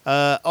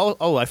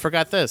 I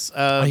forgot this.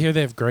 I hear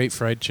they have great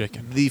fried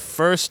chicken. The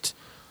first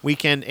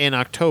weekend in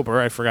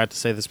October, I forgot to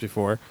say this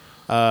before,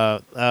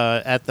 at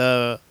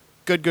the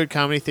Good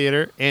Comedy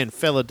Theater in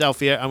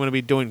Philadelphia, I'm going to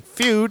be doing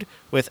Feud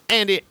with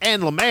Andy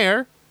and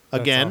Lemaire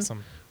again, That's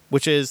awesome.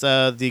 which is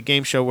the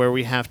game show where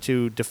we have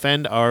to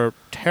defend our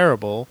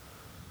terrible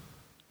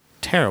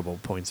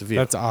points of view.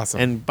 That's awesome.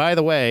 And by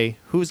the way,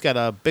 who's got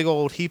a big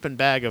old heaping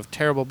bag of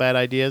terrible bad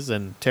ideas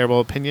and terrible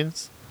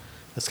opinions?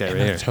 This guy in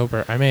right here.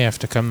 October, I may have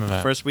to come to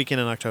that. First weekend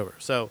in October.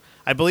 So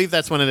I believe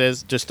that's when it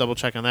is. Just double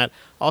check on that.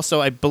 Also,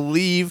 I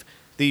believe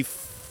the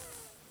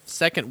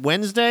second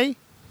Wednesday,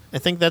 I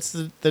think that's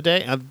the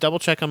day. I'll double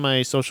check on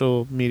my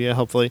social media,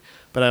 hopefully.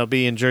 But I'll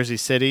be in Jersey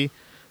City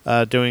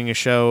doing a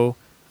show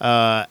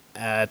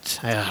at,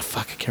 I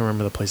can't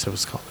remember the place it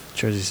was called.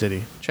 Jersey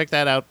City. Check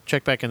that out.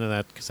 Check back into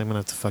that because I'm going to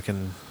have to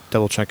fucking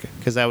double check it.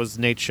 Because that was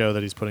Nate's show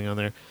that he's putting on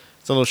there.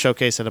 It's a little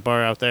showcase at a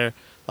bar out there.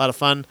 A lot of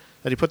fun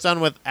that he puts on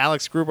with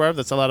Alex Grubar.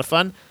 That's a lot of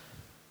fun.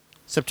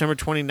 September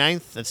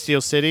 29th at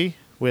Steel City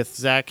with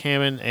Zach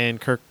Hammond and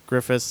Kirk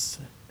Griffiths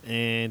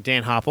and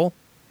Dan Hopple.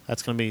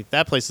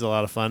 That place is a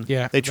lot of fun.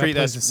 Yeah, they that treat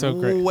place us is so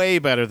great. way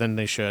better than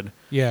they should.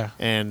 Yeah.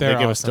 And they're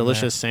they give us awesome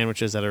delicious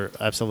sandwiches that are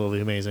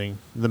absolutely amazing.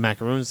 The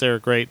macaroons there are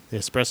great. The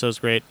espresso's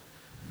great.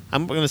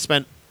 I'm going to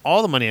spend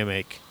all the money I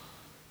make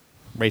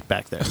right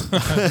back there.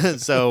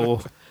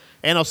 So,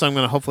 and also I'm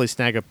going to hopefully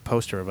snag a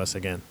poster of us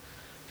again.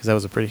 Because that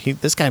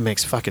was this guy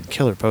makes fucking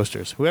killer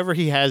posters. Whoever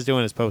he has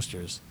doing his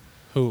posters.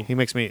 Who? He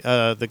makes me,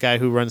 the guy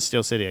who runs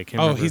Steel City. I can't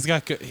Oh, remember. he's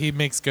got good. He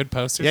makes good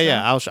posters. Yeah,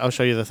 now? I'll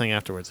show you the thing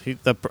afterwards.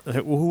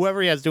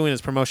 Whoever he has doing his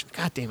promotion.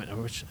 God damn it!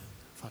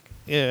 Fuck.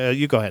 Yeah,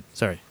 you go ahead.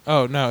 Sorry.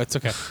 Oh no, it's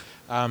okay.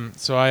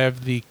 So I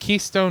have the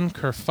Keystone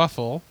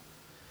Kerfuffle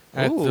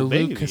at Ooh, the Lou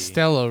baby.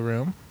 Costello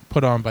Room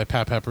put on by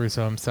Pat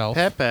Russo himself.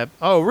 Pep.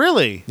 Oh,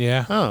 really?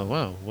 Yeah. Oh,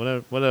 wow.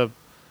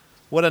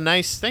 What a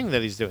nice thing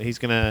that he's doing. He's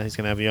gonna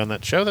have you on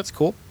that show. That's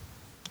cool.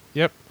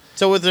 Yep.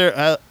 So was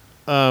there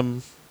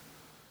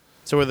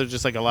so were there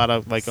just like a lot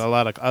of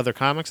other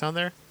comics on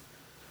there?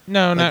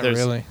 No, Like not there's-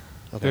 really.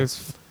 Okay.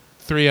 There's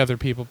 3 other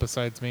people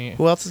besides me.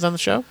 Who else is on the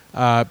show?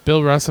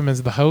 Bill Russum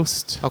is the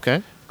host.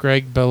 Okay.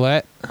 Greg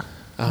Billette,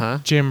 Uh-huh.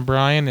 Jim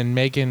Bryan, and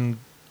Megan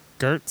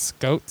Goetz.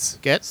 Gets?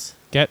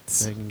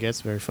 Getz. Megan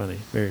Gets, very funny.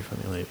 Very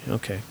funny lady.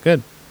 Okay,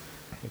 good.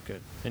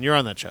 Good. And you're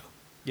on that show.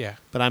 Yeah.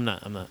 But I'm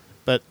not.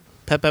 But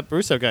Pep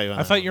Russo got you on I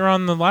that thought one. you were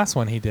on the last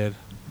one he did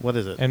What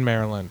is it? in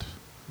Maryland.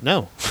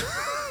 No.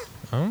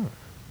 Oh.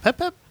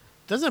 Pep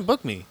doesn't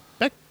book me.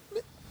 Beck,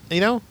 I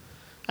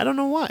don't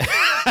know why.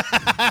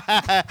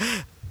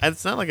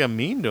 It's not like I'm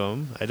mean to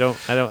him. I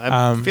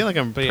feel like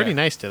I'm but pretty yeah.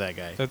 nice to that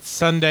guy. That's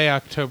Sunday,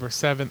 October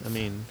 7th. I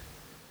mean,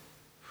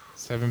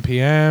 7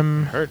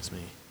 p.m. hurts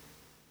me.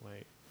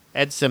 Wait.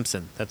 Ed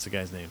Simpson, that's the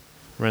guy's name.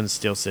 Runs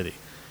Steel City.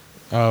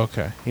 Oh,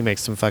 okay. He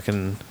makes some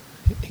fucking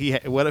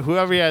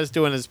whoever he has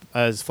doing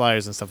his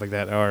flyers and stuff like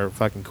that are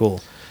fucking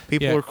cool.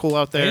 People Yeah. are cool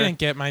out They there. didn't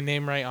get my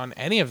name right on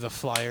any of the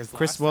flyers.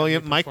 Chris last time we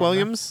Williams, Mike performed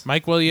them. Williams,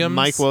 Mike Williams.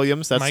 Mike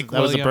Williams. That was the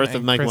William birth of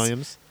and Mike Chris,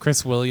 Williams.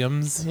 Chris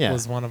Williams Yeah.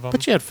 was one of them.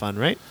 But you had fun,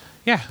 right?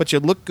 Yeah. But you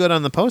looked good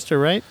on the poster,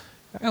 right?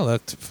 I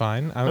looked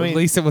fine. mean- At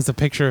least it was a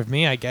picture of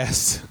me, I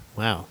guess.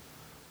 Wow.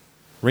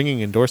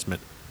 Ringing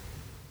endorsement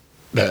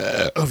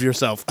of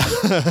yourself.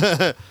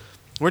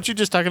 Weren't you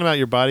just talking about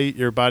your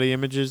body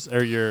images,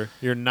 or your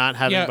not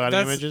having body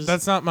images?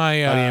 That's not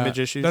my Body image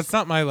issues? That's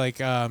not my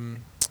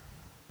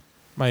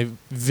my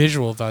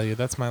visual value.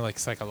 That's my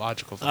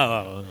psychological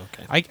value. Oh,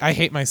 okay. I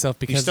hate myself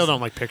because You still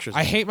don't like pictures.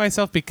 I hate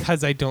myself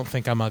because I don't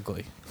think I'm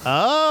ugly.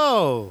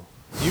 Oh,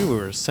 you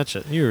were.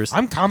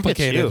 I'm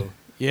complicated. Look at you.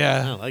 I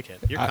Yeah, like it.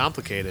 You're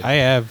complicated. I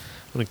have.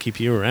 I'm gonna keep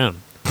you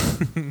around.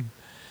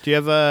 Do you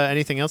have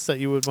anything else that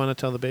you would want to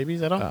tell the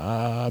babies at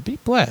all? Be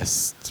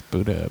blessed,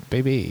 Buddha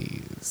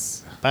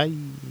babies. Bye.